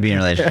gonna be in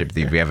a relationship with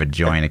you if we have a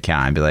joint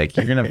account. I'd be like,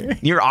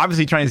 you're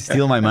obviously trying to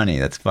steal my money.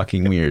 That's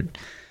fucking weird.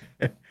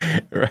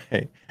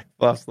 Right.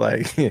 Fluff's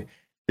like,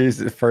 here's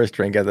the first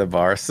drink at the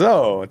bar.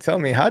 So tell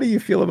me, how do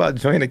you feel about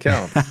joint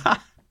accounts?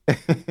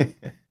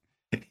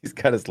 He's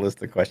got his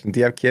list of questions. Do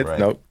you have kids? Right.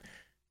 Nope.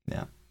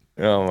 Yeah.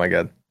 Oh my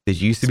God.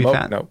 Did you used to be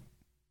fat? Nope.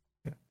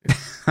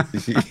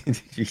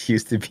 Did you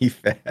used to be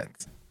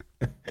fat?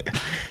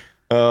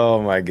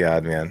 Oh my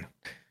God, man.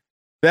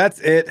 That's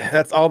it.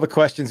 That's all the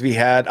questions we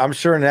had. I'm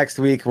sure next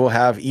week we'll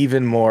have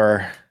even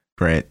more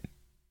Great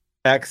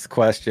X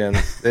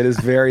questions. It is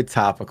very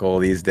topical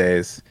these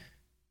days.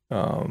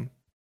 So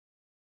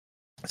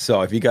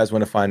if you guys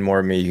want to find more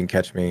of me, you can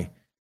catch me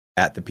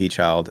at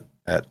ThaPchild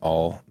at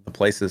all the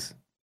places.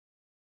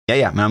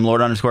 Yeah. And I'm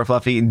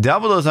Lord_Fluffy.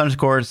 Double those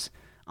underscores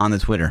on the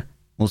Twitter.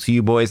 We'll see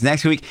you boys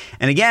next week.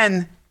 And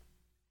again,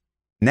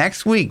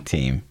 next week,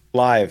 team.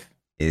 Live.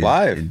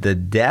 The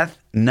Death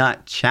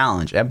Nut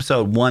Challenge,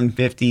 episode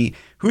 150.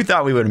 Who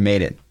thought we would have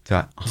made it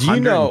to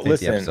 150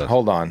 listen, episodes?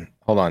 Hold on.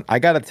 I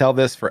got to tell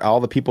this for all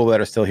the people that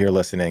are still here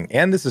listening.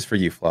 And this is for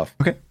you, Fluff.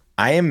 Okay.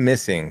 I am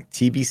missing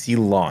TBC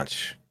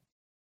launch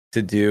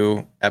to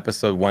do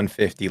episode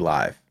 150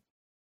 live.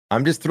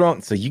 I'm just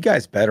throwing, so you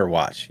guys better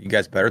watch. You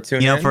guys better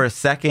tune in. For a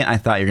second, I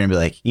thought you were going to be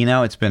like,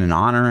 it's been an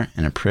honor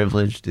and a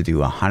privilege to do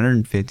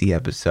 150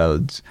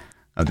 episodes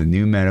of the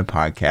New Meta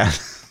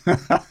podcast.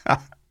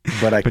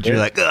 But you're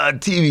like,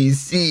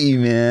 TBC,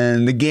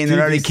 man. The game that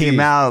already came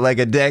out like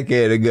a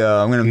decade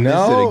ago. I'm going to miss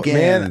it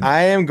again.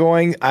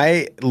 Man,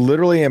 I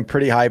literally am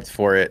pretty hyped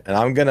for it. And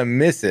I'm going to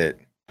miss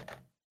it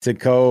to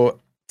go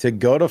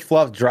to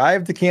Fluff,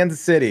 drive to Kansas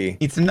City.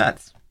 Eat some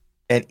nuts.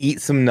 And eat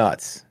some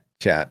nuts,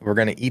 chat. We're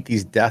going to eat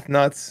these death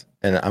nuts.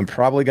 And I'm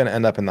probably going to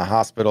end up in the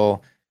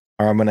hospital,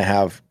 or I'm going to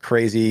have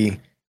crazy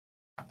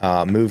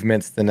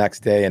movements the next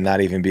day and not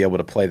even be able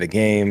to play the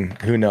game.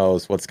 Who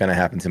knows what's going to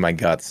happen to my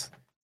guts.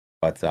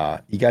 But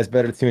you guys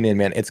better tune in,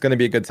 man. It's going to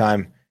be a good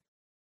time.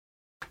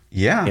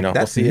 Yeah.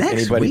 We'll see if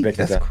anybody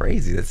bitches. That's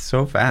crazy. That's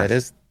so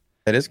fast.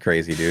 That is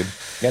crazy, dude.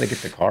 You got to get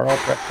the car all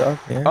prepped up.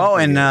 Yeah. Oh,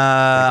 and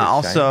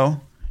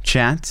also,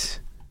 chat,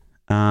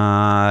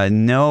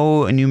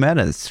 no new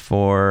metas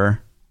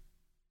for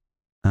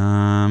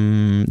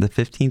the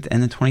 15th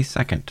and the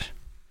 22nd.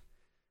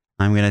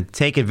 I'm going to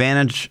take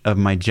advantage of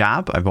my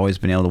job. I've always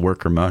been able to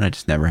work remote. I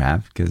just never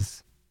have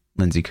because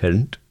Lindsay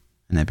couldn't.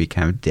 And that'd be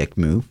kind of a dick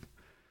move.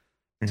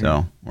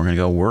 So we're going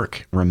to go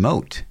work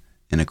remote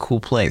in a cool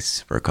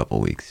place for a couple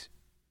of weeks.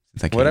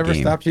 Whatever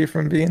stopped you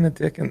from being a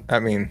dick? I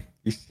mean,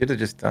 you should have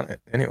just done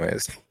it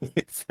anyways. You know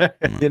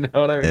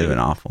what I mean? It'd have been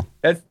awful.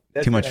 That's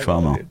too much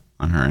FOMO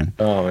on her end.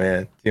 Oh,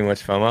 man. Too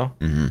much FOMO?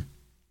 Mm-hmm.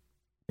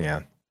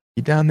 Yeah.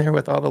 You down there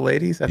with all the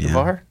ladies at the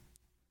bar?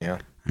 Yeah.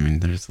 I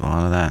mean, there's a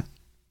lot of that.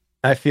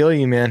 I feel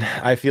you, man.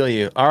 I feel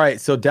you. All right.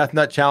 So Death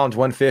Nut Challenge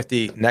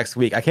 150 next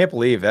week. I can't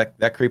believe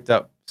that creeped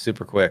up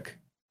super quick.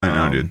 I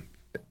know, dude.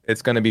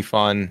 It's going to be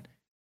fun.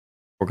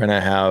 We're going to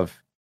have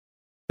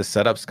the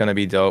setup's going to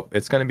be dope.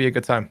 It's going to be a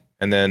good time.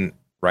 And then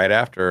right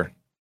after,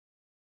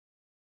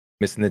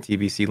 missing the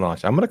TBC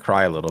launch. I'm going to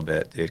cry a little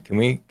bit, dude. Can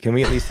we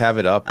at least have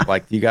it up?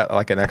 Like, you got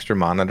like an extra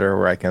monitor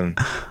where I can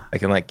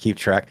like keep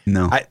track?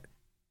 No.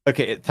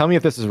 Okay, tell me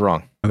if this is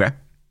wrong. Okay.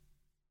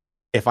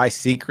 If I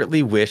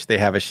secretly wish they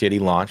have a shitty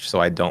launch so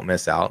I don't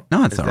miss out,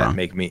 no, that's not wrong.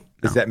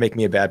 Does that make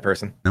me a bad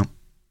person? No.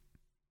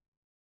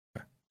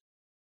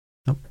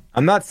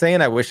 I'm not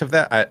saying I wish of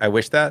that. I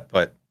wish that,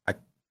 but I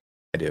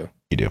do.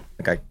 You do.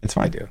 It's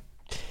fine. I do.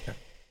 Yeah.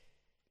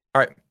 All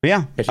right. But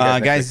yeah,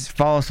 guys,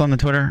 follow us on the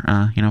Twitter.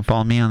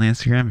 Follow me on the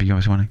Instagram if you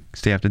always want to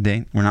stay up to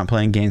date. We're not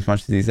playing games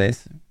much these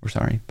days. We're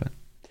sorry, but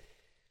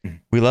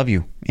we love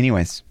you.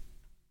 Anyways,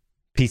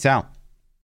 peace out.